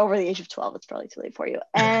 But if you're over the age of 12, it's probably too late for you.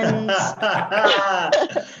 And I'm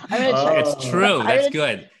gonna check. It's true. That's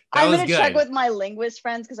good. I'm going to check with my linguist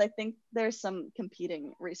friends because I think there's some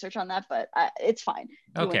competing research on that, but it's fine.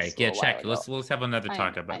 Okay, yeah, check. Let's have another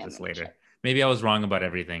talk about this later. Check. Maybe I was wrong about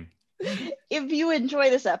everything. If you enjoy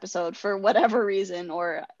this episode for whatever reason,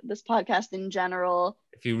 or this podcast in general,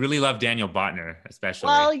 if you really love Daniel Botner, especially.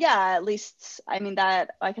 Well, yeah, at least, I mean,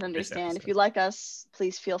 that I can understand. If you like us,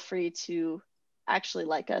 please feel free to actually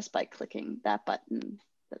like us by clicking that button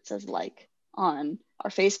that says like on our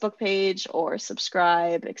Facebook page or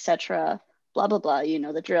subscribe, etc. Blah, blah, blah. You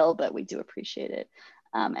know the drill, but we do appreciate it.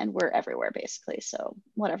 And we're everywhere basically. So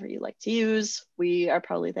whatever you like to use, we are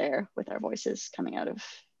probably there with our voices coming out of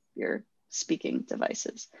your speaking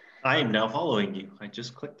devices. I am now following you. I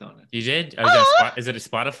just clicked on it. You did? Is it a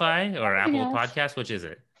Spotify or Apple Podcast? Which is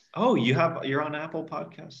it? Oh, you're on Apple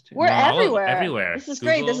Podcast too. We're everywhere. Everywhere. This is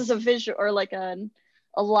Google. Great. This is a visual or like a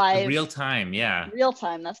live real time. Yeah. Real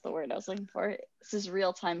time. That's the word I was looking for. This is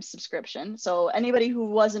real time subscription. So anybody who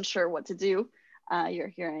wasn't sure what to do, you're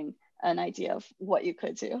hearing an idea of what you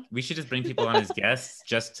could do. We should just bring people on as guests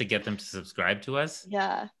just to get them to subscribe to us.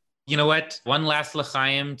 Yeah. You know what? One last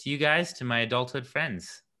l'chaim to you guys, to my adulthood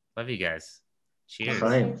friends. Love you guys. Cheers.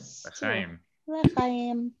 L'chaim.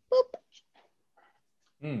 L'chaim. Boop.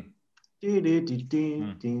 And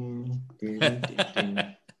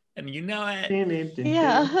you know it.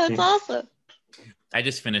 Yeah, that's awesome. I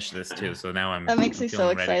just finished this too, so now that makes me so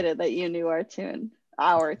ready. Excited that you knew our tune,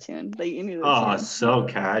 that you knew. Oh, so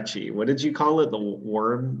catchy. What did you call it? The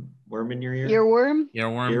worm in your ear? Earworm.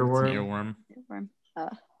 Earworm.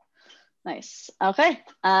 Nice. Okay.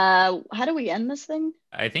 How do we end this thing?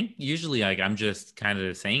 I think usually I'm just kind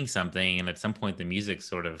of saying something, and at some point the music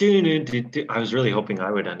sort of. I was really hoping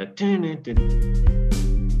I would end it.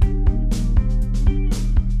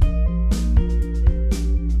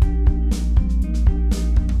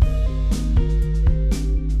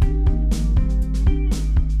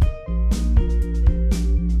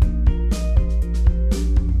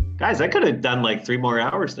 Guys, I could have done like 3 more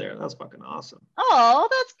hours there. That's fucking awesome. Oh,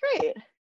 that's great.